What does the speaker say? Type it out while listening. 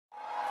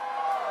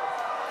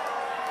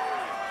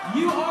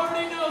You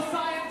already know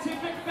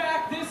scientific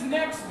fact, this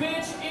next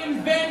bitch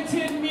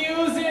invented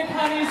music,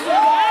 honey.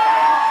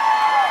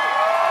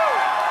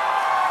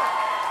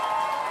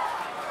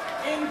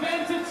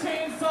 Invented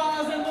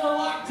chainsaws and little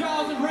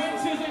lockjaws and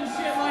wrenches and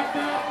shit like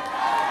that.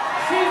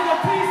 She's the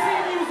PC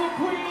music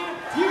queen.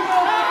 You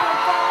know where to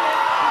find it.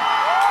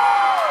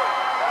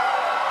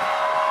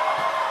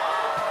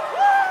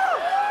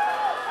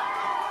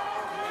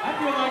 I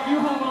feel like you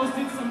homos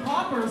did some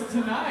poppers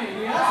tonight,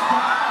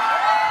 yes?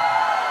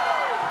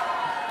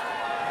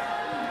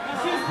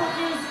 She's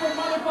produced for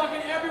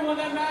motherfucking everyone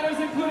that matters,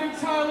 including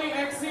Charli,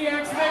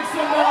 XCX. Make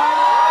some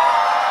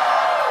noise.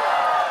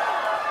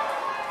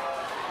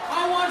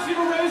 I want you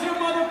to raise your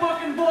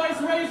motherfucking voice,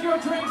 raise your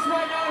drinks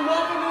right now, and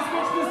welcome this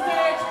bitch to the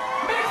stage.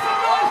 Make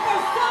some noise for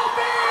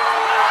Sophie!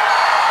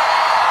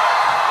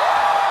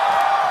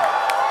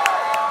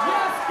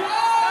 Yes, go!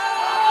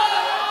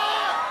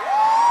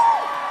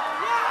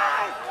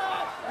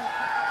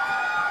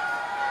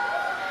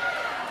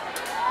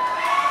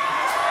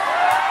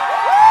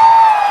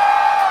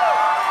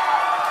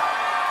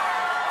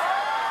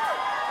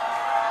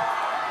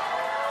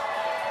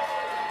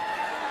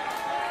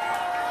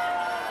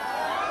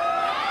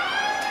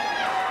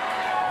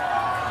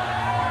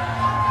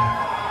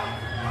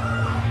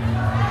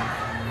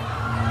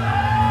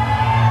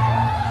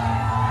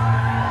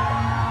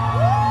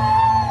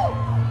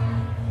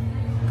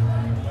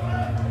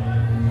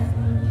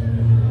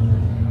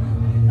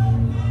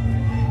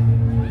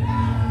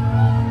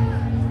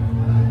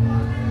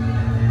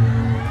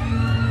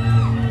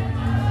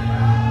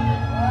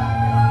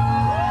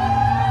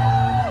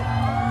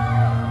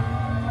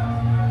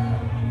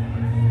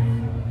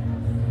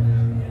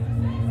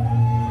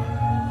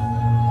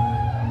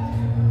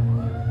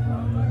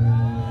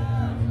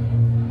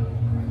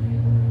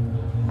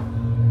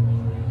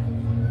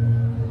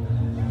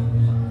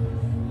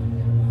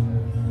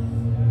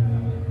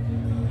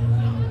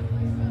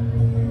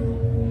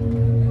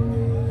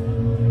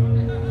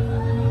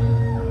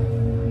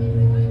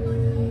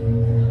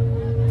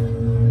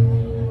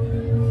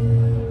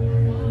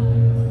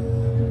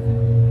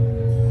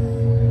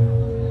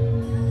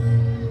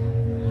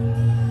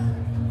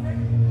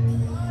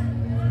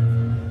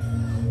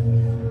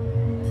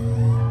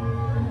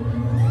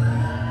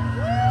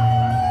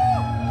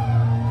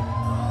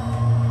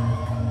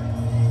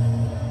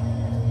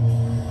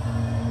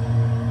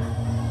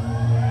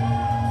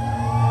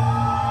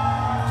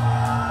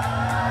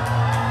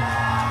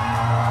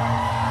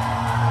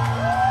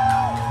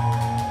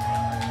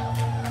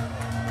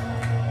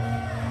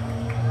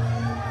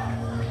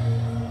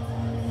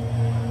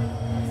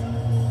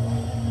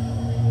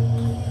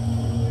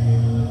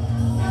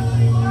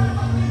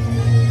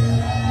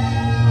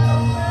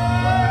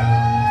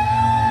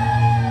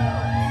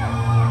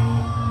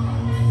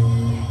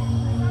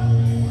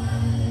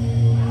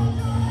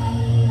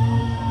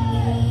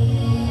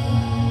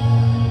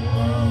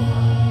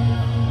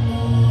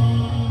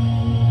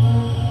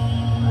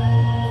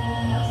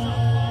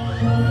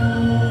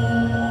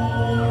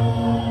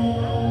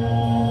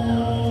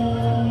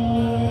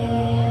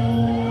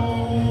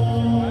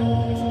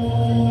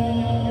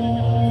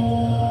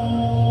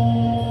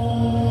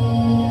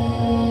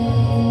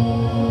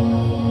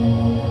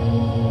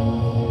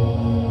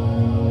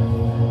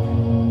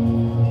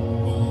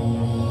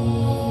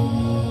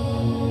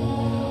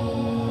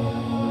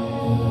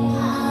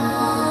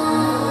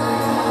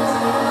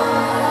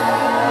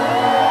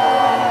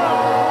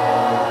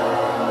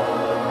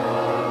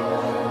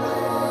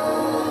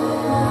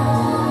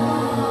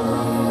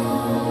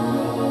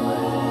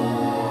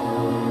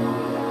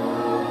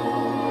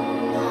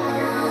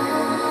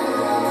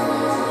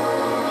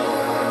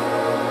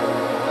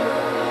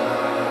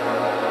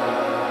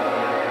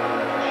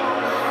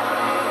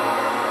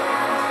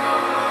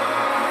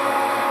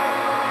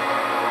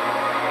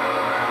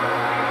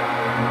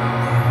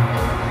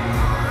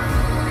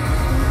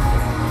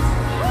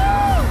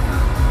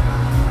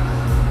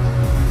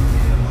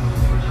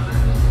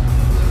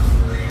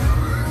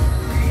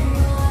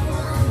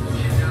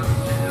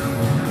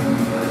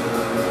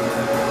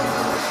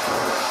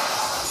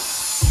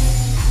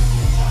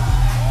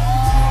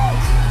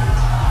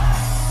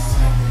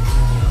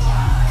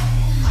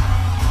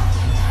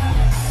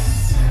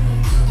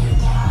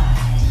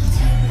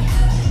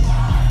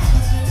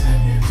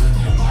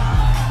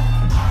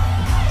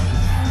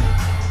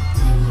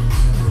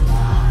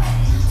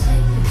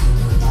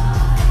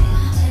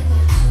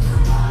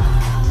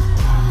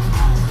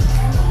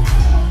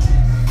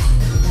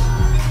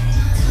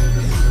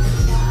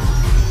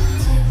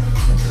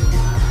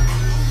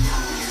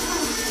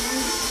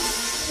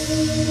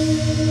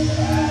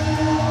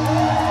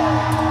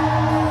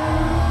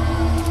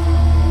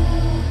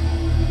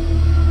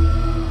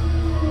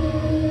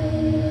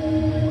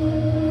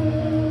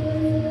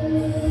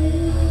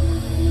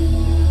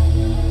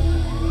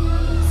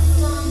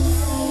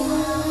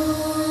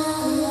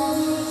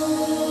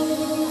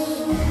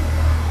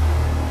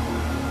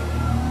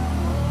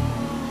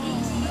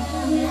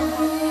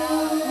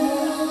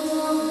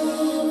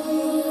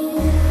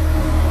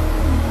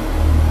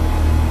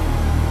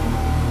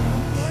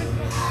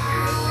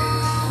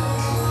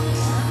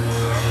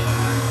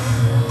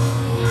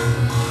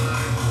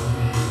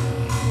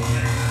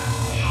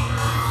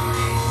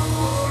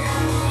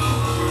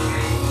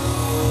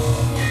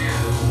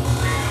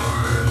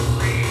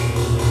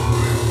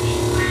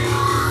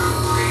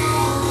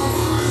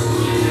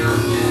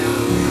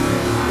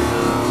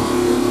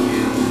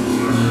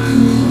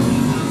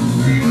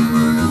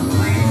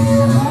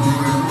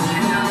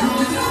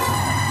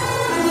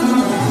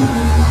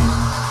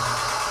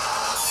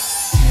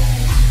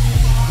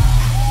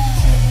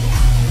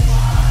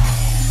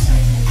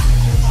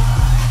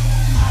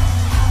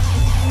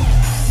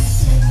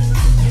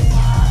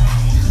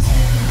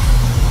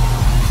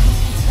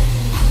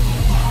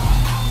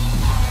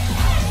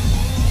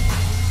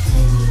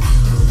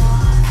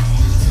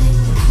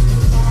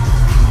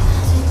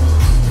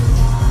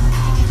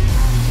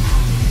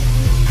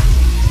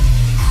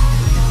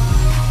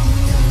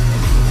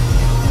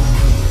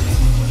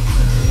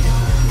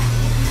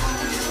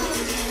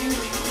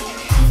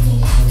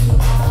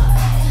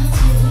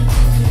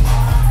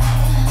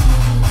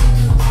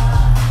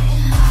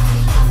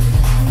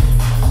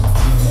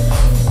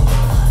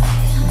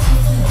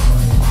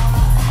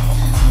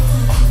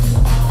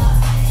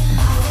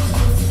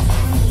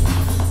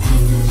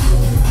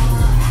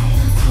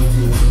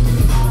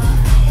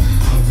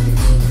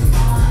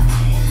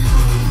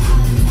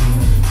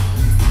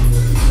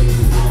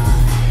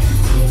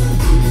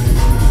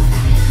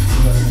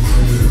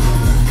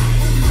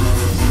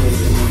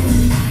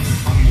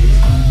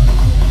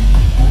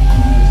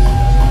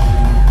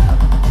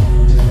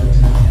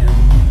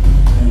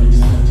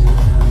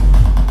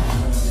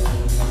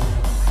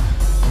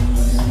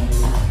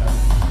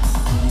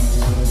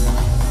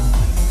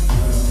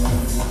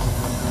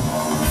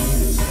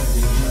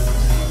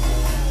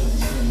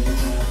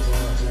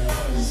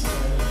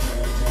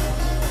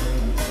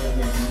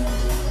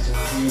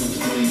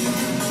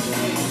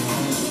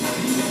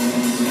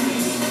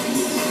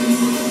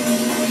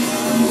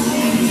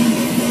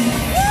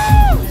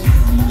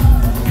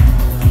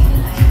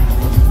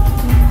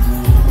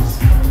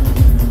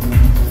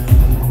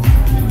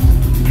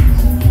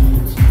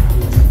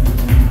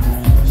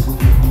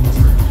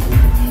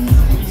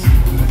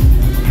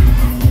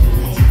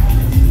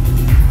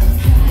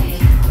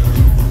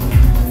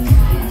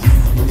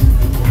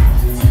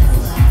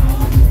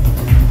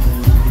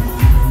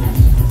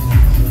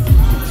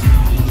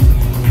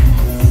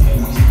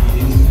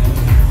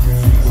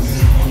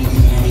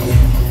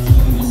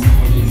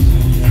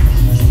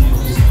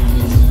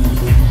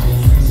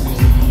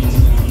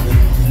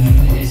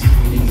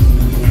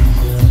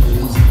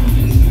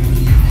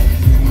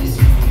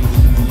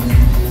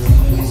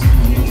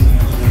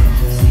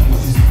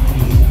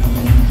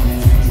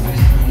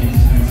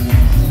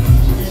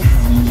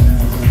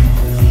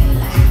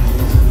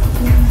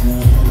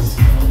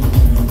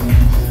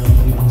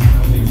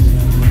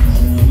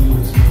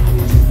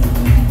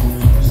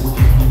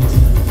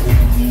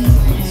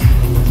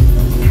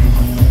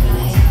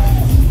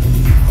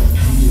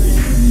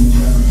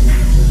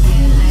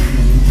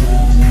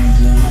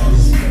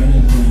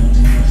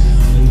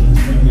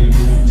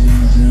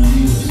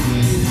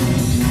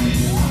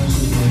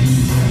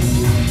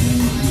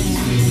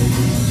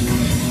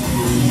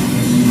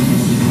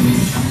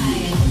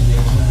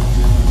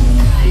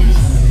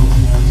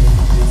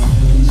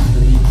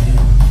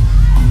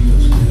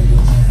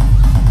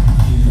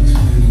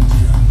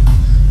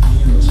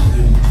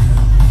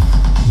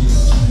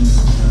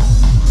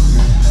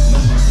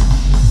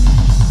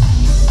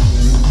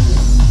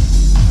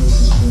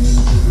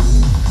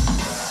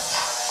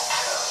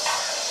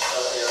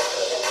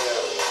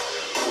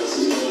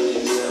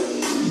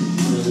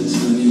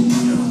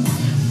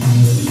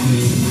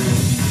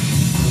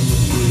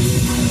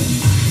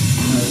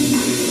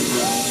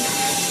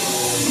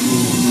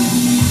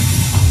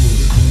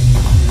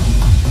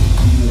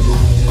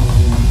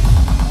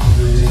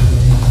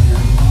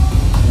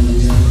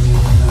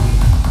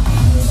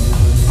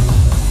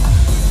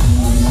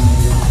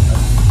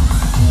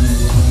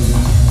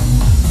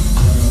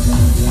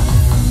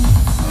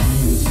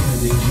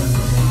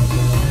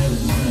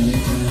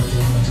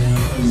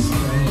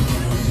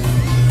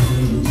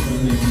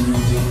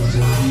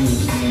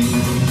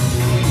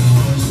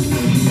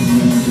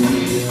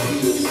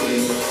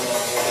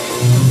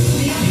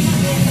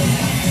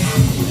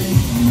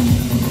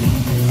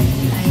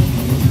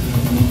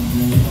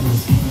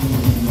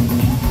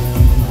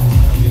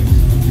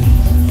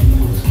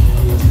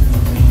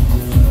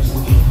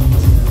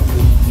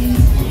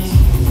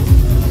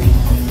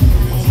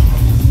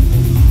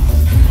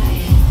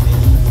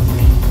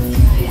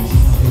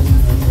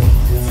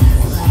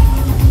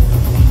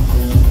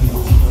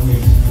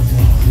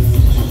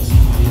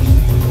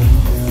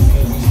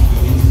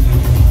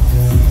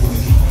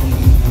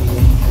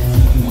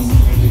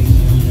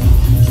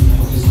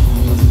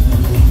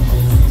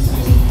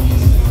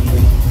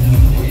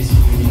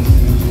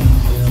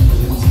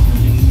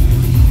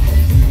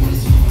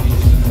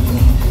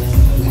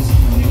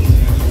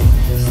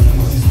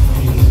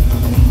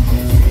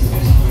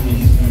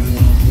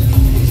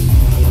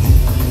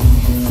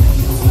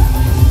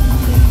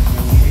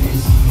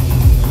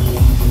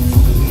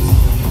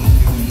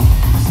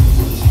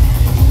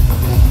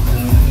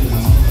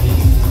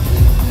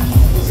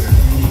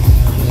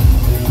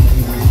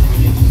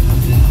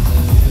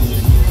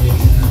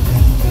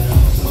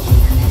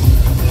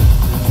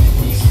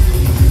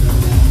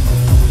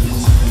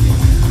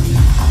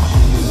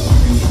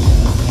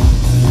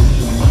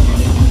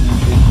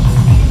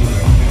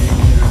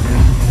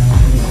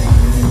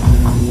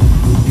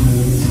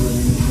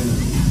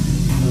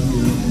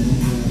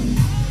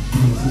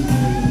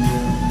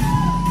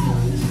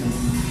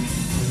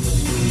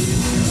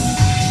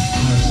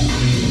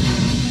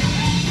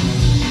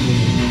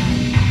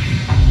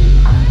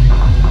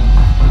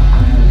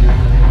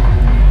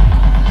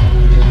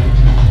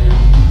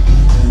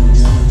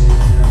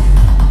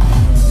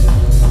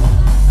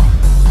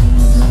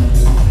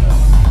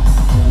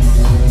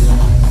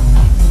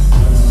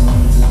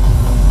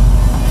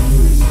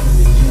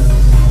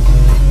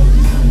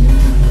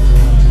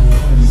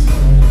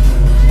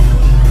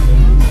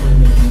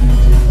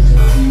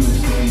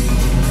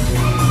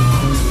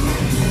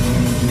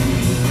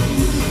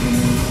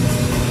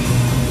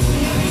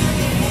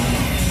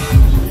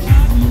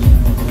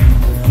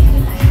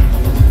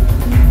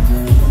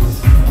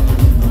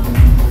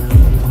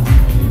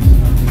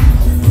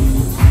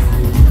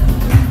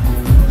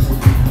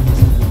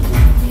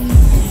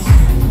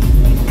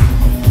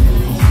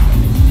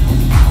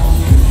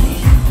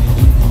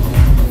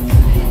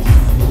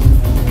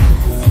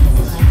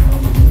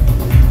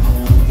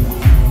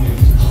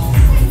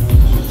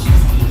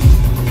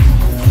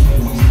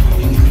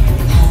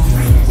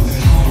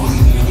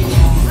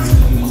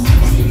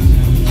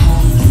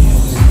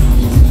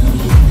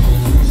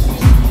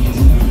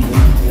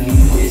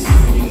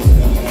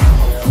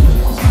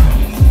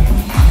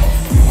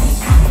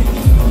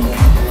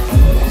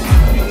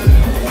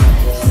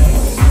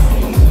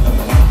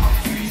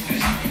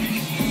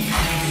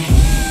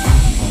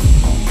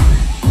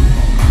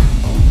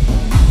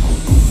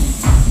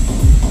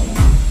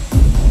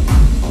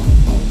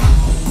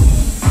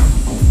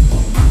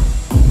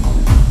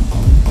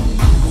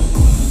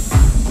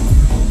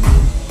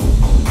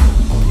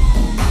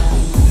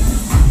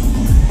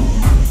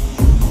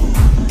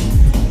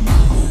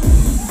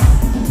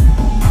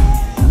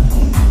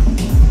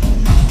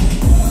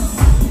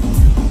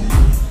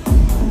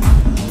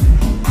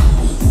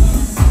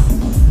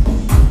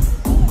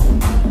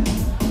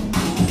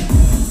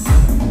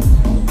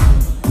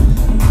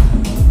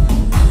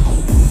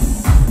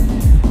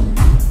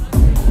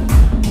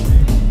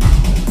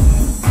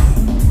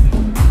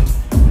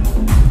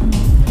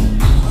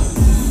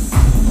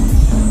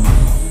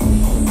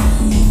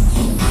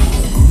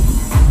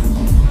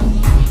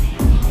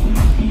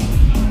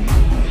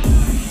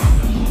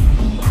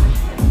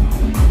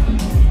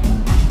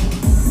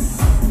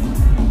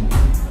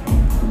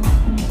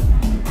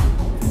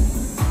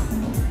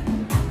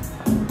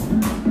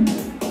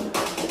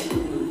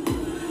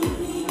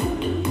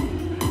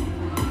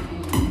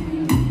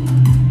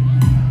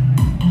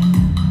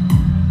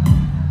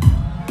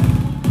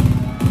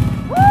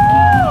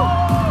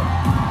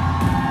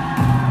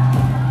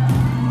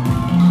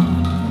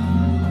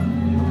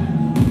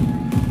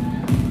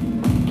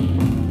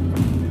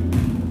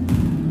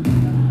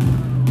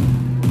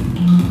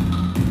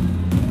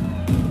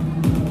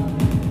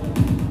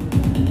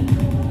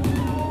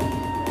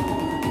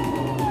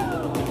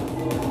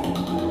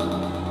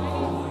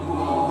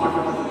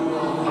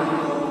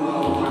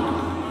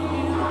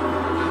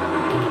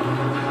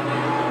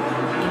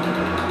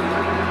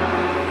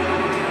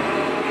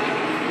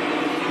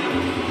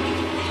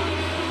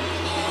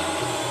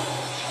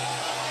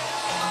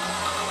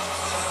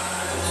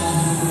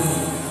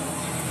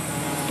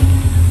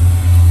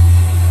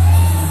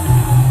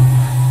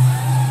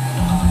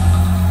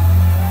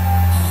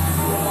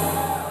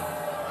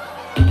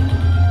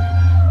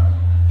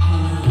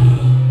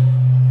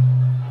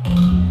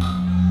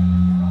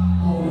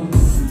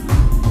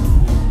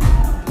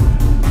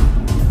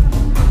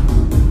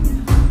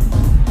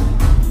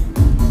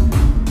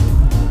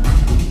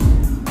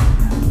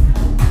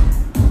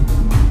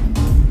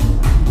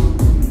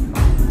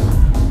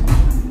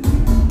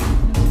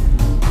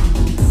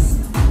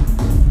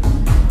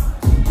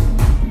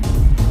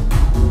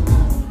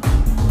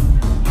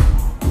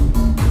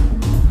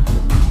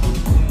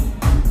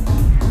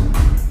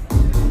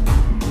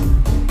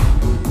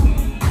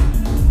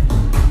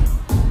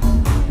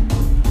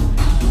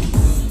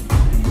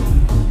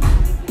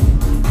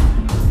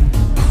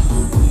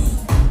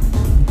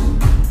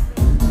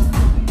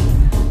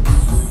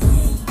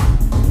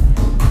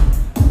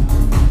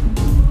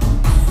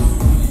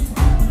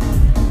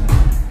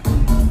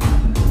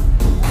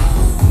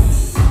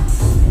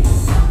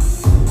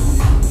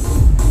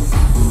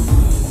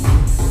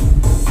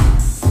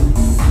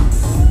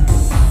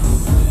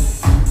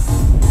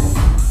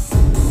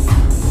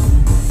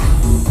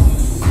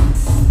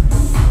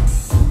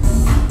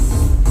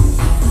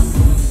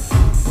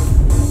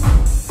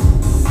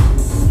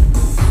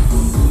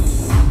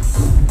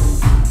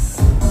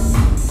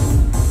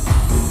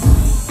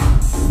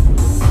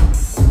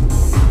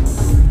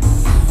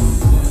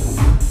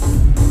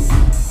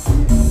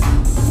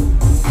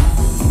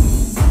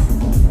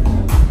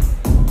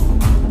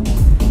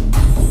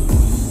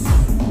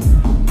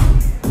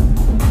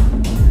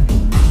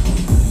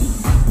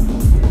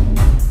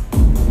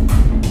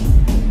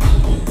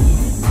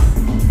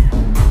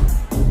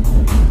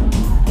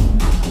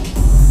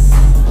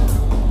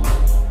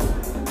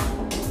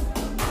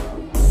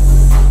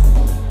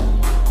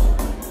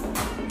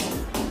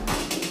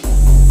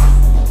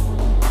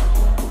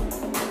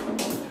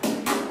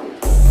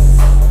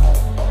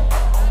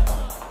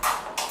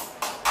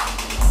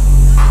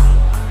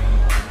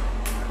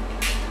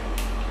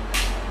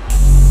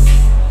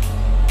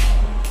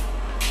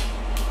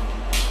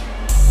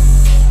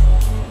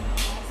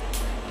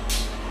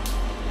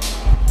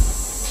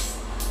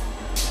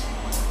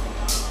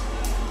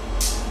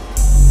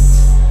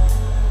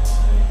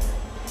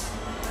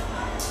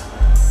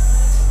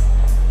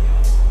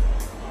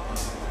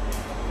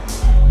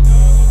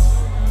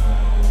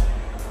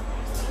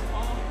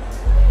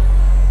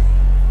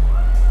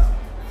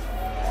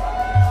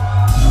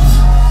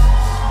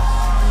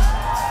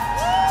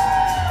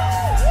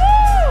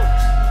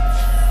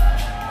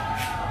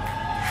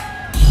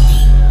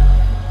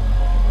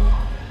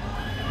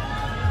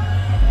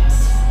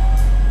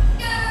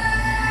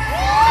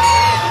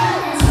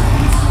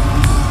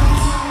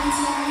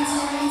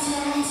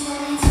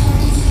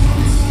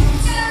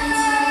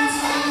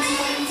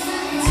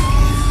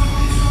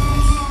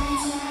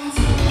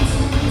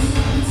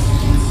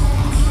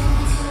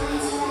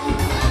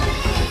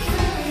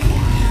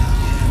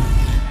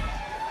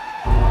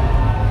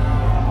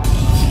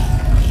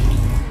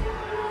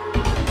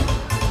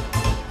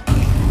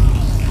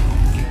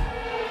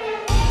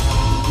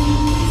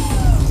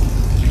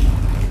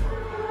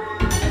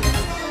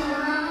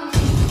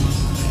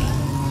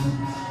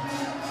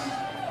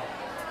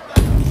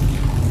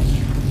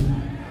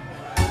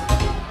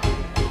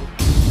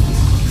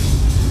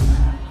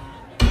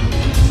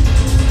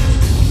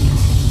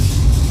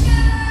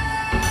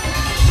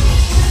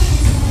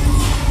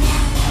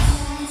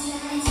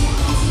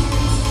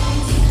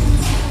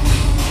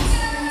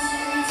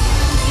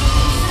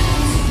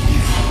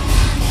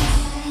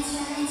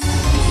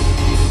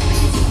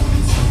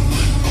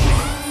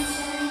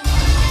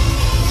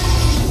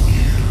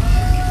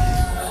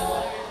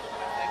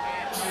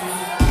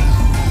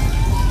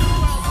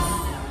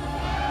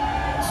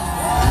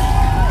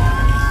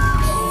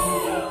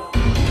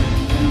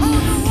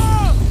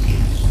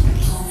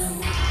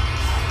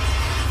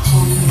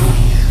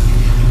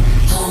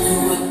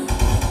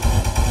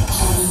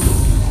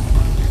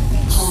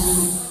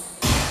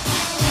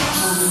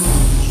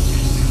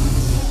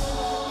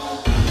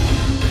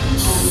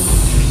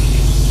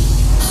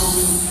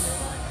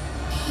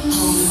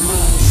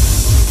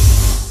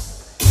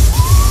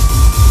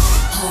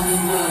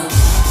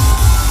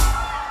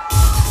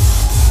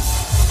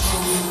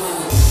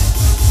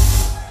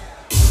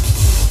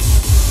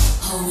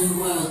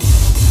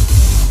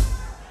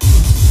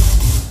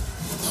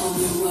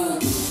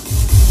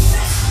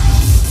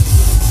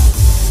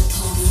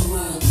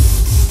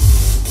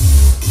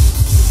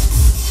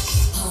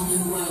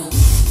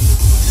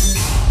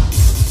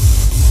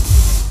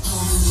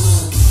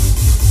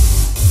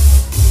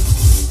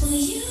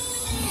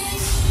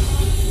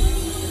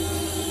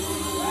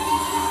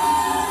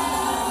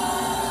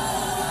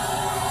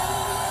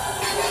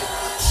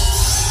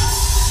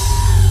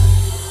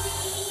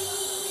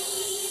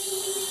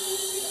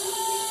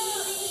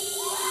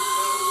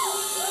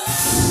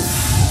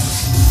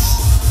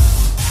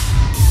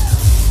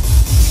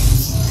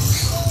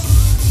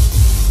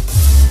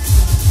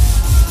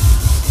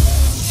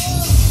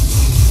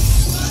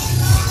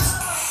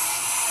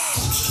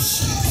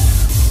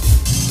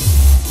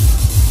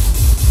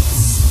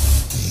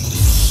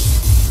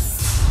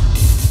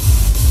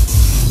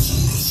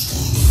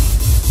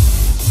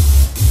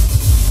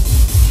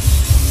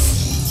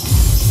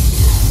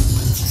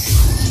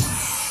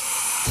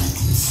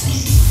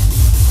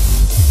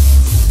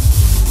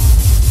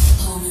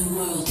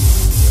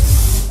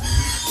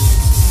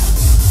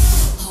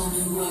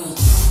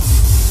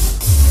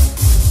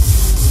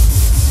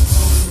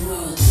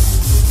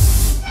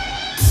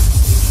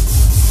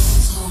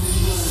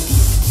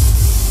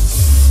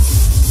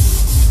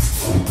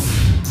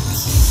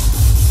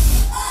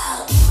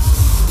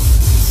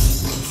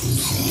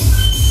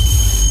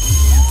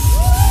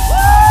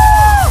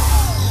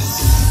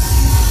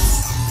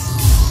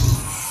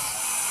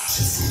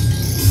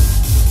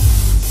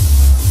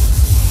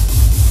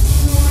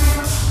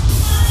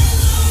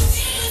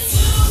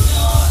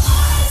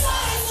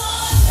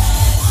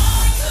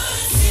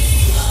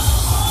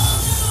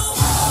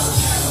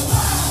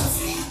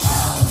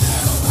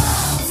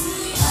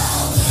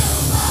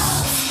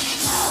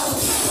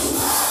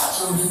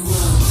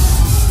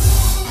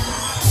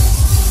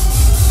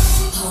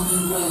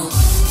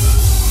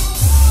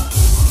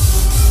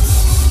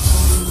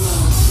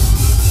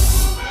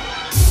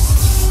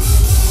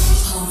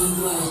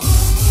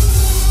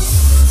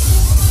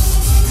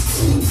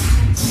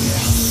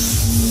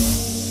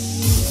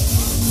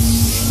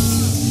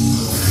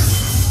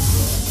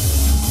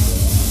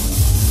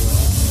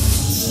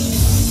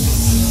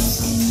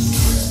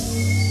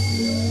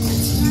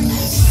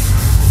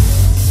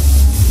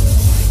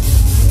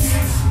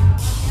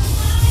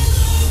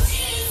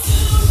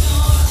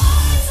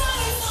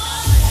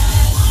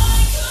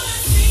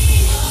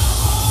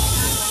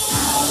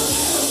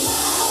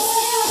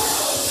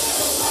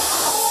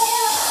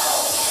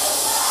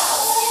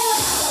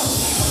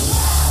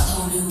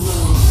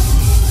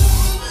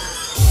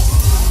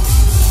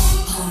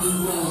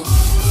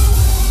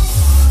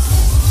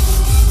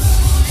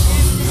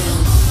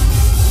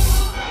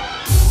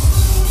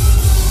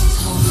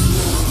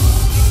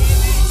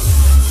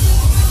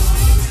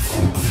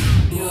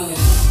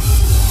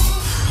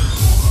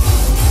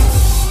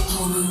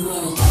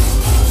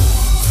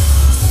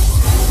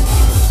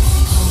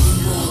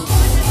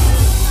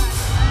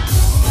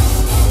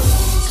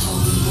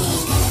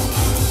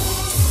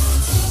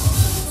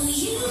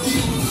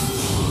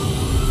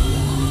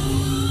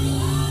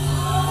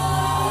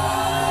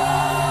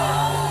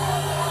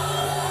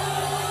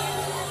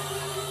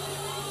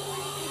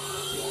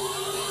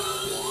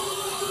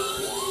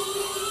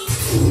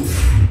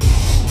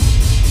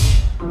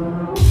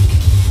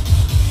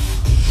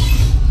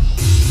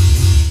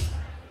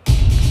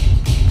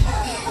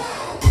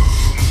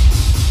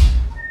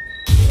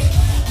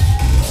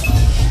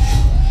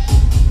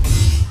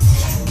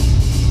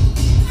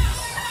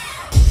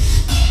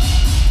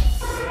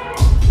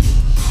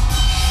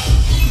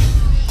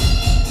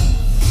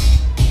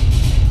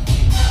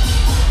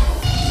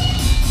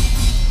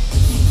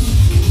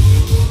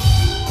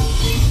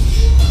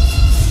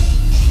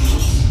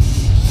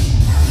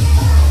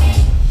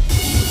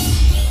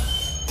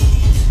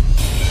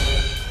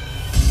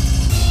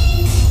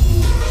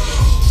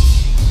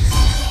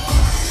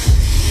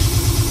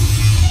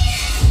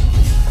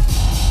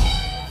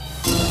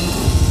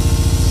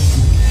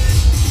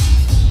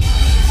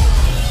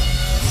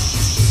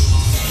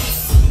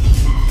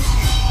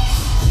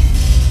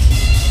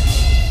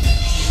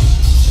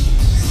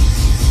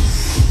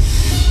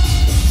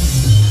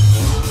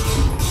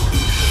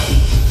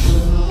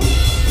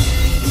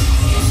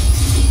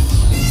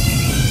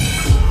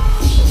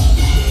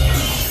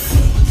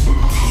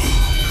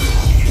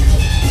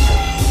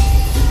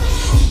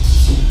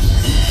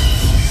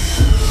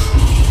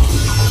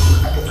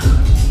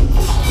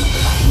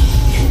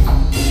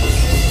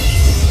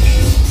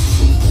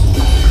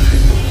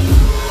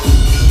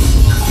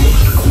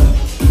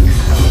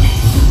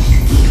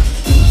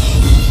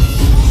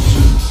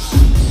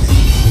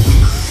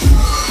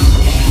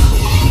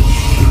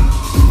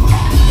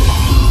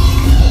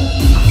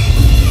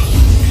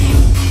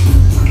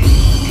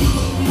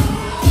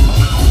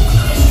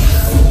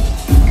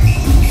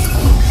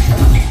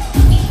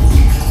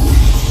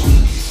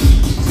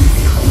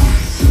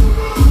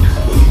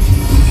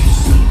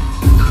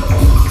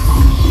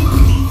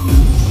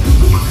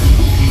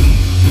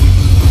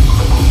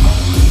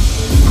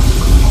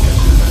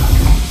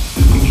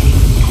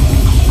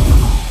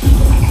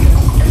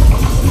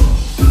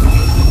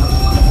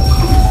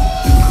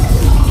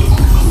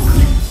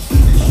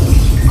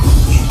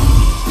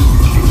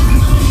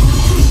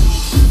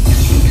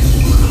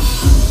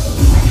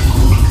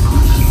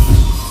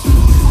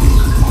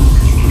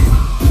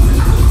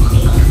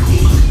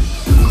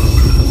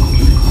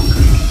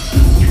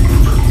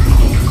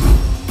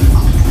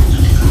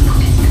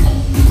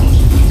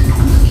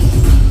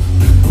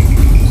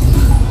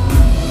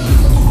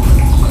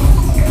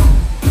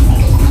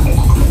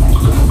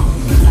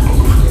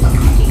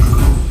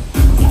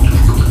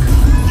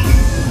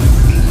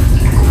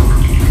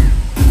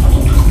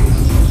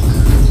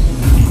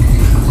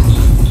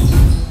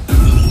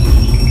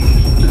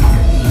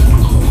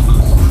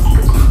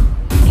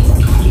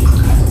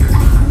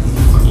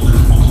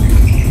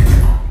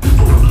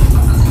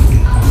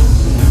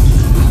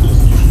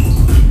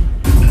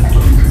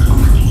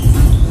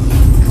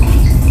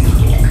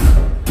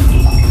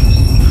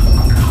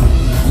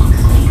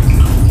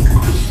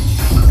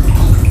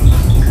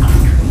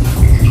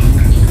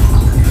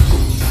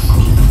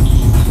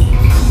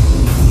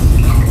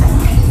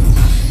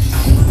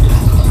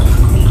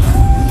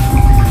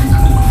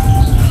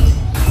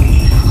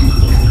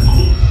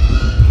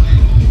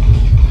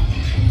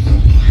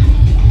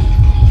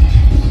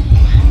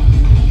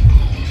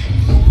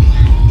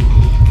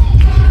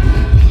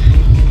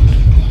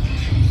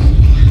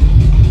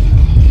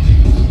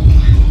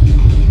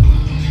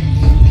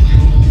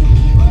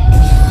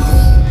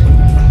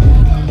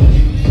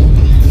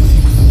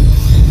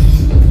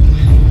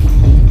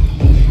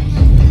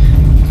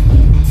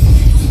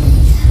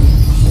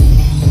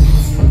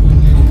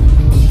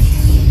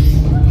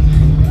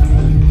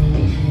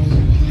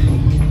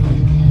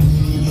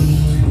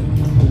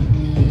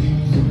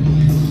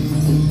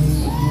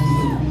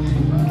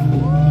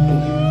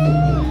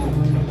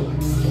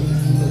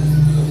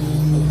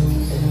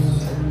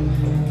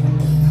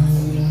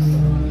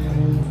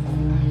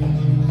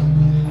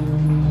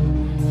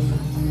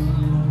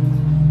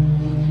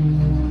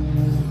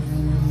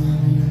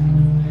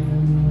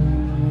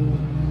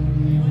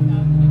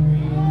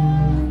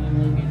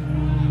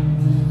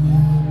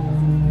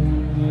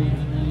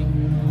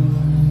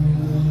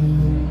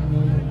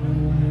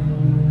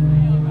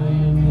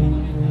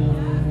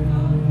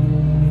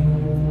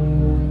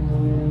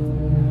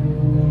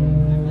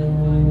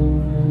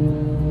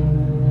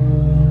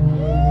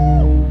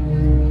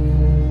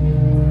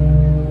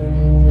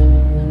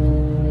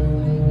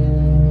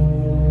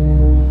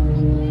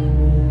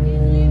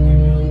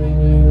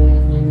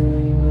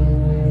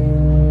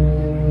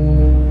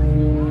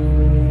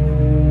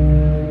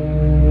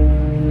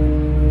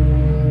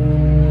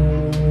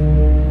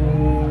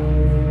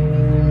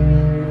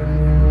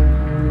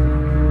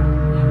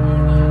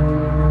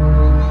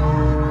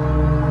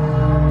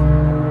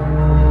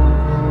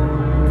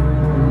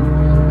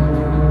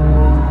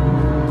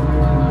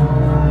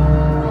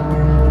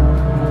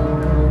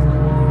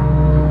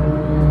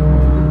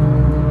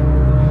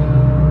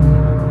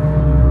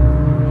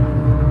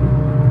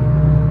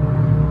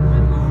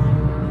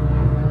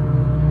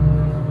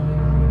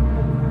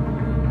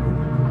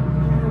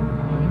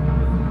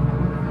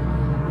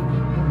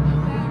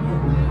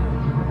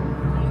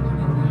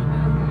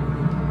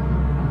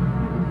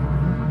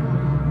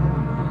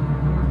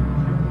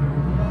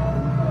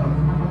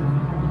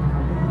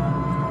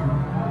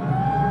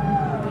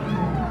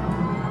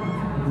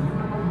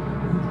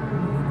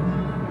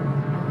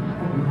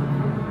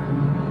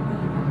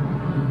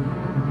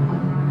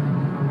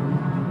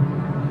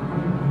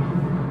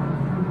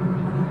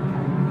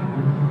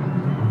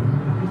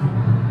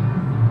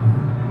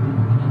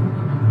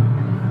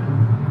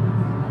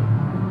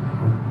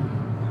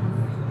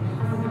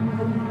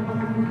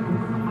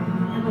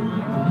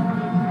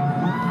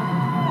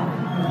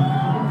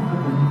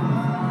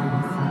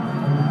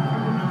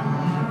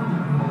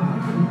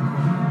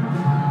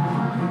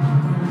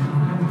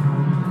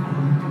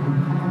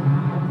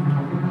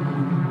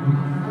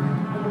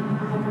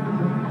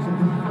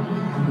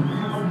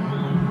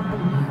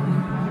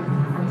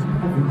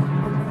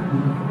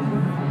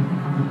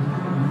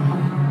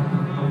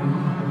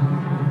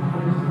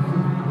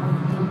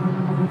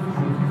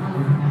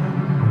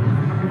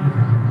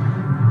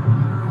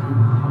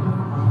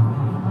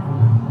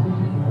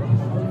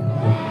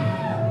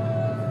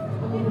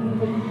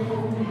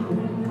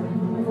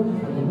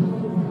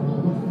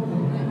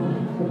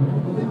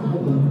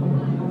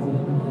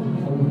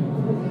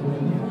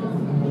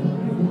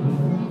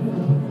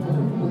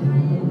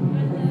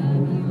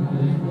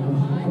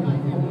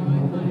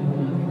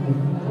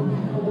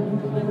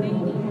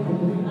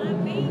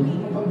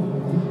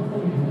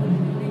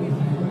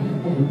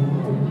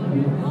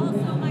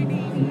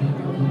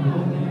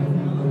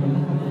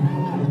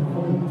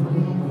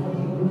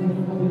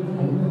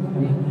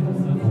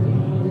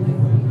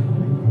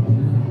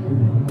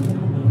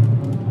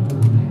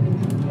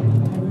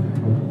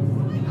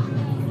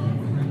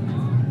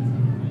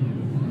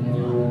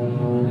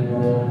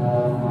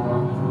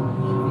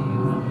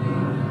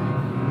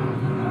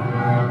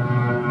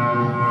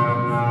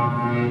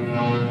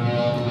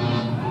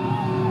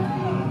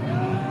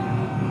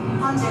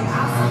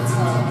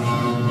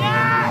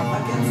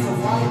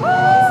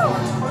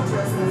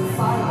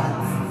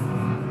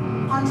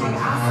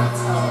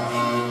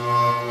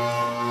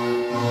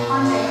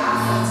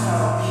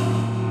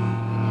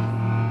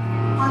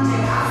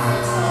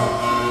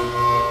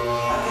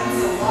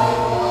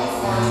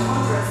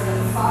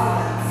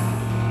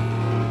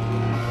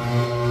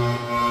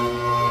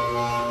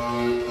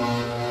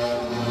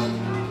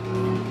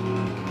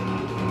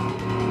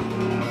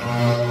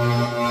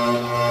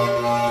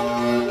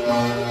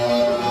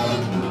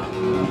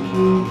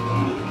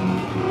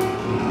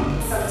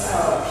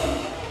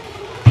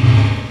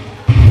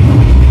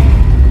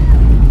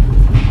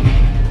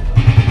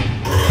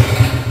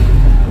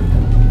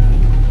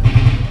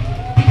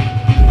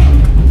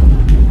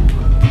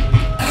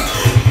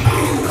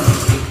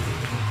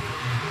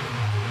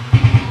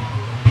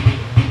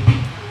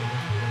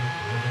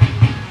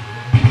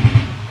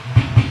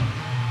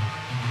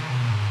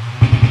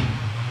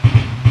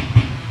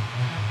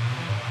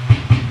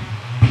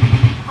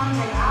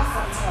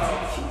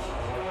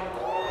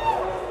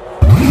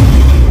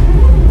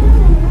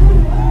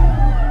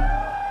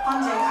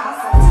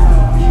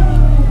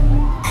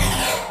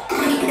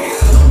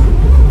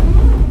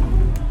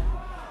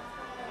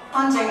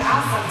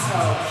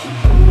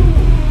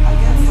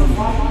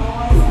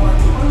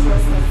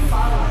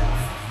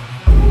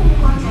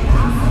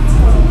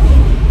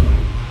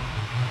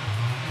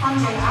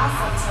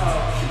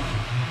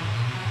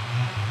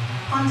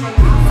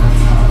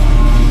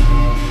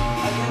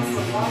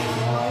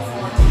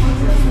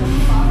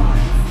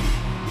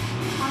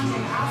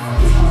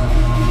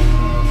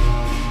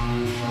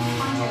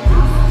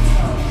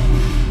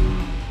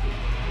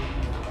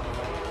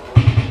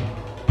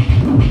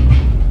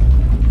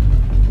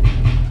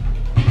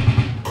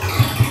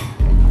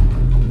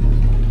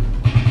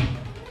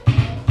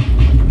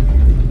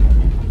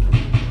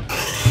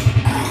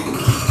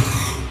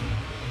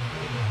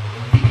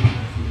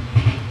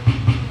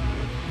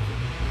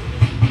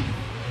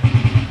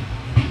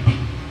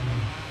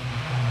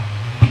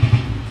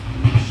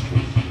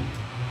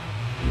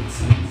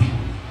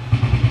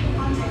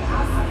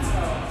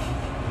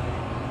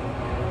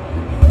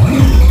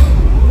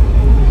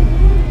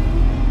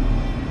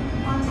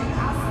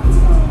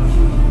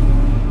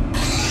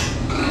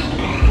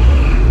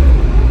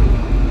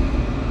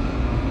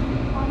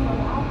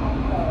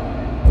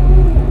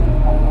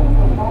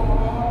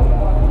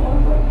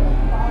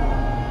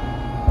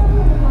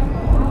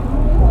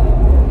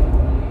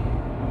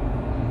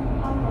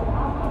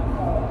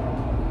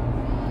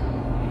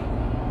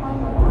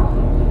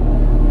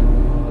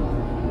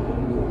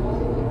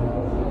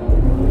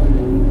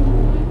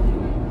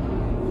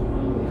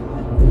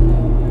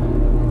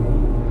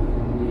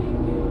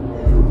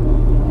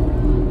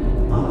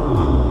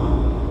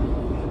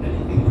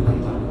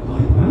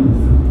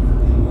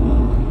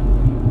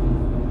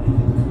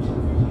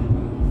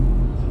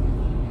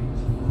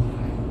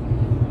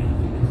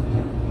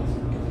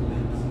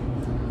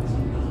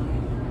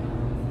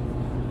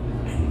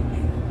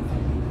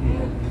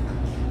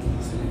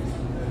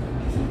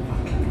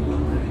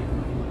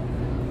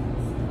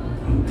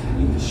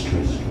 telling the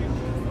straight.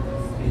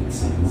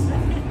 It's a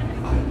lie.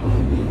 I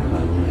only have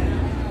a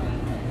leg.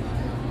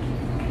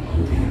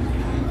 Only have a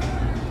leg.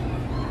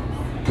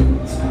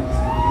 Don't stop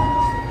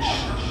the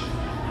shh.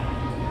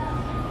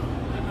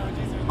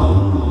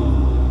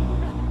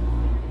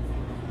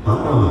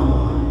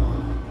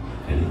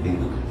 Anything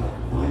that comes out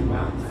of my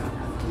mouth.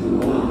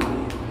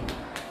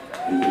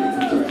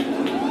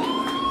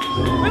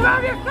 We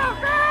love you,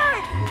 Sophie!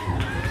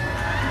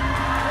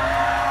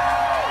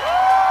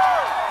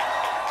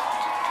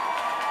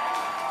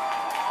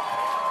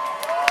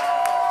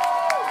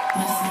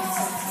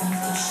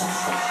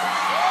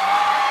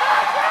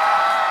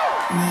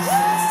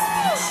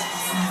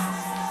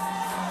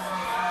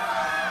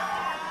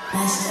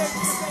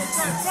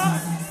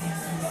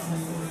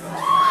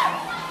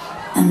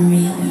 I'm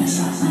real when I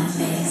shop my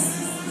face.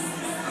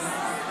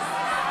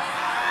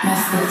 My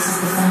face is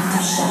the front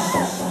shop.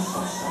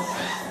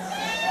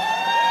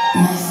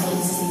 My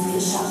face is the real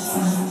shop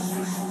front.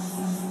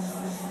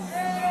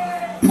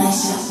 My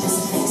shop is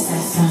a face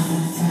that's front.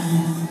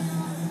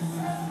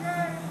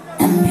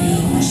 I'm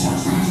real when I shop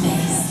my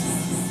face.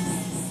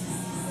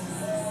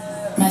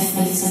 My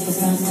face is the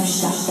front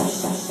shop.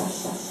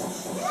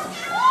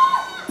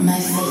 My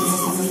face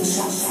is the real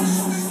shop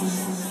front.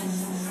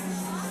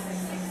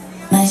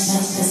 My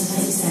shop is a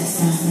face that's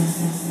front.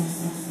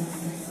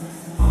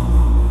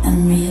 I'm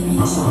real when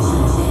I shop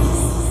my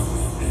face.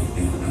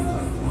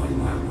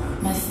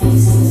 My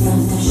face is the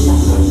front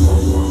shop.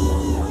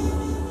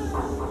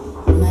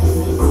 My face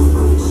is the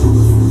real shop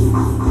front.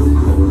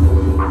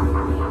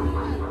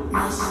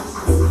 My shop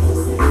is a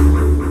face that's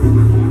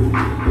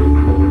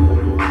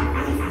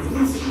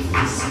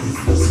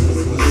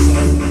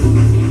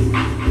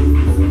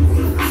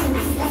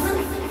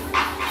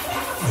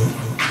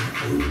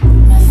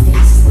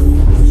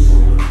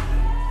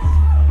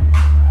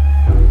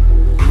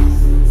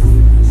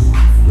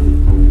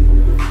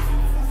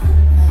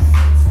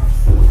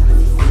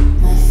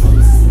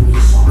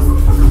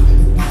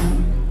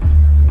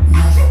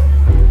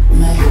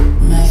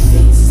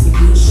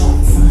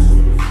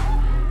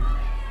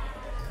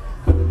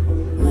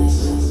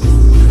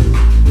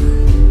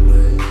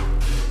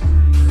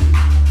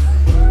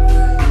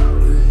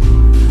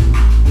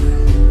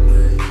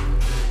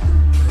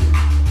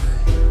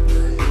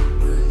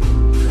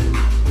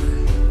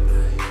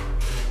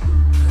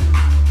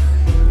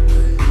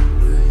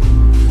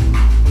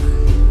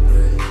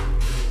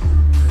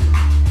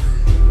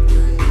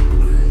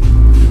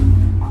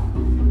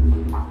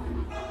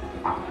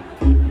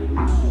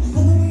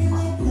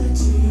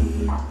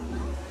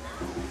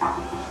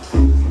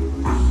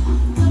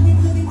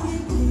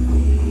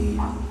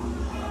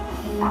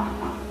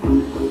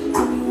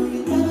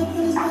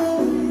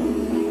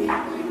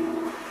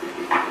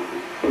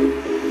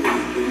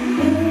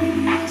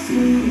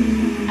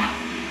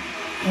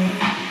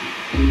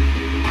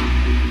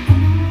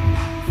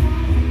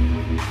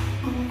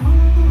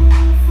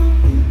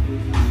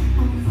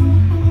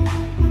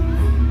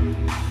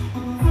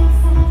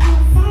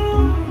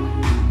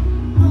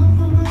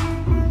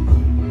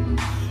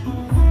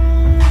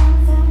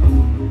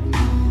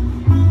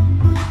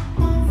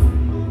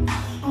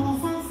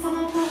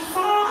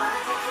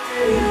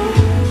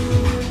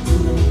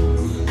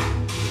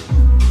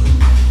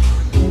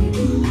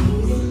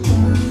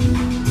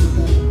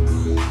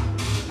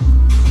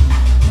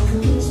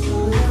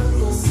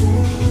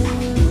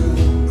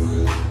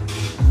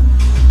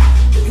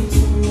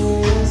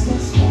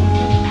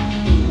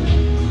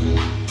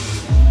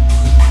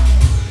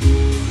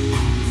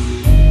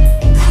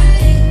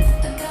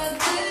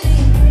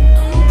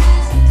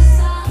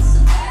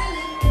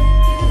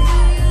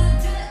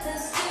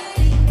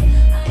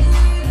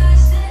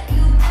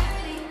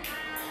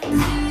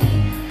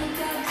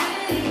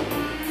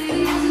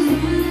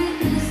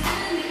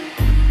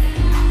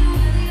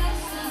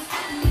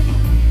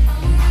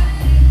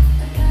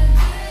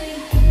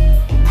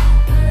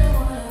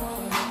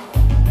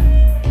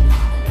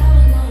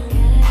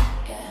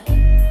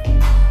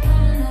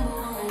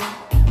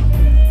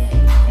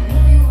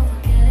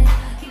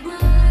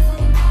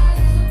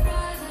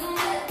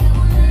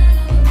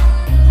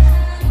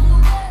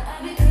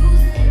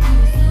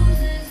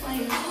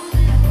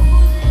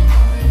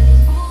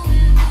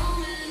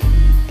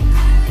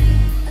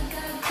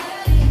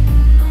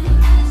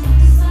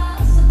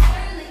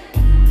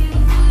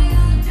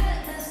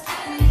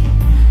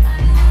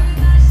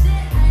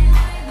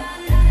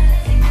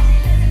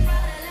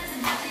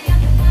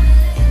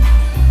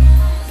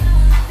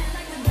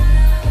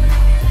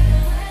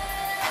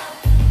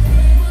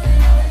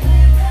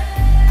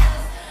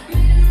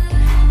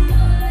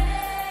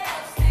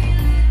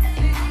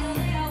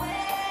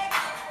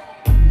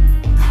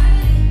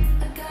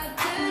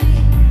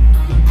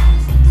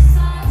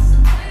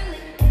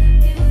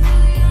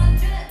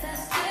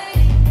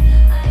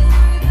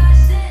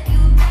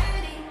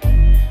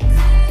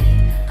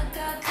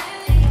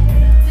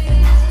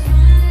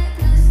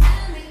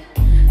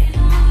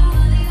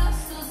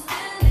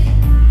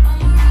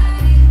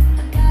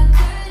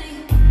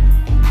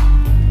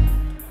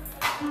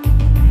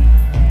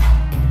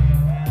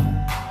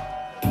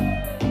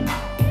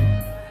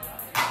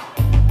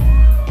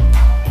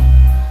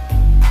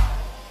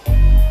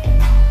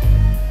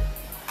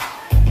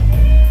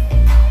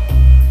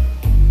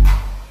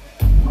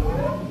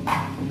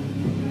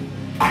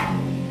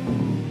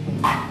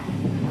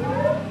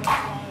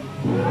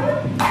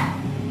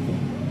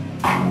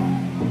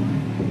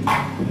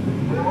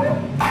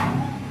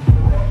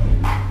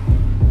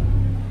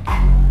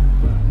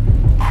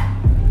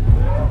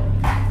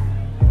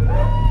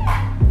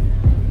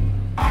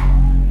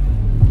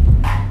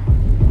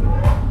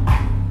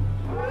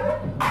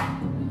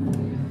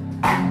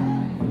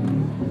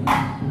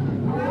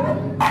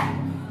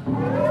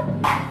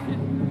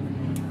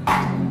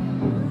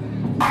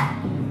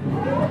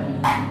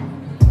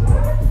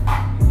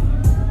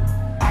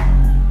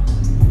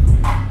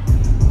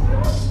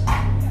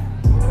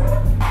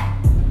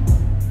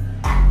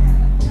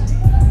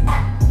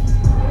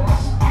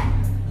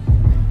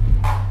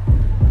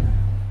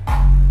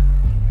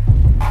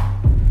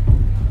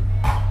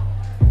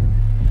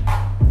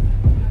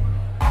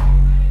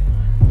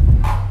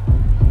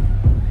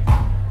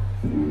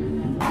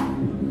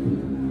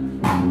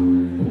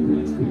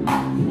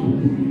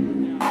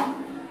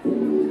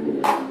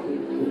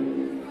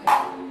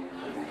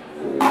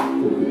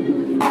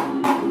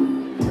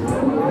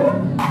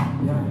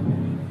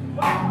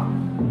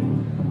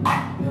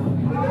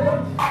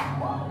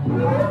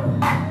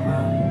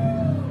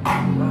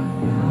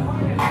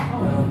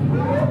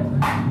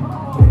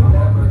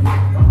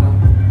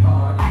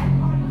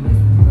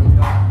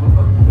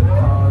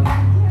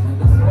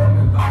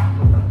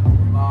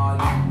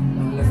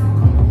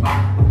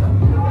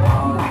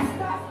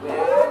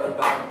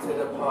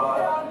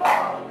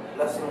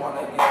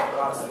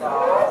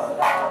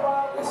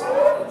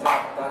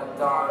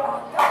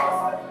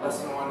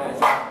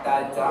drop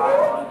that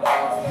diamond.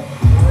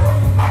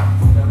 Back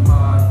to the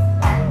mud,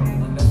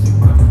 unless you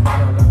want to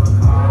bottle of a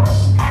car.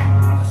 She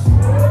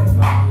really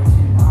got me,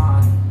 she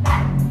not.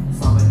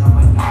 Something on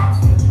my nose,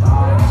 she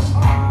died.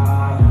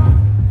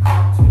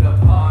 Come to the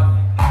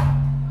party.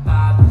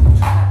 Bad bitch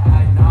tryna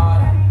act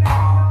naughty.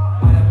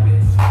 But a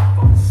bitch tryna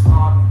focus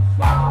on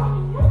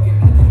me. Looking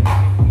at the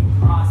nigga, he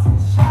lost and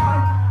shot.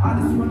 I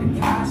just want the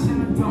cash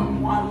and I don't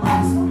want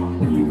less.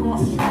 If you gon'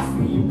 stress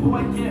me, you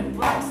boy get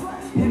flex.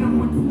 Hit him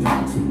with the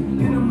touch,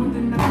 hit him with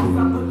the knuckles. I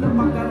pull up,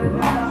 I got it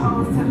out of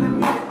hoes, telling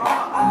me it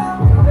all.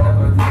 I'll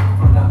never take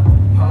from the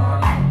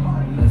party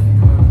unless we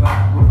coming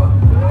back with a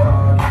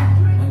party.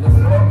 Unless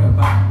we coming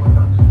back with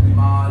a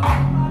molly.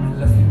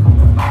 Unless we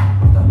coming back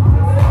with the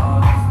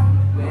parties.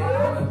 We ain't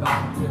coming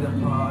back to the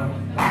party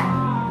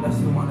unless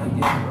you wanna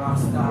get rock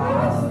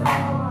stars.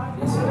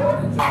 Yes, you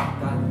wanna drop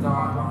that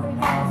dime on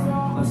us.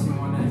 Unless you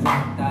wanna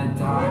drop that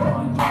dime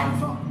on us.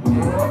 We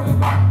ain't coming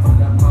back to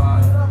the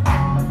party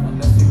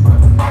unless you put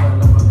a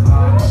bottle of a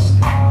car.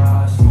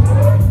 She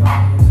really got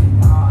me, she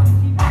not.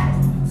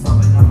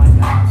 Something on my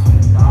nose, she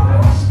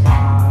died.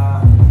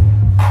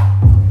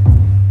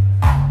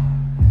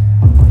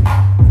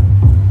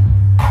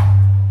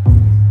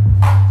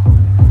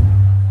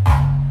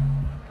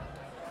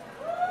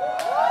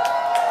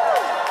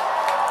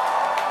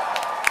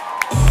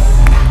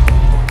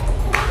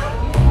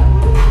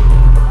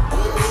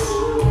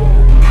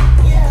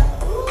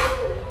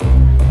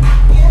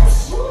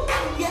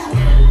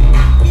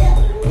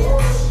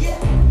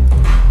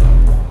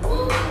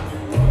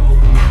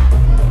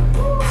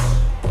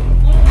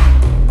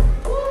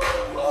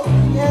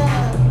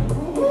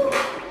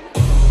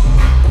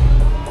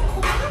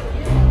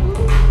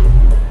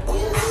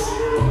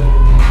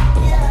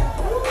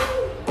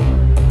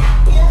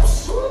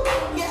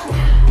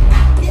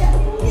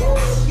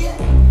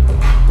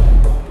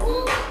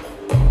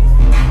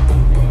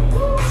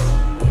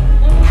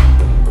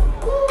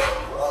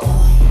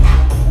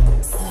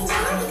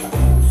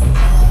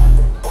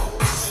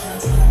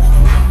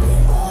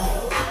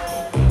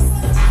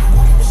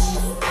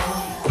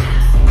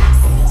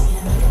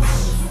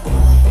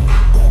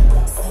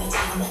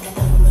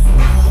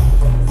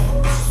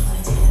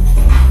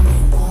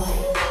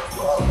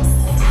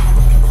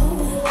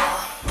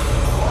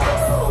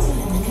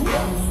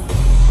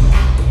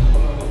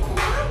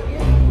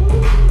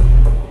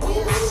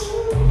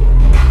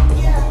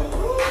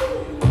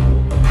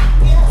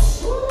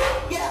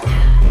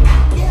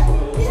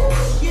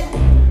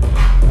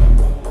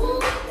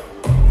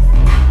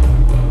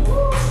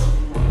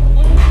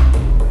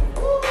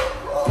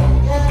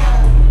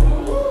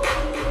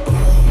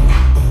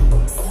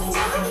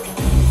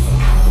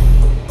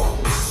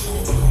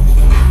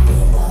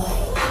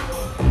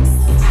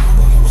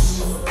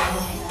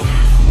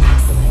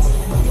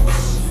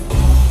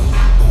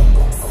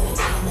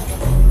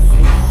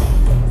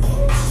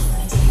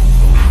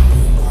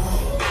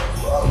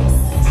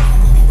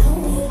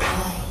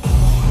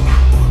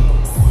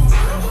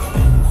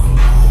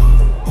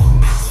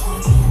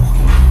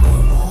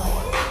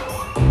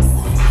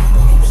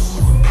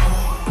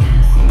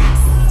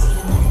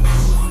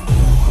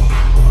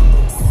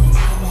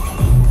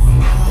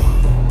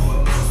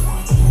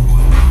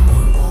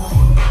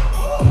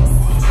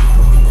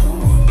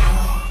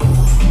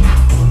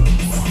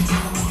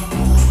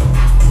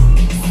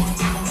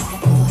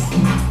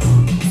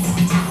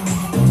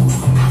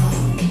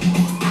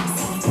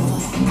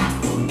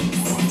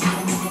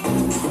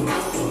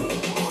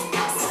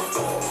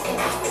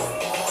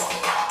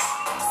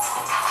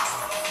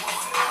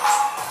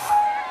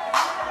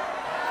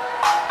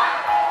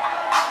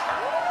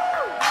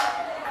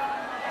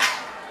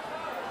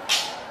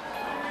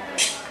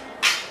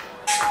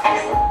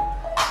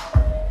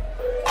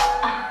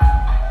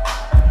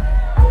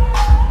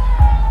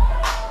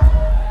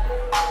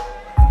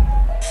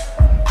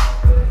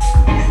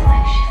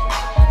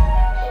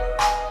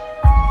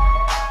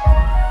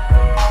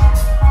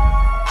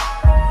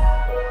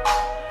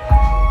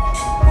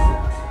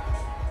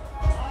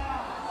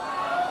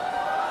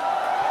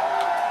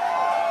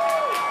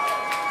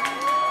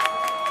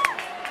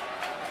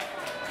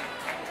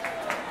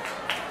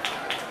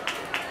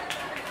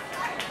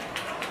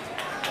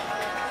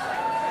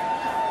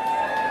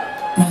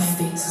 My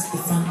face is the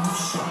front of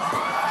shop.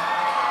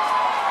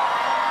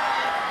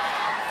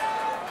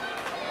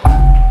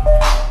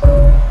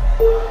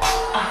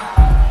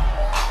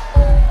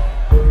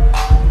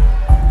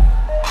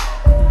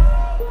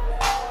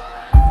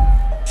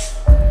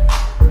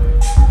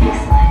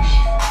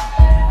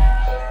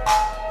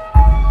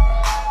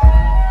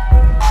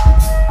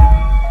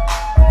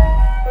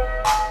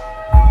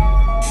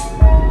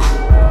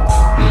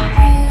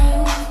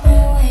 You've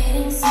been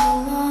waiting so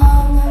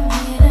long, I'm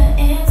here to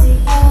answer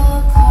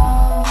your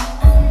call.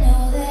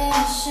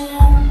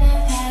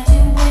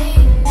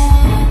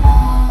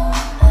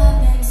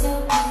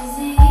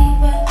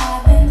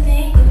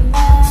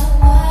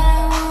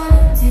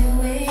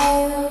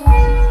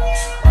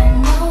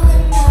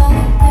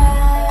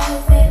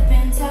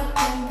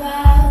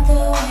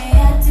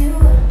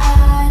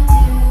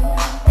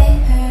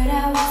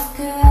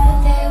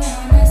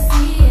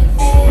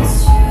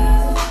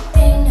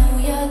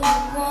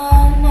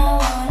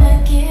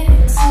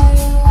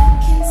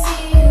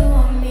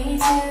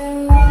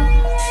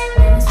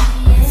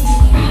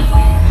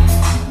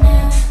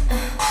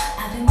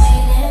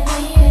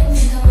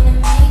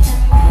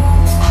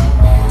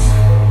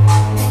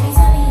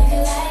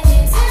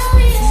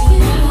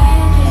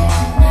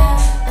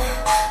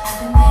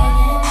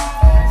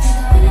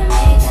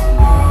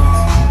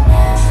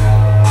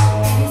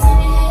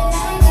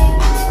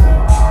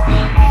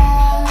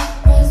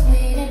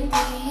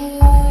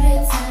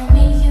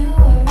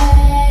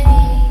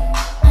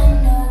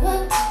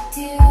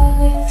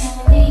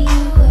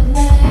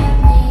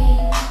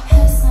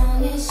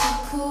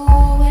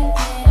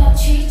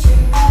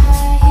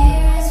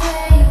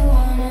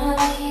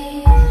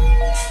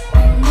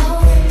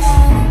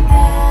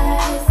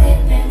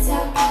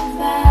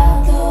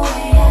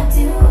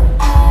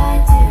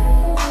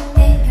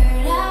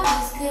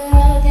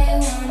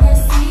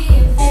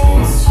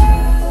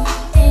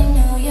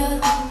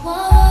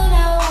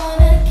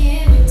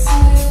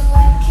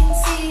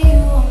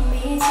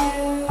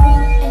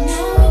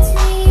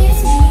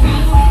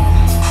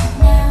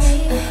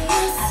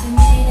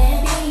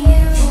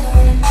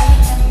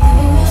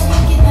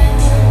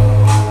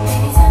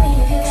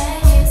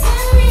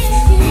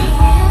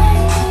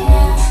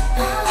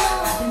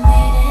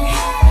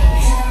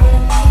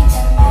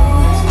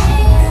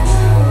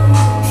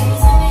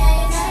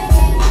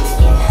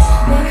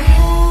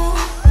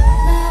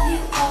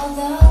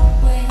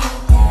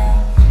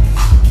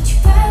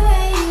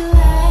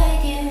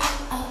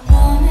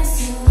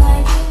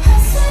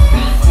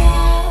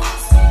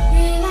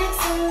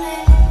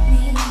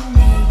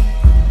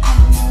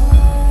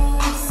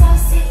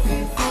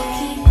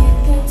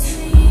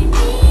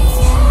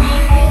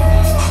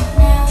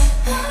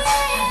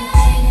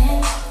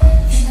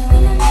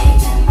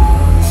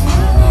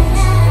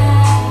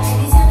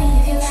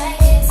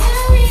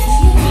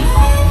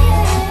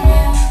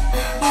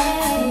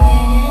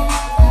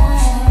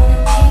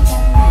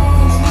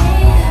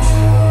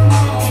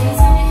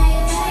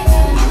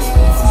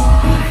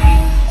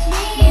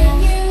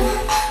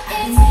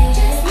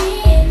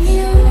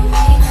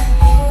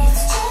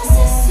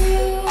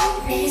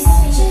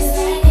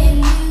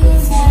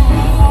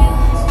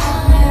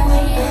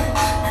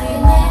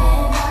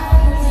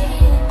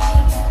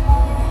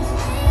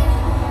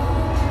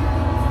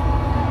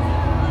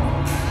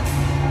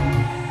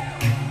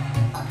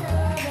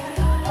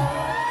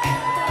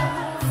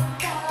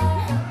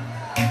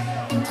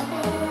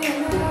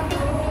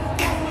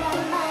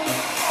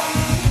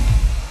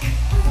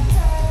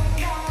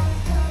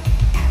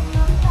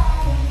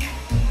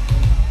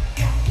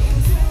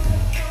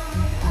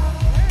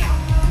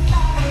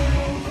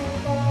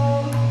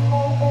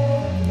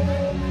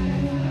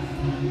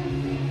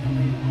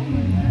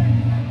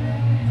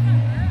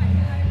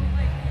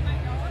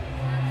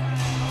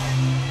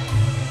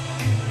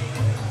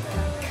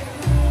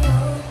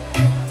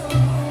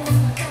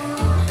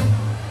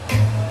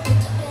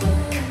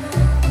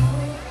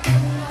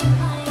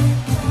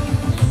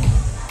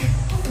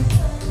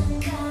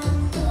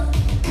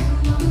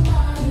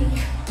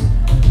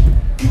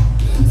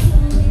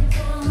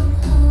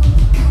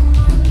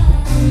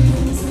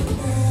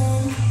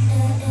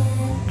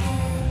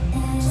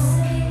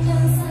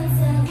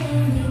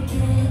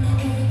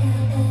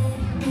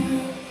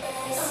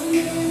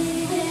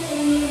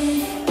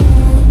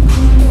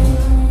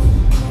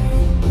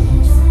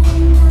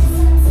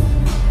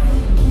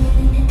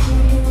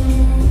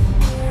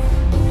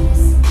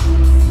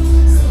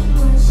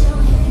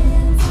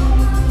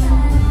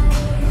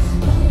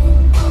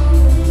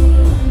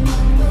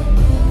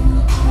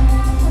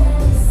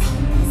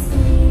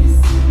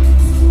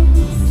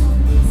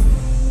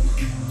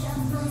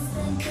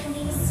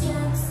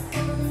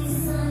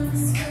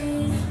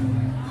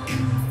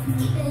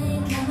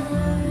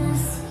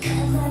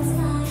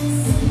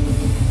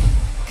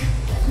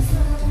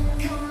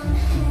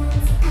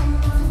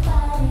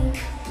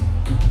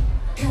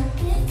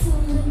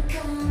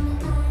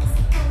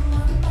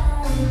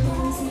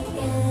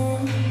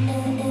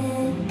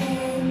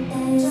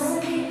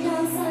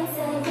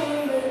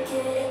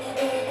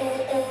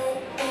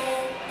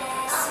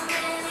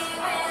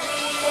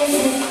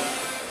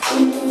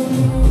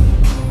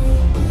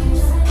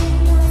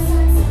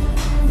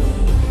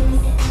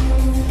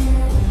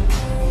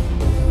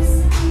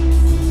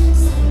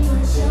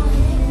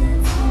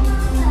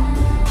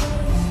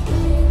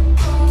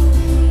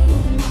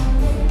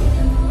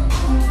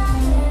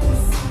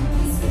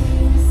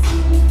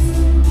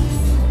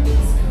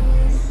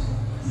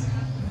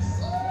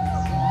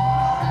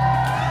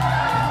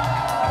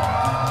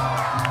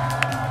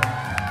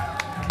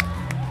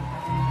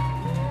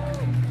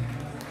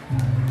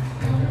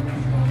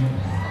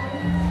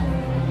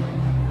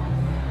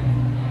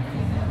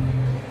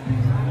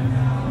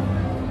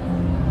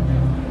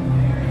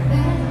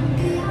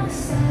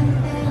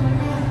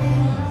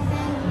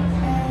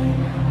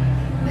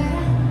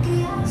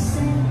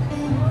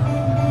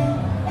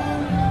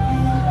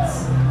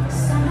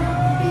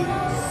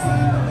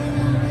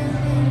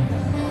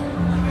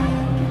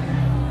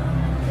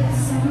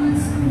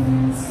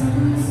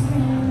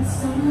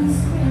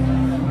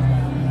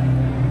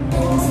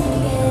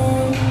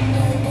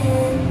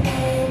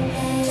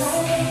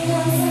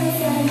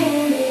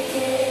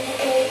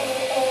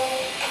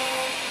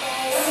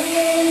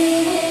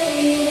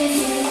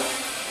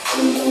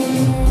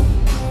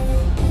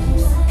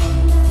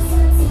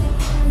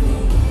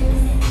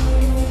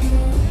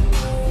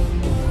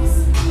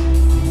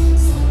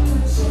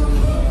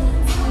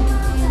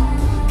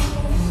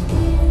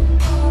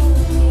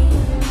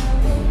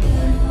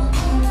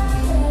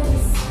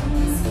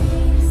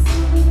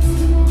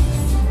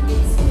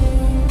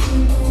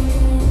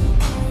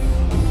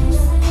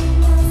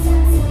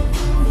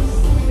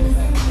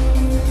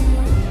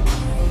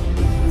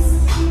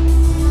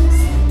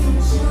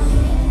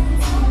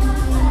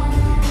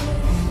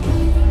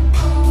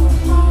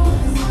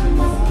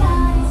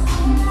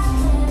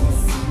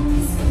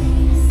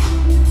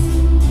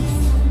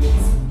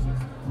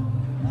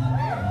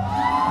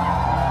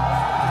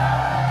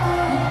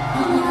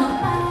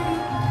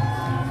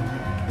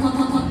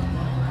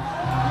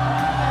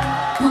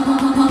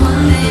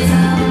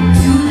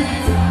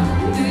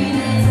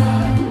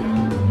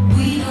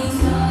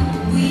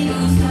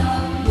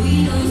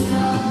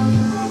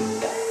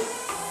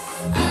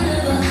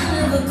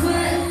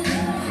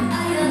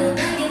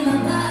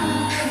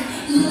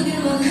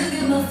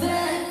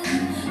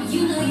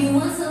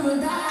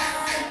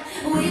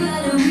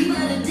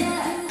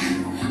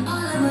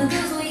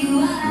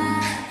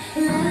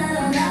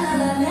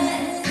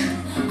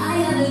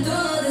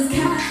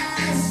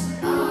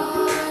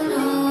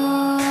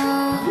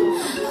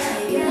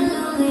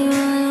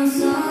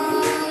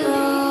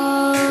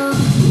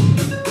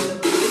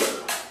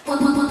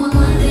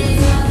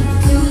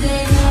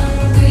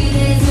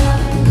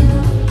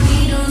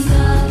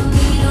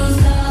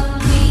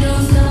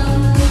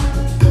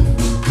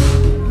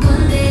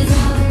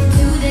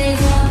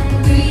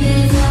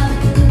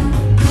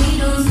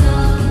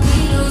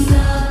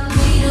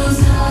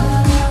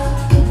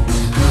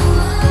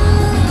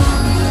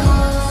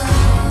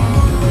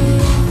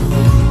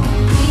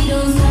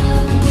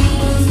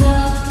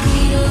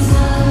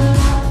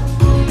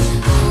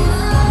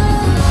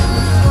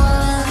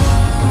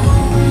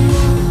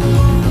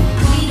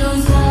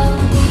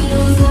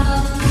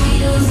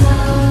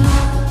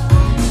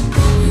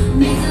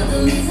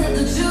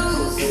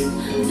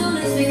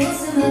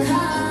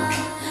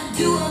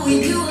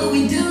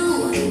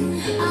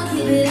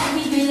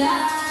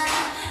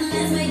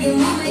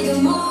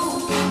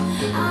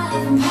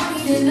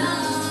 wasting up.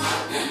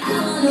 I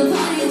wanna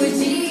party with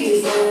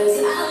Jesus.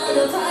 I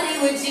wanna party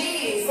with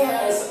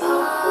Jesus.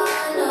 Oh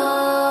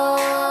no,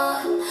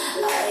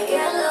 I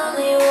get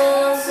lonely when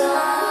I'm solo.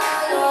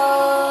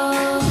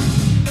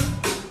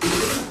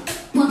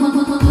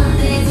 One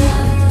day's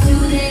up,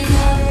 2 days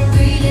up,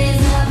 3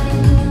 days up.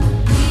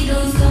 We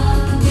don't stop,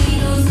 we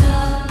don't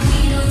stop, we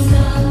don't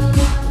stop.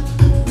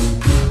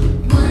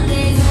 1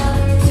 day's up,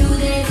 2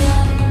 days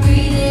up,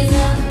 3 days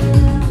up.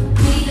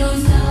 We don't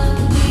stop,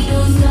 we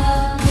don't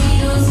stop, we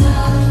don't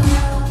stop.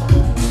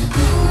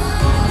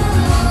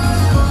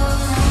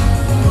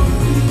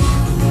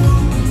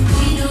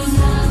 We don't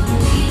stop,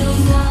 we don't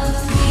stop,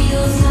 we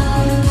don't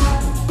stop.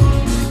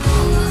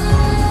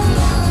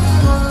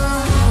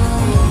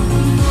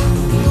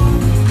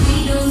 We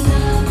don't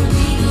stop,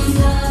 we don't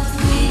stop,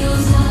 we don't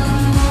stop.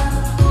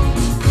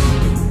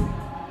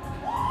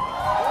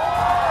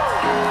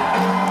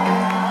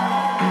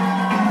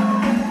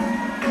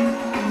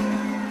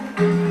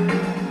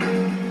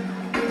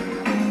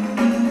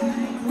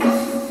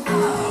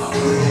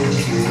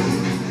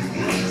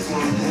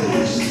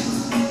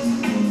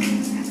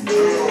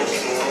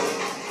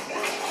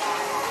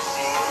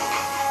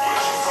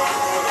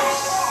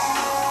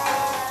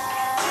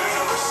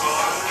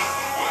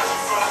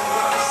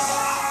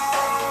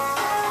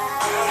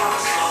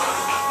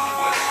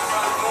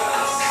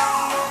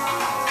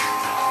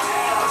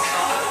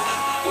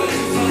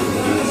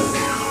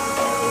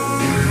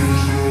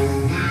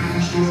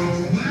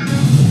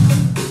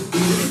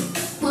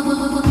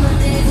 One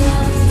day's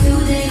up, 2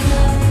 days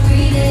up,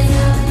 3 days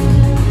up.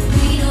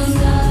 We don't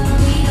stop,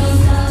 we don't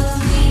stop,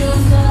 we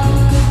don't stop.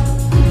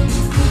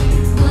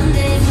 1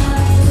 day's up,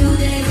 2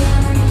 days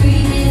up,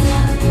 3 days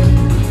up.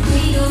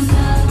 We don't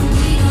stop,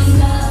 we don't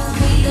stop,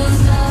 we don't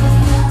stop.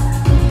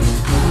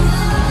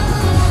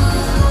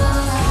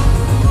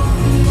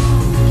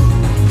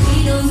 We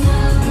don't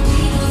stop,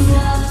 we don't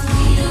stop,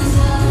 we don't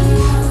stop.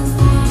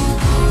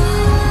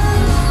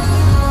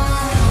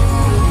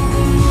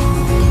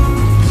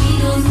 We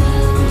don't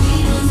stop, we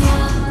don't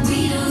stop, we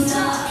don't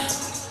stop.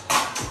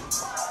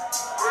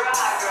 Real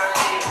hot girl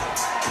shit.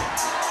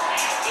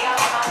 Yeah,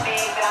 I'm my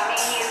big, but I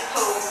mean his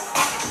too.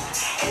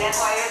 And that's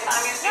why every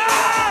time you see me,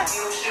 I have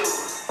new shoes.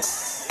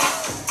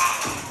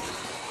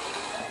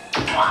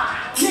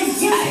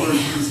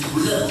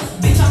 Look,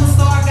 bitch, I'm a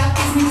star, got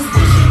these niggas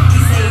wishing. He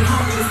say he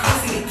hungry, this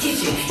pussy in the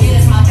kitchen. Yeah,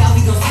 that's my dog,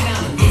 we gon' sit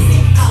down and listen.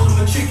 Call him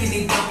a trick and he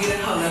don't get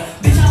a holler.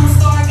 Bitch, I'm a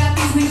star, got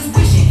these niggas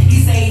wishing. He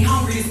say he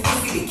hungry, this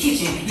pussy in the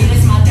kitchen. Yeah,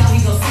 that's my dog, we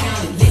gon' sit down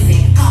and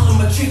listen. Call him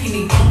a trick and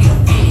he don't get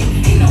offended.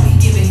 He know he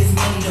giving his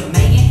money to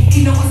Megan. He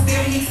know it's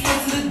very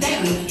expensive to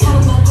daily.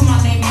 Told him don't put my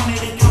name on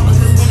it account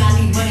because when I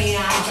need money, I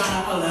ain't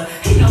tryna holler.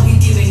 He know he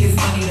giving his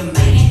money to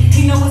Megan.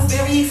 He know it's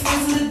very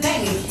expensive to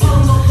daily.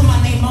 Told him don't put my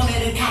name on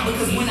that account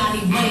because when I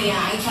need money, I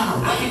ain't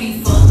tryna rock and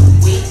be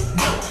fucked with.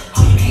 No,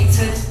 oh, you can't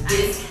touch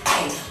this.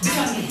 Ay, bitch,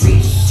 I need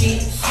rich shit.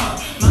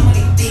 My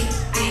money thick,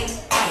 thick.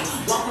 Ay,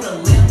 walk with a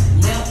limp,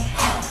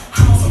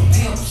 I'm on some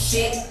pimp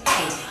shit.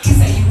 Ay, he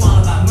say you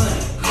all about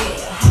money.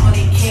 Yeah, I'm on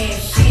that cash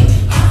shit.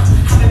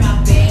 I'm in my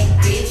bag,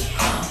 bitch.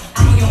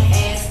 I'm on your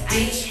ass,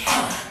 bitch.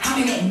 I'm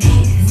in that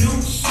new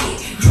shit.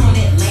 You on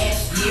that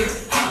last year.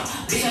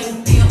 Bitch, I do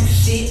pimp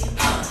shit.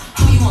 Oh,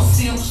 you on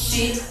simp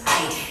shit.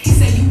 Ay, he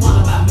say you all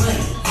about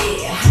money.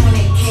 Yeah, I'm on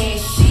that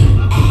cash shit.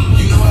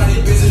 You know how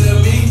these bitches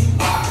love me?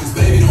 Why? Cause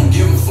baby don't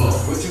give a fuck.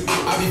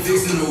 I be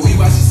fixing the weed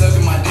while she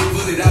sucking my dick,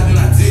 pull it out, then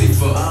I titty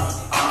fuck.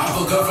 I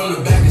fuck her from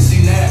the back and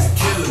she nasty,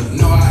 killer.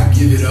 No, I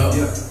give it up.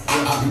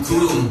 I be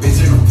cool on the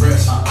bitch, ain't no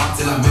pressure.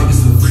 Till I make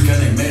this little freak,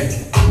 I ain't make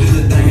it. Do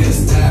the thing in the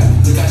style.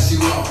 Look how she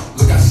walk,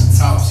 look how she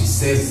talk, she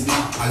says.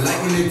 I like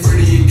when they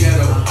pretty and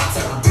ghetto.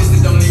 Type of bitch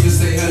that don't even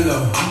say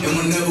hello. And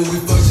whenever we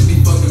fuck, she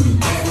be fucking me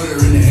back with her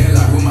in the hair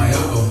like with my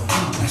elbow.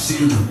 Now she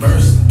in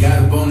reverse,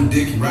 got up on the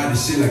dick and ride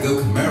this shit like a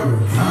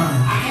Camaro. I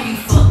can't be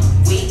fucked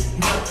with,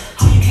 no.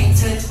 Oh, you can't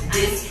touch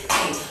this.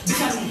 Ay,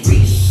 bitch, I do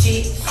rich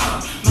shit.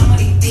 My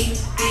money thick,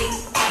 thick.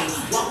 Ay,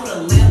 walk with a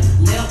limp.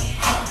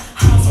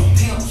 I'm on some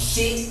pimp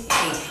shit.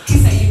 Ay, he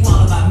say you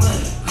all about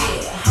money.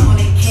 Yeah, I'm on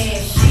that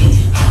cash shit.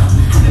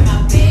 I'm in my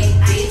bag,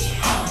 bitch.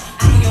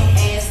 I'm on your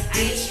ass,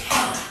 bitch.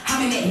 I'm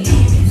in that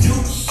new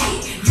shit.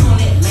 You on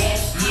that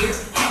last year.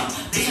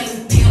 Bitch, I do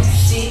pimp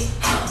shit.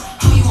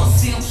 Oh, you on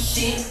simp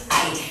shit.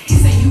 Ay, he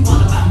say you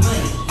all about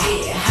money.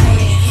 Yeah, I'm on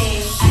that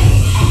cash shit.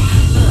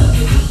 Look,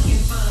 you can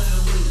follow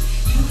me.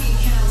 You can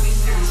count me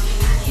first.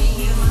 I can't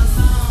hear my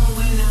phone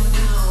when I'm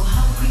gone.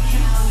 Hope we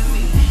count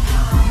me.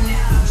 I'm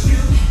now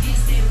true.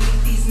 It's that make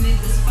these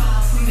niggas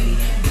fall for me.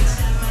 Bitch,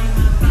 I mind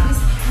my business.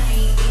 I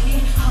ain't in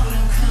it. Hold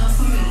on, come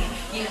for me.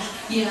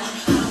 Yeah.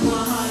 I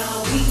want hard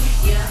all week.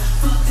 Yeah,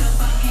 fucked up,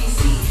 I can't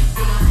see.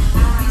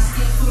 I be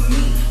scared for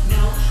me.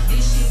 No,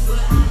 this shit what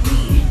I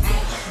need.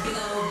 Ay, big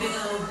old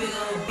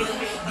bill.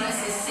 This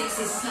is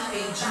sexy,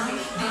 sloppy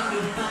drink. Then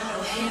we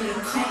bottle, hand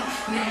and crack.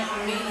 Now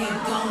I'm in here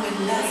going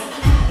nuts.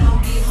 I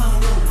don't get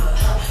hungover.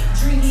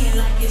 Drinking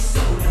like it's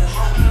soda.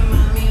 And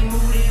my man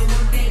moved in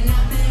with that,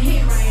 knock the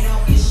head right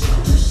off your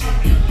shoulder.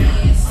 Shake your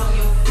dance on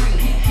your friend.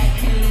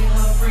 And let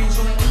her friend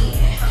join in.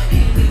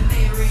 And if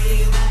they really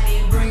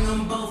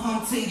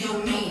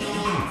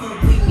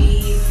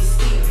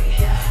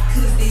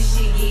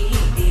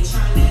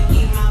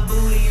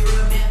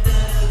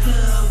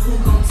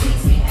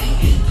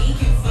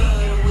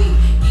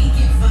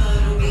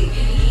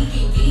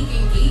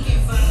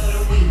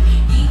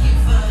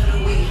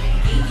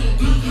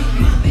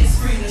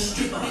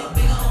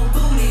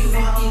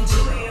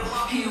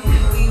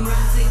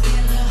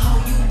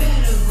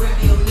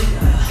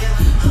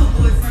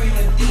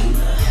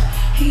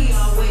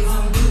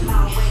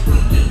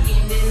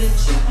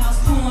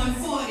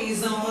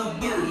Louis on her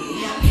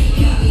booty. Yeah,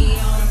 me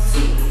on them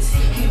titties.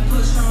 Can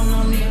push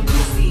on that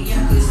pussy. You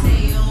could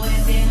stay your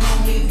ass at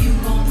home if you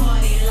gon'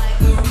 party like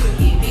a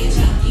rookie. Bitch,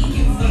 I'm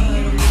geeking for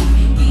the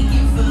week.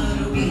 Geeking for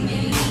the week.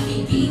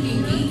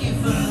 Geeking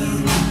for the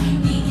week.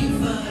 Geeking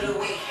for the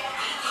week.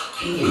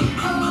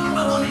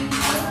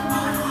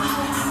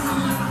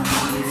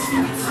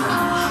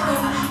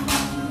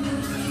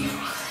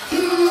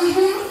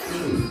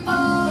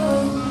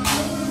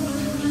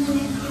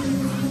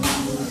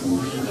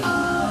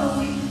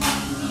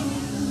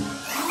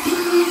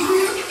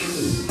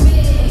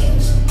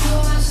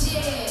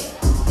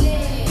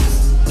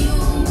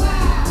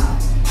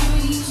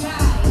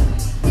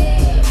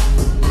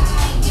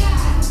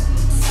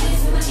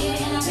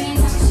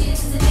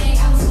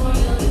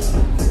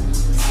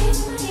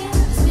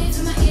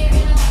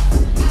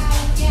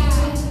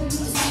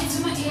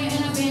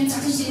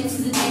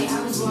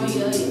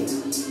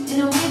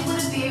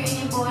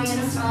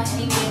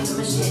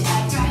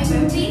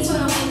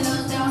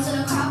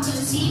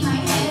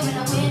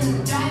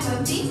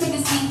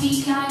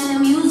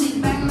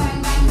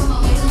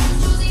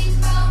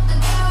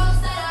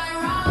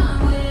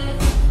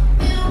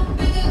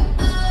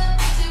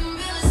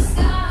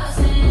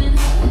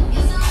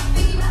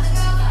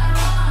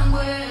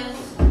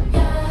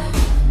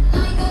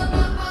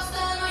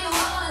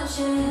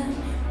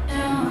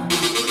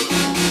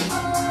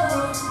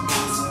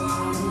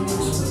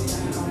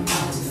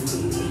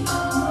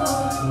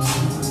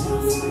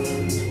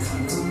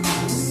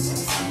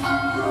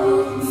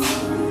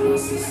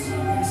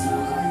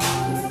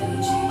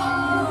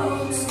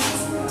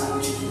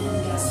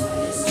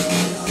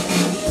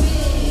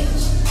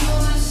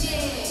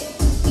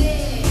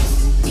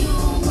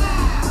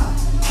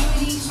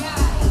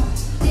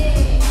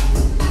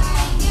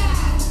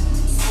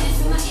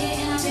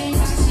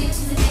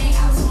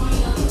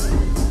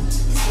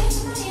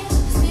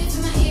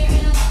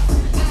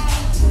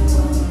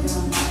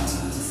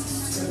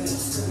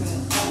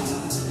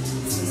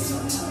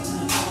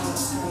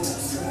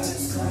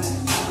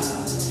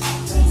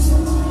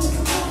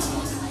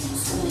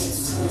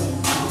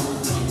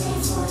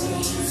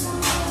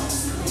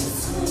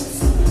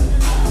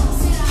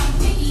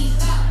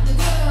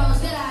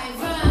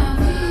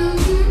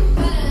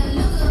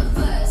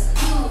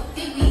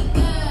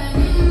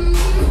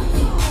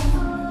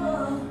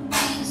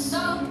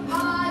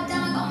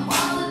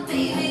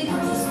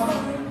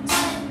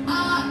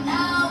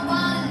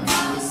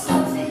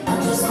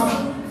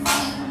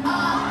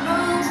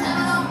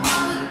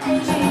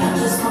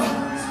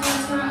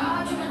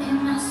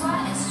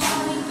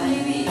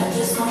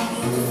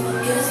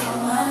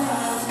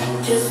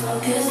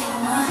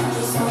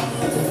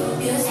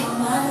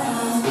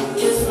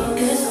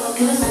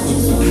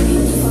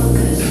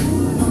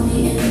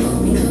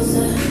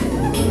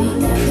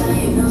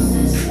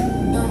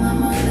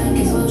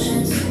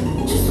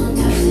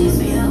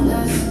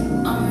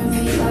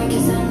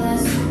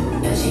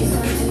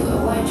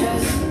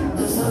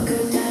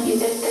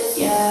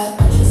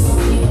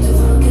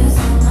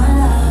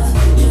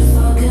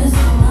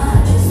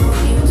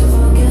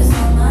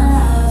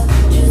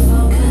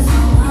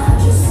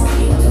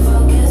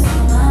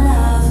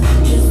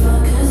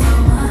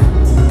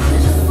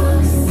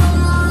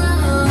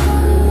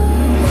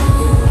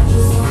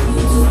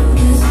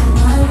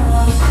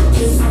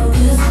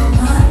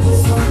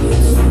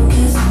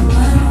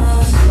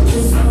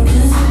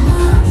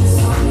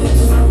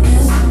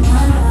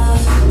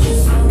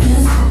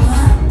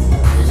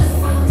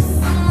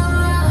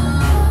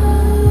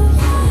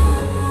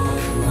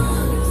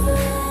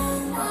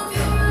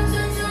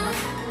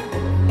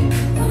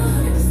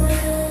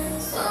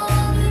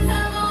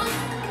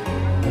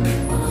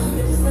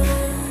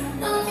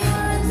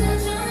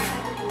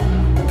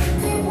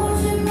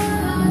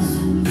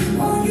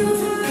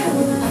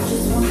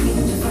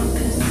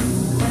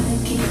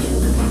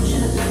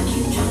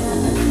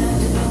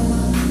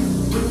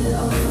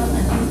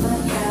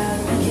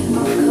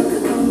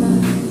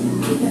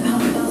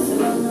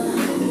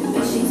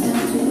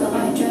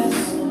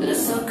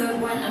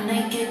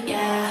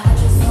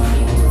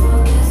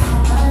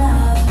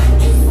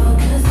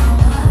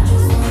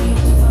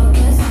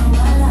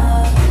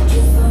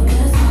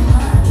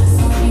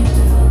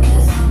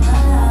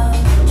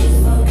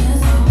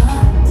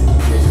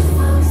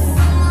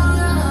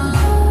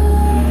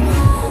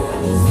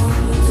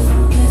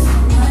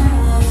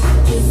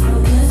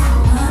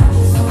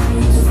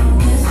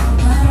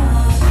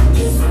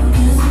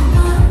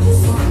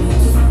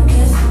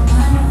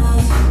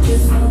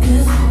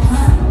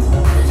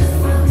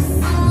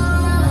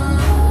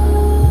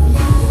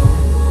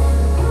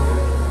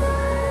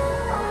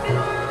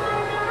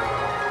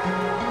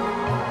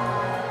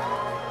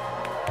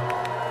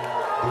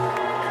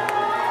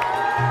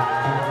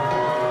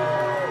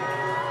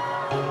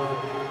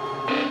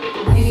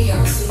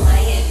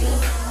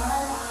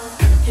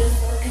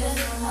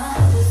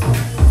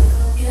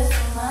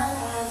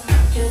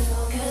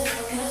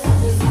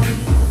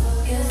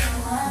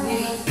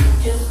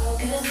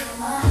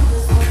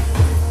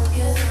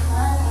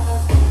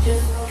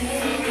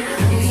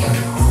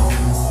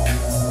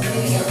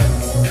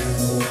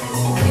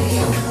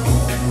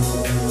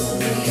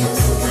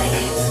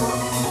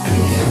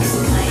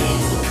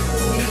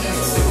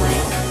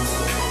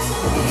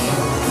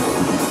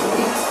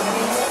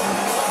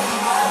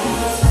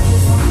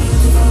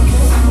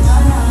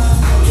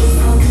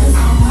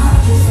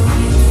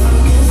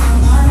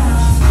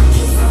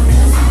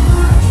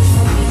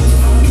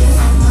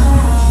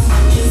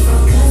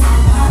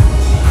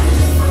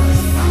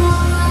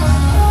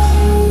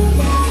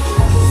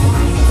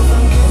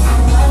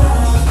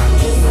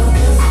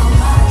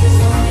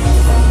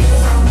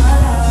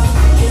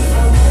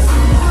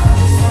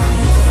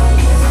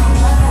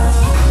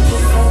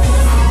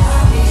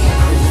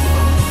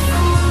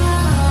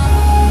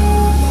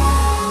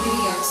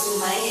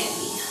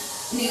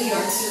 New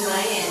York to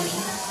Miami.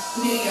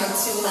 New York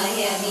to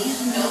Miami.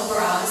 No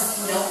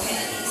bras, no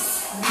panties.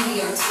 New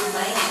York to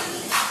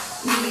Miami.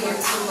 New York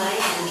to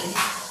Miami.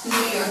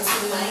 New York to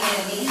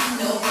Miami.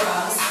 No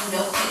bras,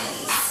 no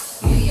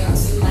panties. New York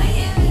to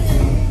Miami.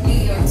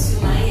 New York to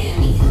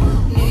Miami.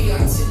 New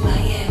York to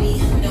Miami.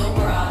 No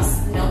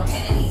bras, no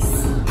panties.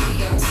 New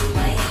York to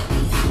Miami.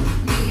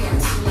 New York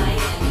to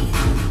Miami.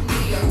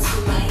 New York to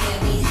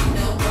Miami.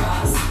 No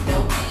bras,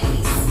 no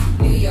panties.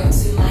 New York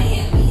to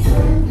Miami.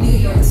 New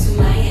York to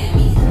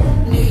Miami.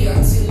 New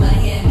York to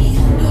Miami.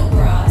 No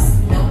bras,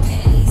 no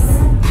panties.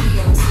 New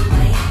York to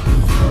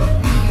Miami.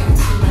 New York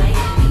to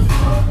Miami.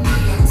 New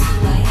York to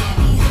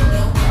Miami.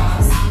 No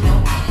bras, no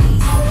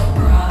panties. No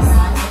bras,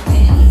 no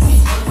panties.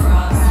 No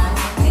bras,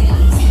 no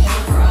panties. No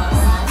bras,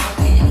 no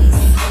panties.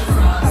 No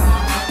bras,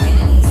 no panties.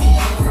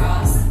 No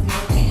bras, no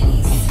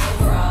panties. No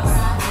bras, no panties. No bras,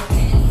 no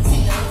panties.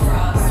 No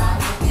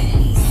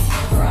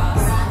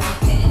bras,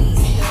 no panties.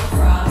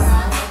 No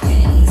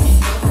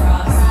bras, no panties. No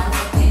bras,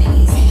 no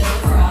panties. No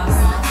bras,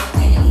 no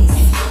panties.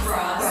 No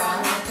bras,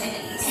 no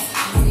panties.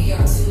 New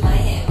York to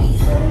Miami.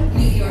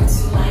 New York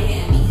to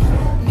Miami.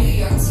 New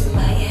York to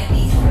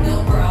Miami. No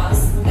bras,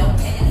 no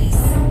panties.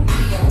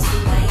 New York to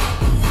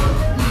Miami.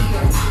 New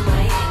York to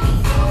Miami.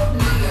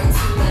 New York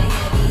to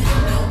Miami.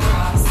 No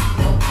bras,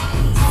 no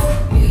panties.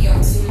 New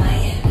York to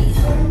Miami.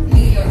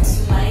 New York to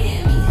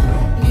Miami.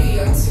 New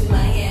York to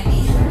Miami.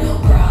 No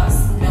bras,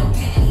 no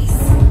panties.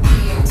 New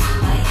York to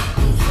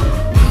Miami.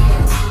 New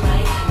York to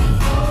Miami.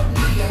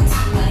 New York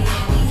to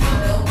Miami.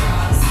 No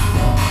bras,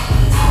 no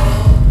panties.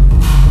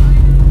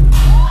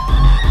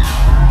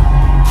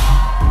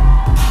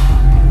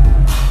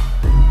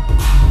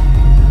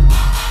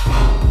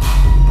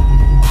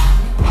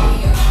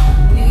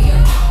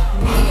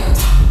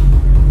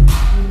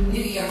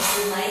 New York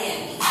to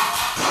Miami.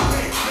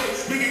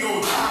 Make it go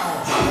down.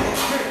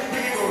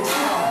 Make it go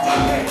down.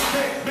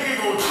 Make it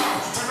go down.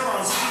 Turn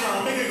around, sit down,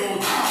 make it go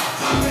down.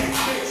 Make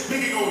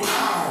it go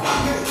down.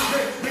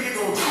 Make it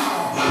go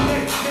down.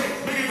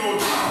 Make it go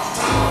down.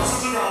 Turn around,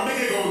 sit down,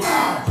 make it go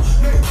down.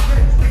 Make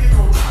it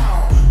go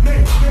down.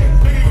 Make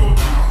it go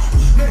down.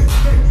 Make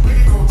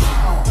it go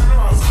down. Turn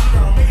around, sit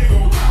down, make it go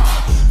down.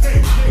 Make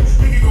it go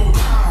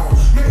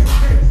down. Make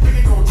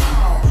it go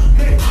down.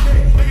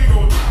 Make it go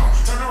down.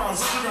 Turn around,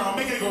 sit down,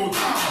 make it go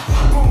down.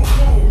 Boom,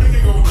 boom, make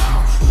it go down.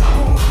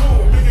 Boom,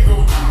 boom, make it go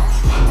down.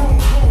 Boom,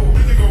 boom,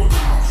 make it go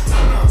down.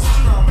 Turn around,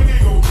 sit down, make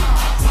it go down.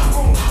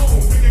 Boom,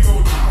 boom, make it go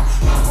down.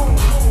 Boom,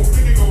 boom,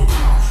 make it go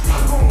down.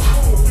 Boom,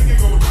 boom, make it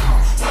go down.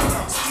 Turn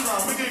around, sit down,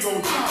 make it go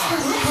down.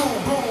 Boom,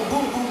 boom,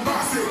 boom, boom,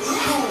 box it.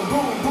 Boom,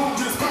 boom, boom,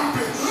 just pop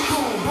it.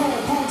 Boom, boom,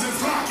 boom,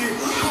 just lock it.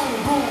 Boom,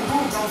 boom,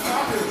 boom, don't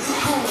stop it.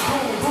 Boom,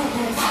 boom, boom,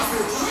 boom, box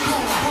it.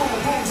 Boom, boom,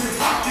 boom, just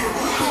lock it.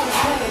 Boom,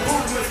 boom,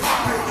 boom, just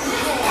pop it.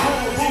 Boom,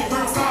 boom, boom,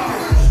 don't stop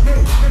it.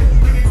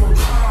 Make it go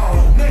down.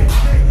 Make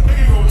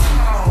it go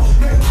down.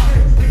 Make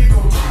it go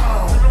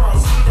down. Turn around,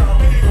 sit down,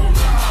 make it go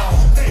down.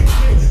 Make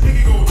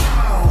it go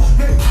down.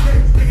 Make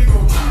it go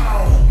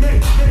down.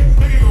 Make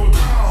it go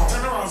down.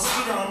 Turn around,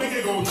 sit down, make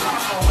it go down.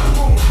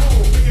 Boom,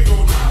 boom, make it go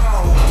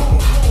down. Boom,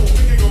 boom,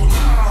 make it go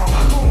down.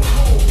 Boom,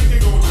 boom, make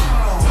it go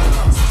down. Turn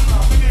around, sit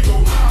down, make it go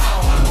down.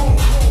 Boom,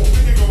 boom,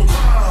 make it go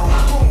down.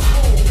 Boom,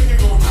 boom, make it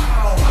go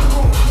down.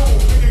 Boom, boom,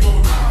 make it go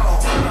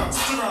down. Turn around,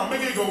 sit down,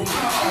 make it go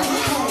down. Boom,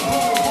 boom,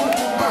 boom,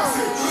 boom, box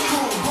it.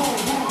 Boom, boom,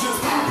 boom, just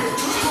pop it.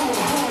 Boom,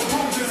 boom,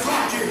 boom, just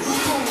lock it.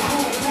 Boom,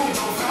 boom, boom,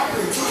 don't stop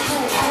it. Boom,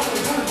 boom,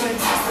 boom, boom,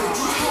 box it.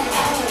 Boom, boom, boom,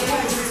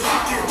 just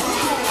lock it.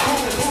 Boom,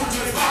 boom, boom,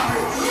 just pop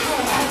it. Boom,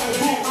 boom,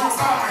 boom, don't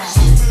stop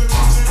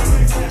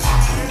it.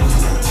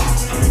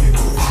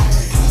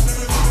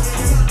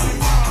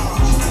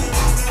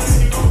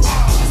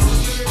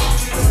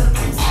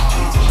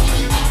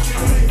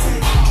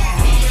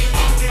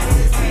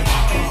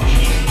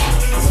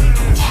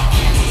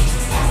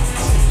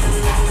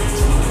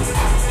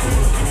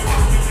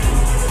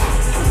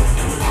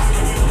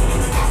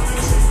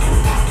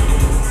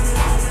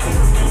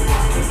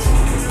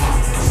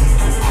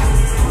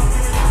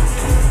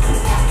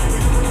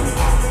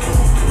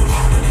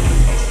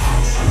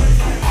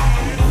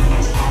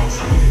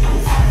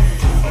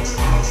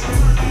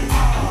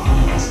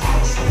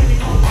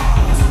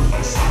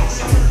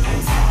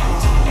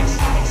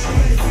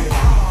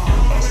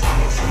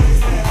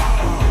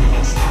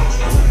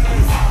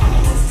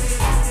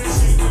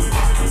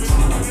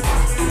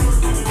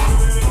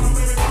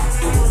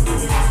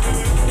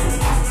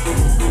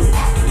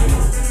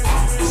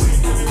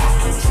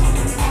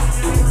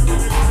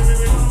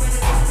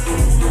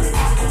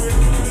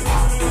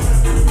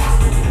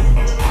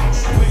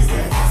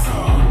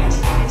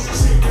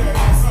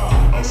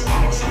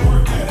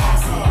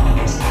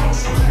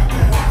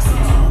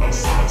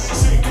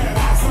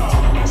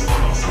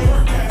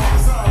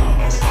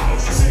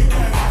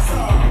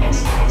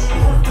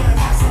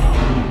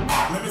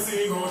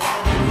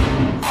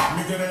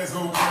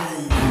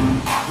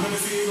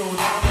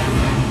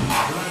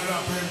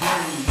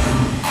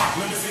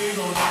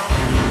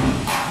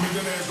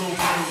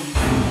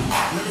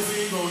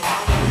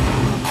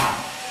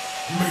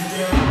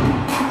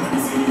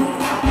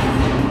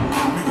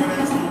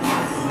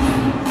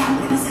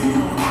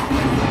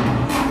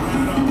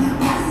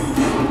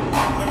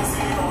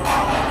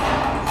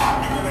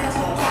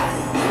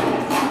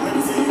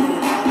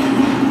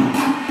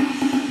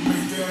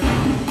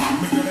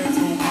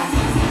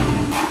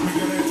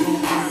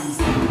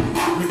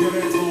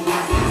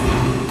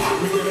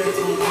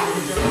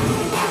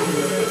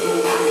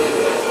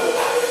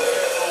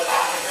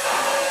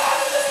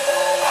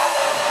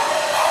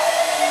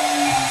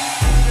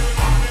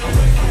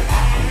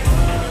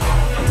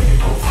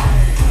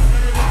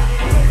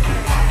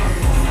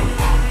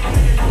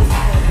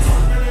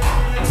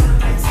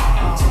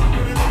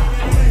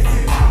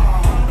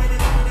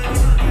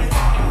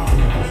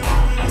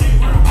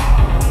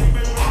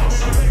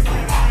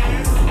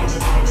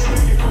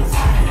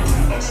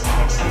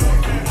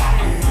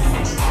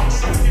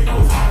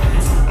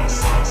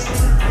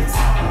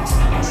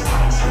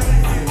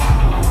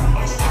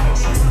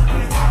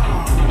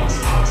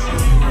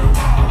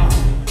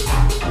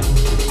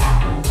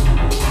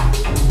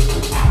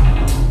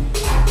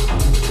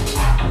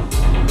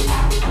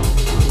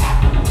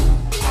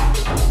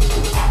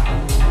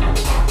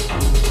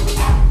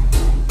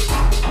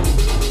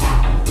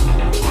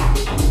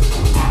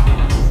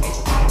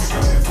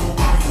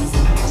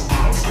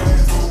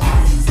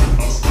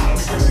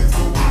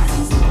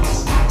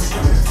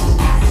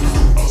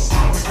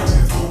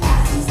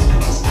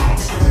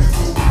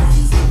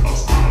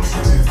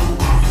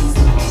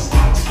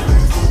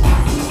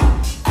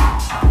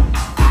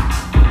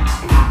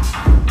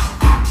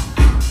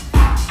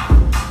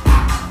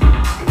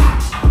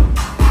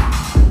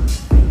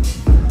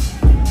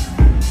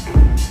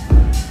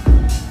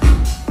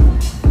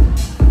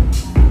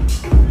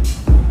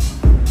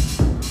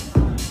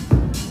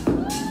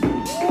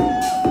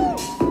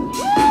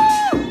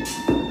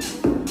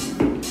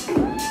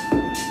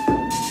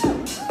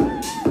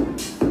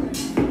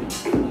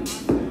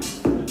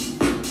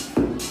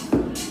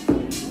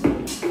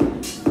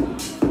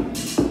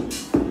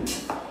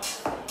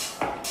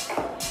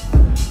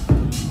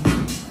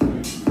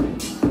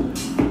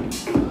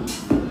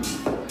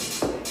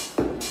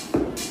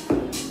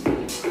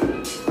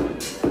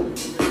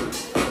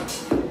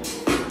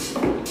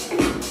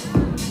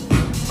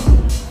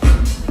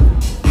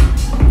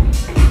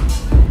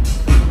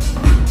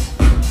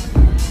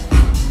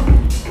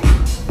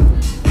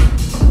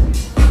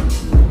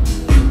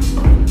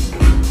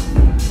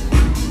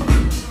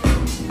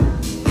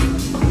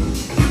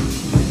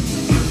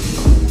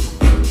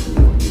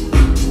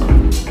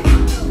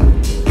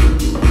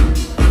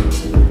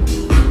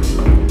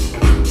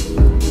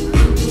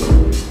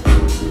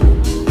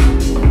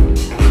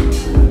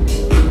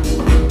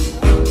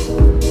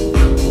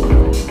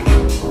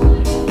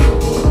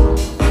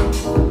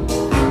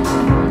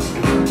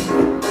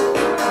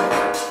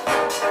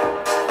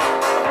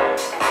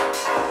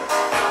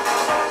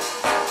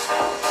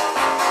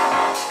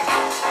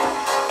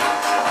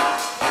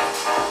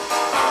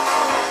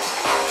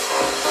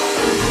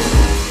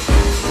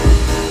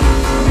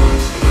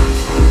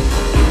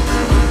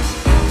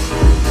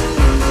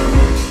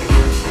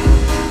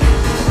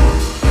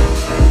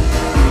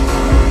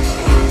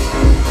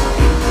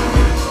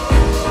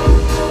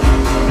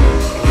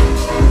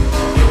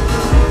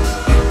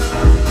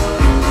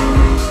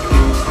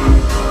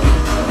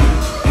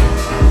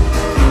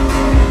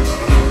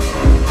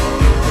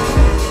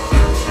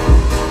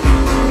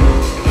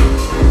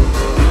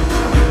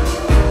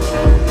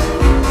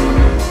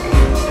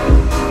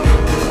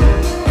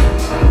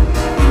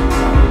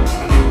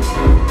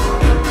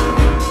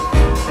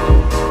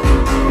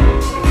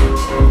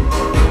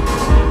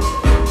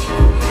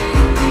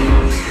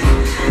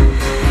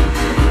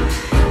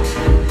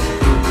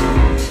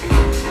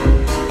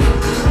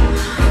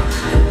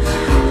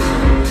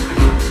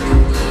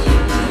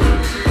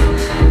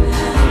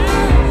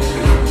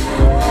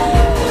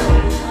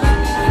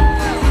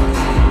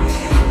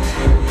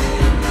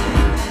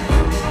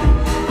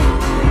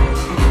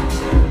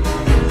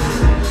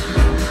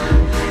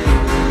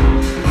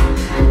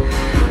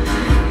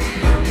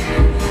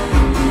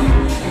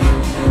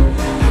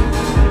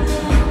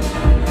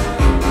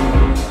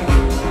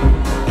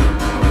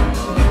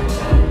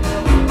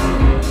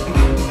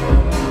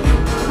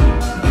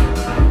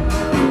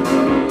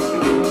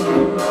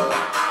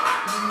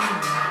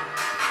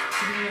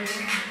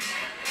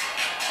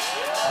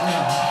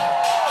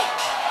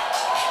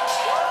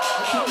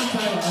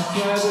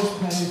 swear this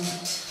place is...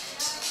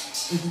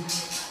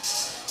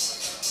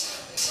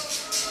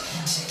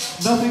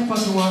 Nothing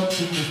fucking works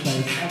in this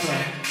place, ever.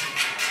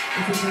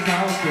 It's a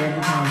disaster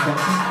every time I get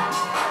it.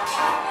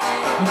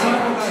 I'm sorry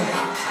for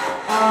that.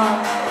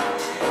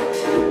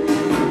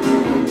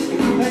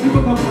 Thank you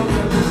for coming on.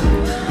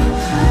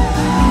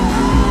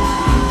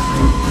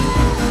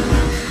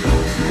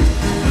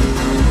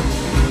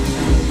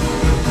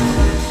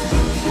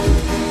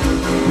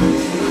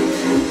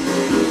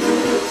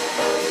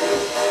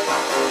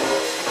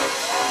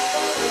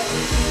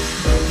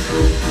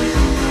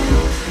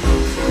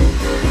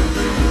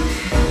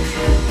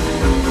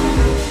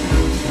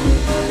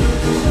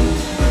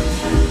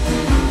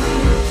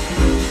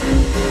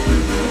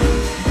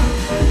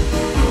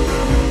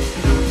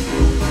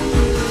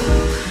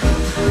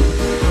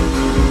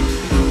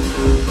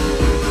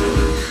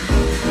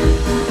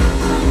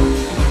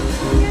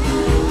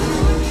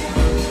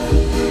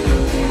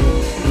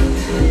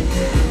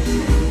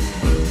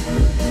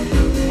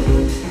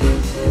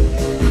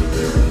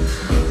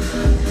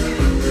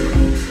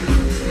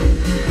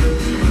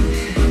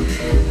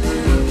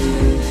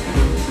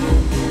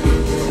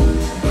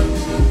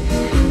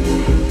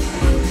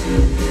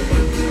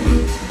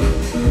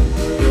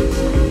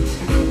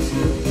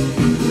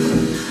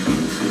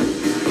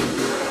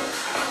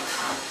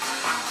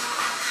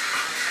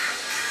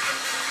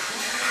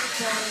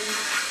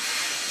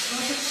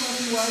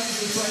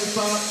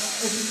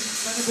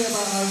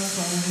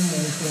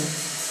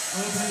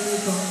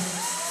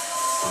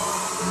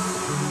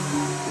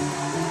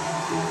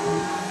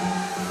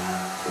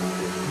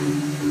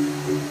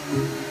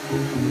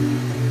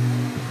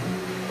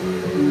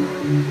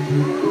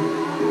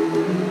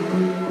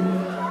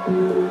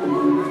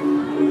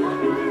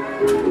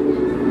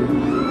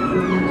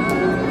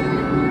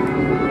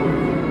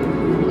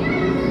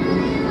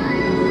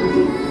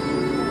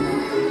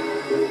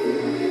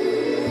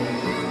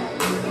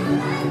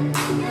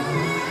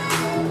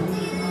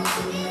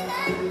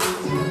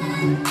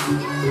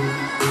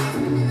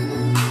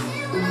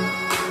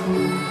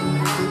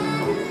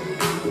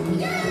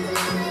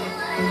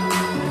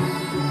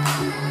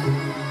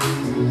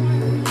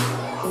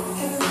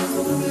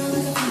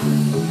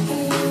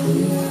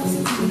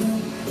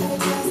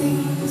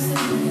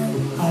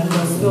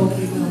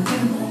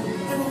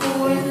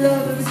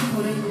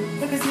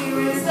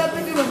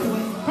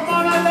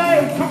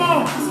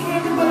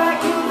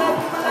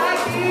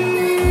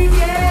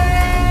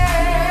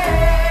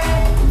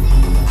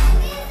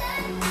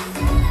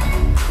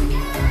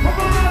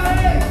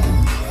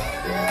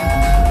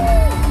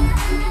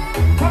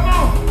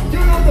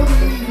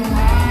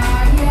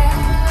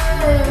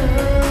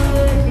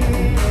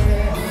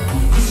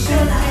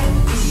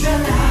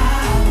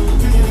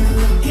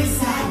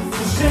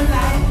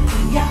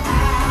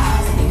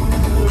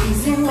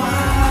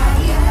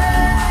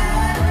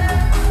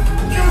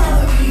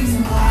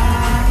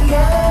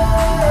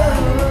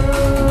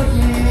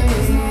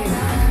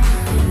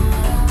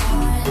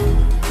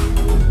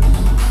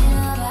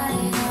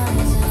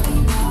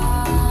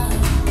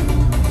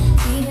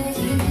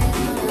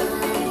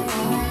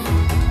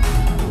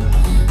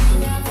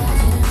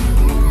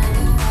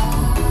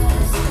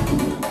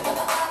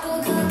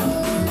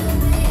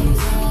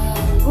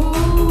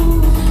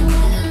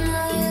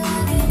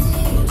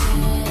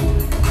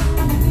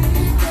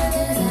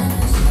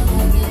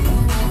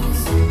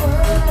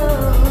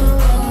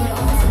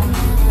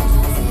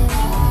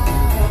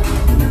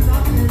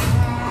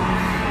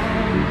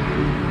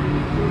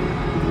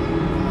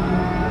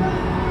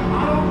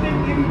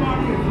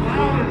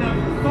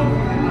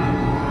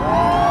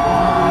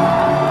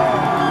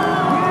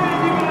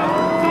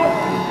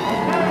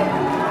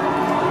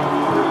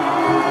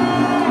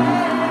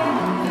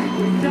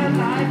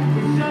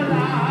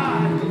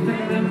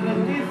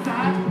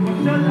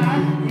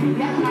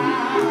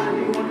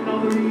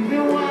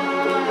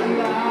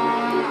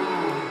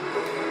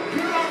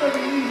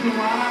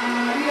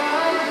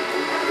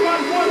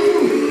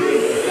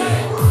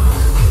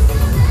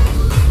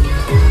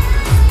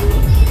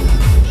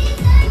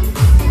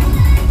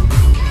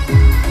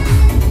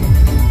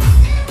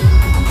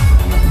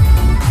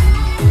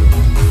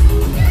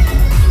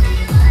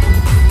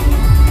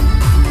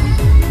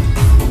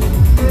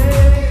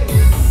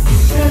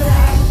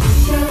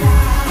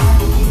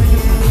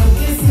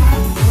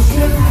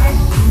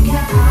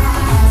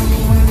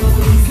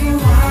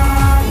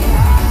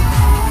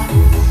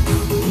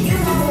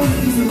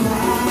 Reason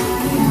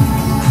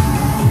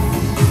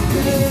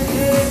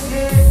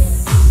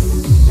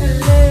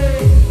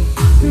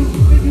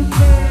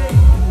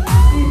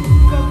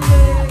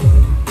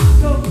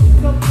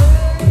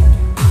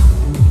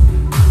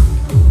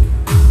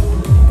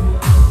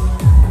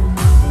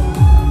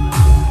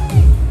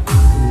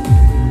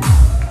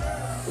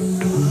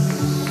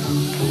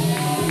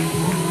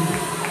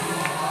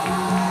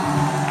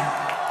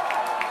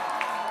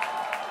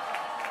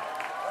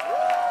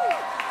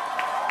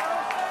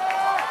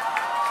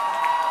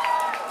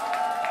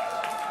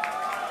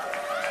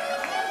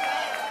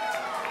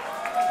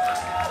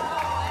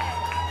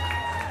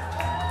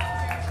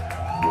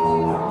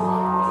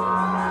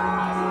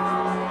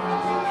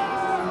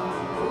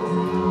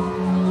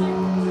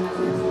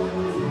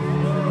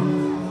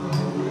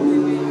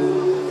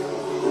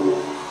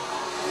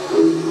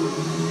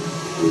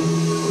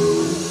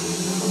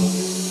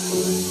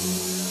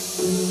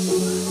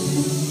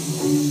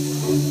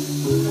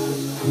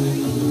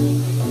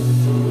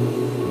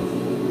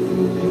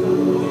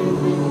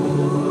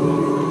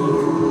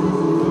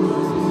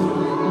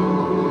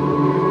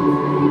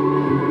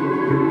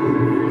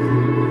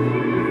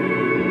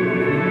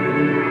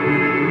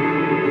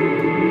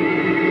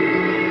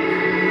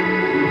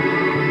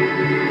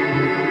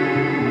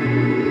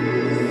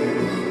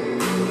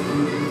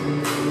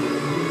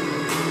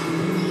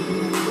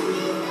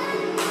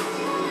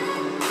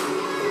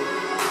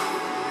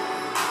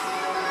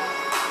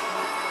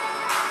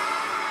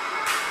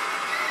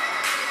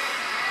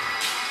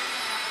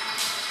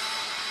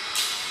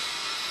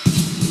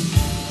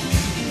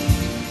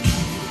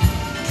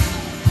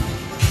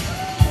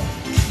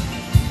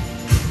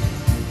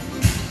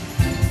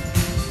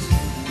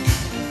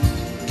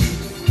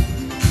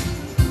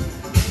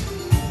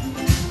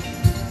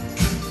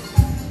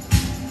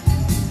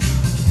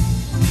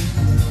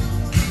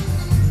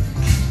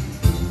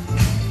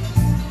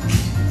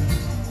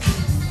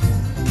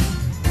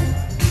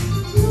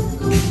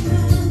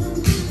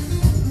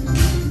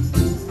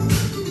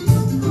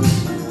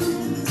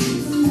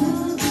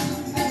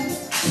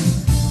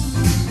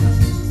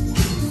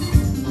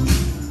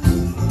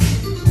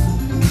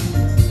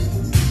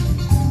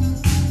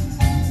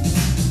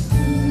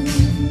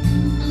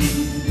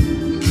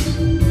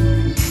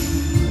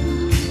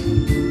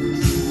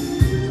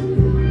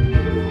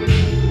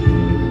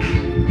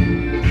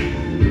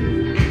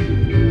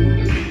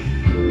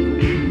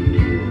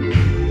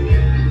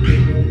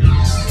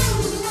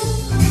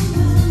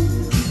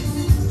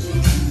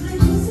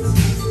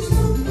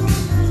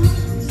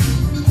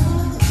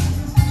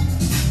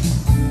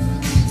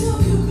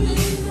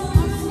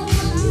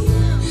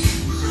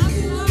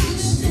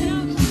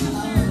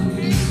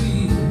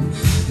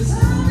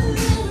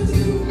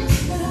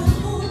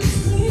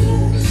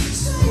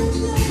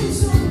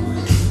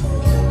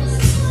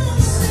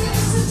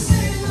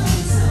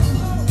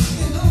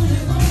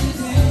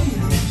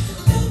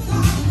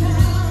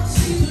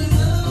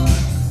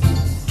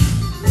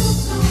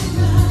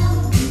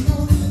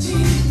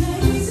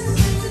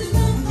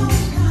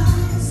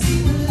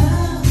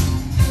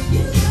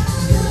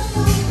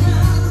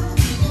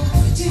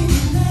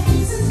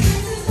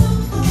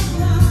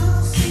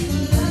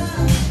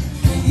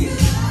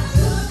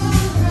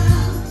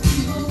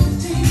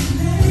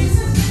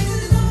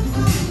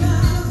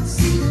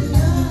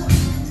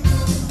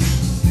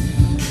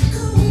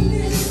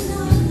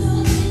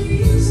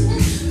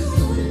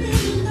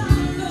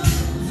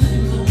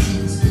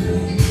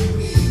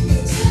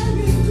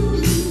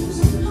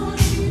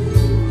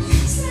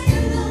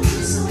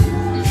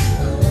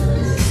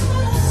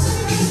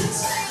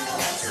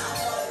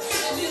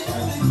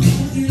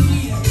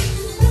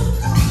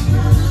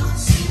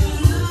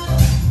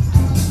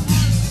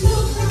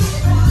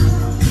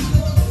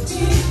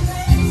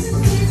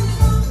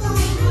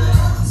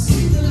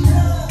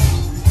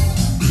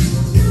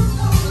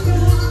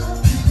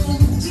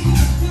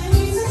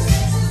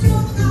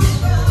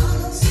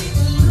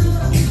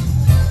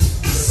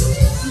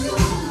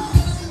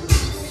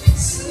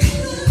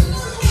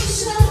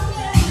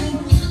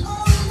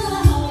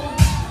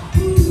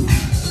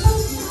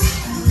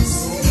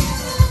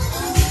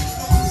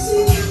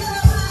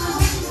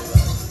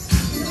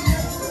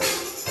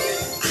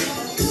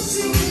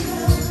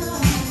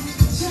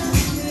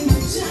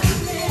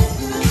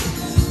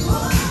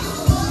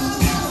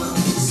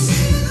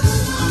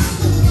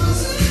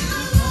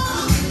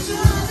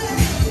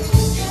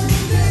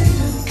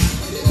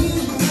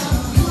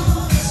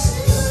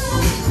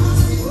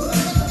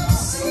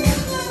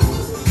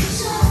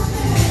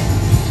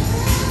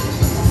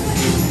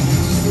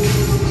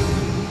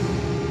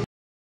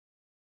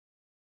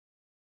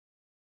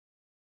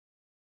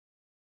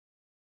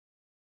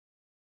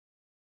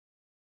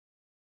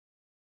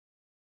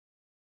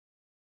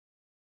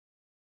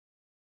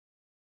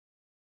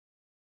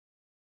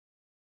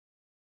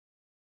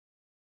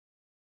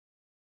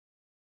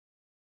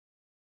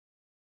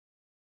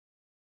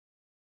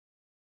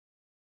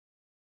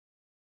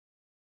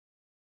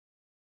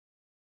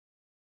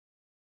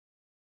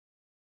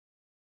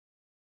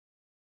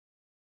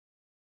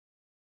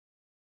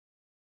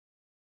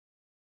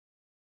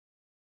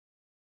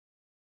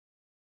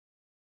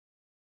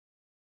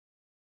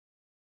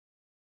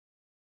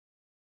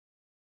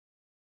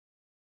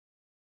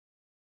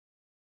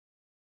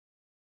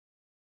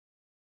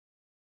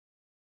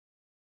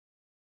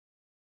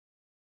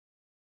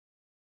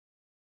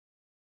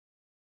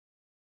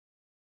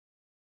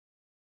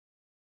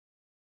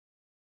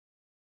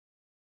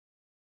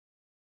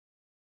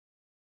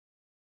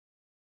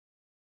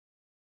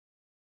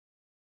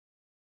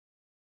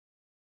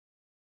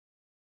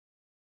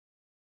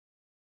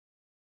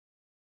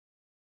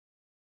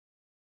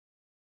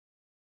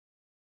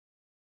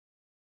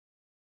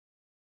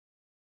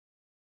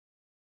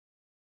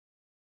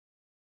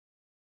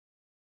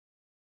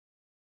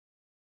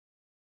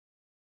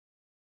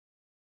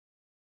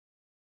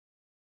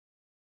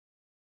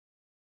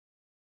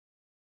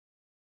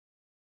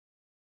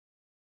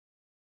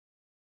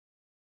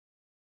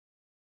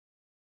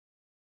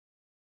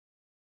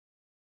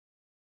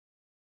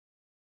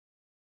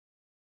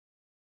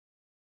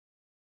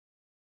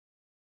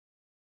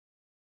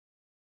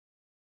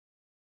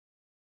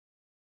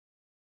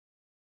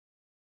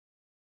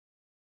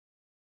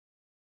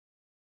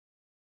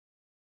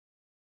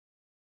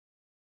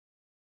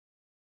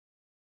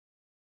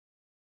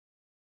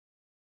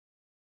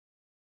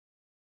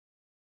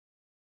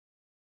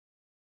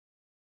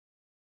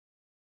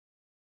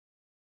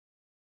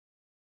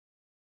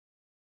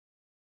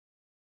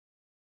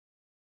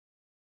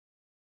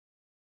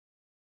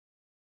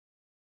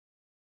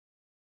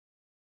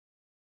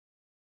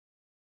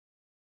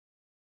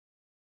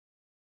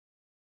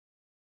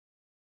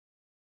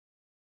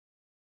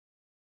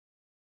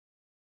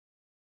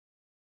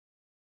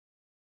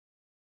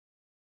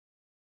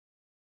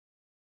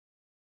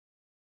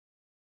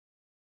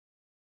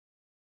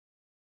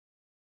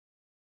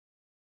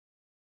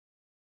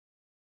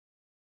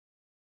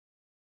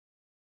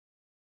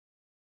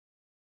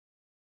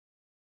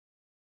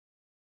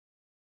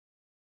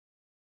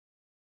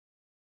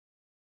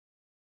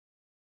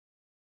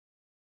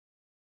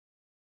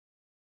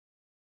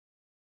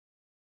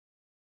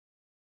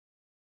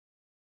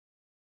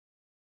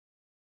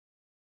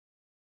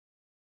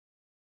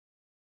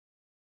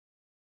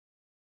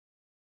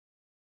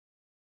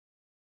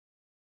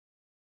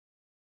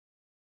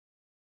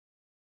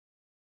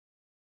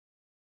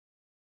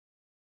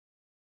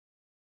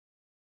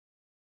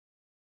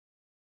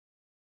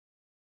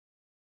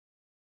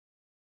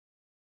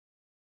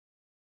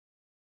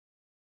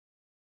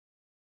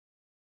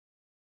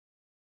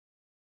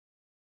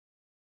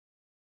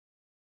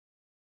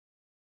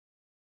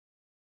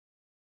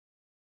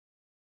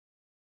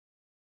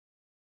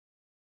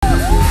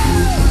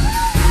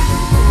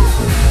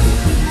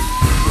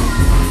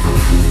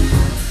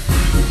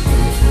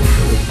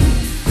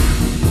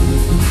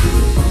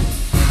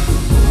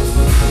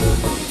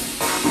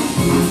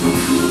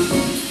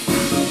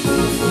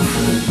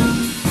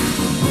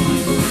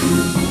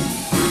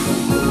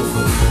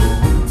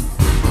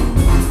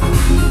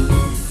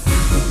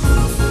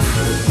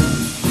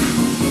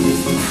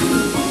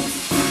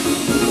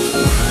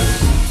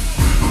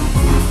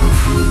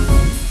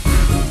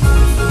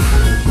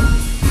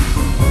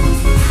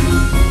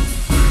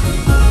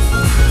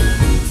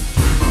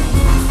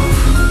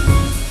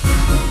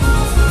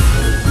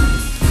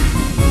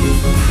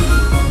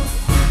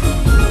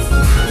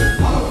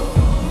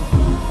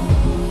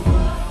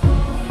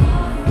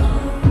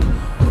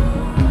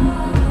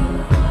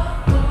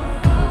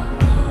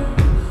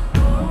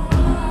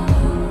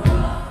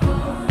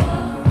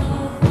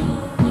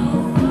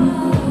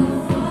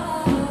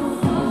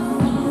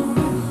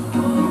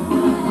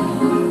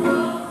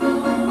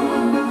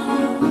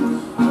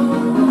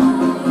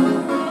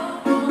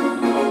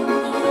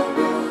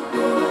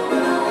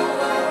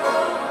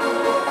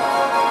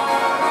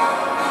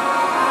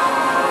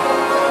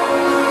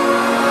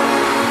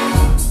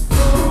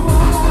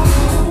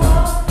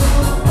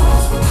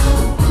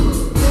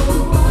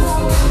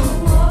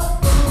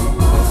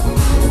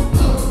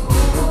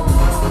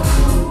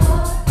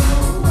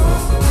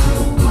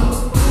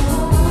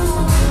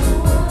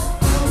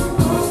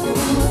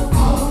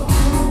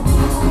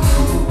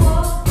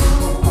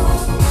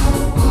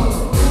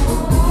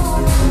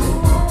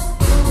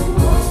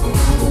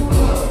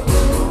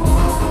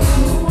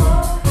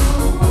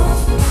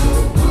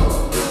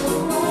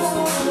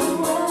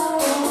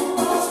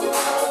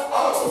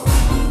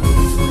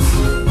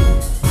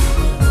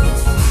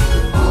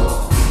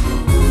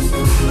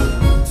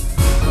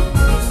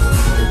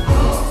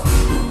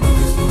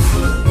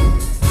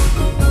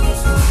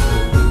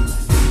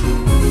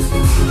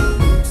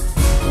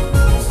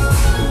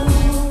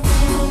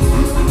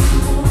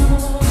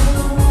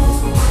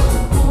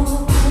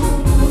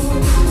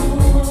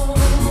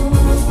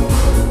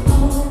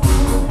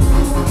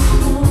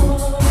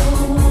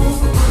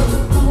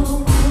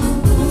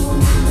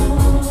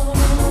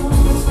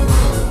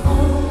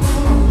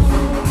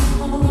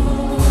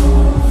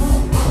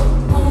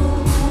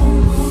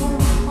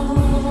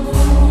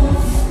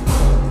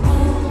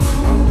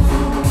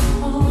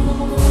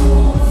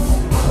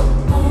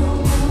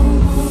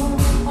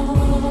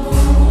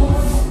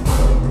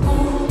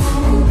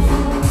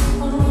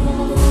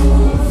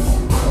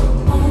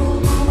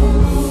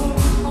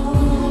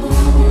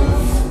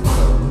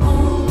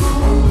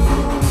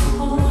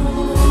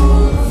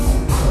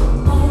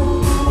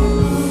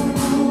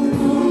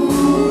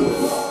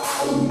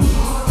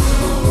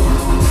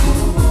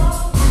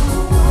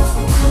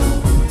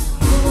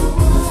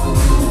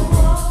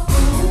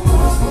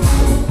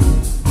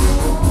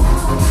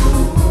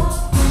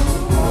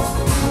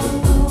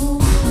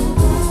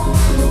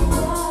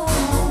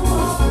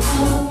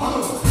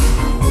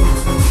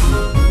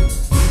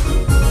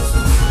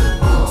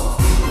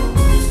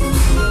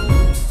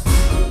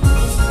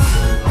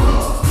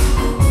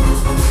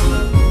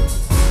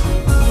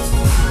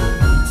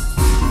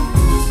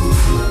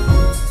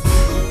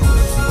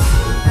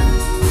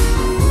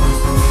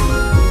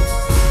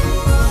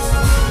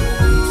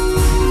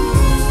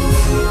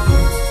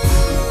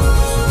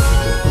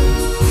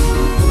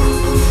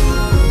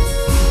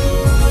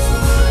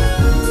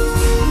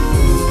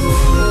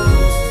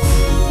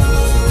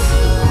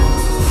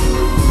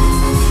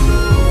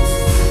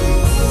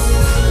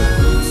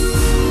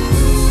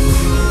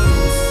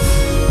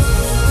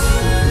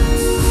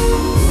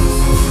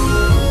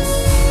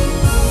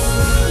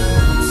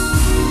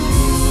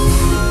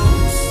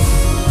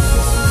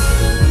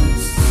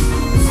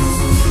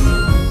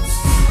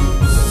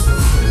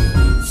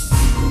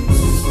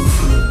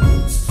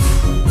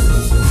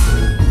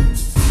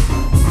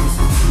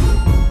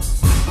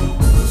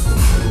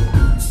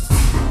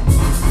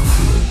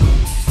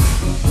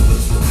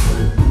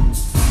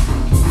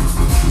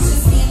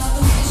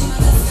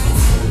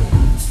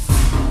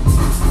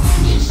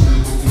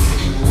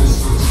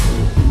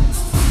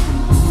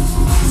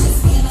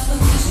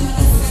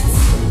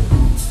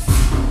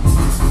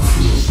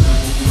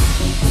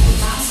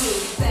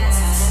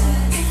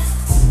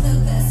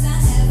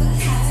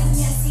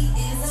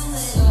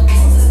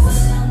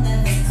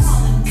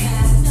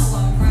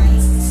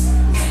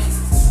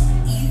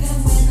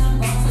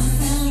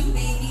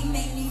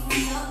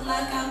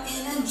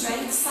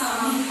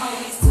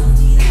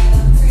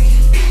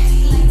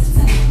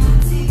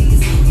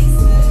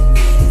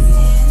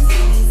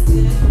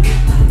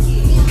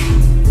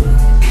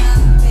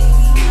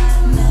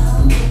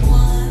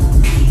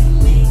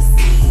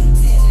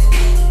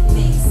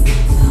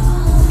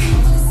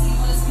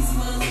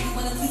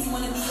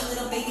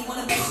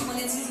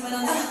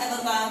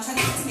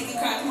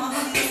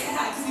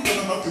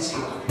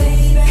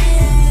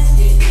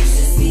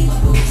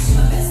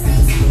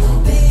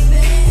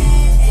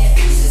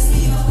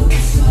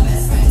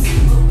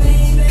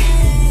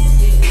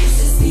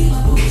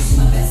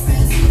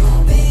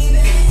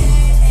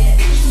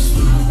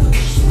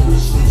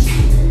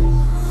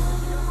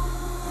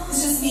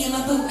just me and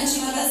my boo, and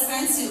she my best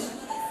friend too.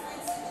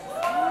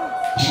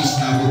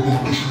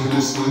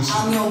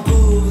 I'm your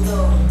boo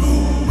though.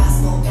 I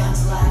smoke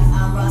ganja like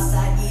I'm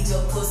Basside, eat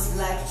your pussy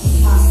like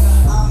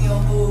pasta. I'm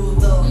your boo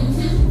though.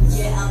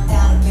 Yeah, I'm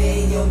down to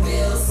pay your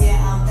bills. Yeah,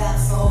 I'm down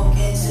to smoke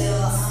and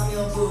chill. I'm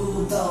your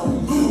boo though.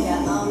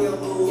 Yeah, I'm your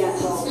boo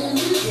though.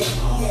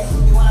 Yeah.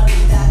 You wanna be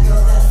that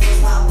girl that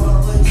feels my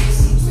world, but you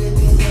see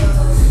dripping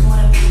love. You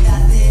wanna be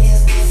that thin and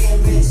skin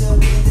and richer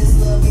with this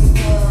loving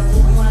blood.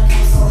 You wanna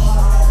come so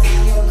hard,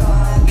 in your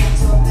car, I got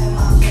you up in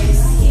my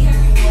face. You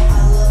know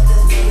I love the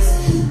taste.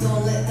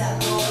 Don't let that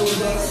go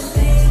away.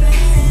 Baby,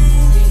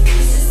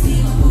 it's just me,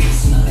 my boo,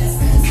 she my best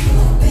friend.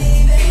 Oh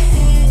baby,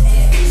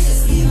 it's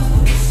just me, my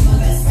boo, she my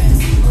best friend.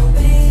 Oh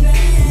baby,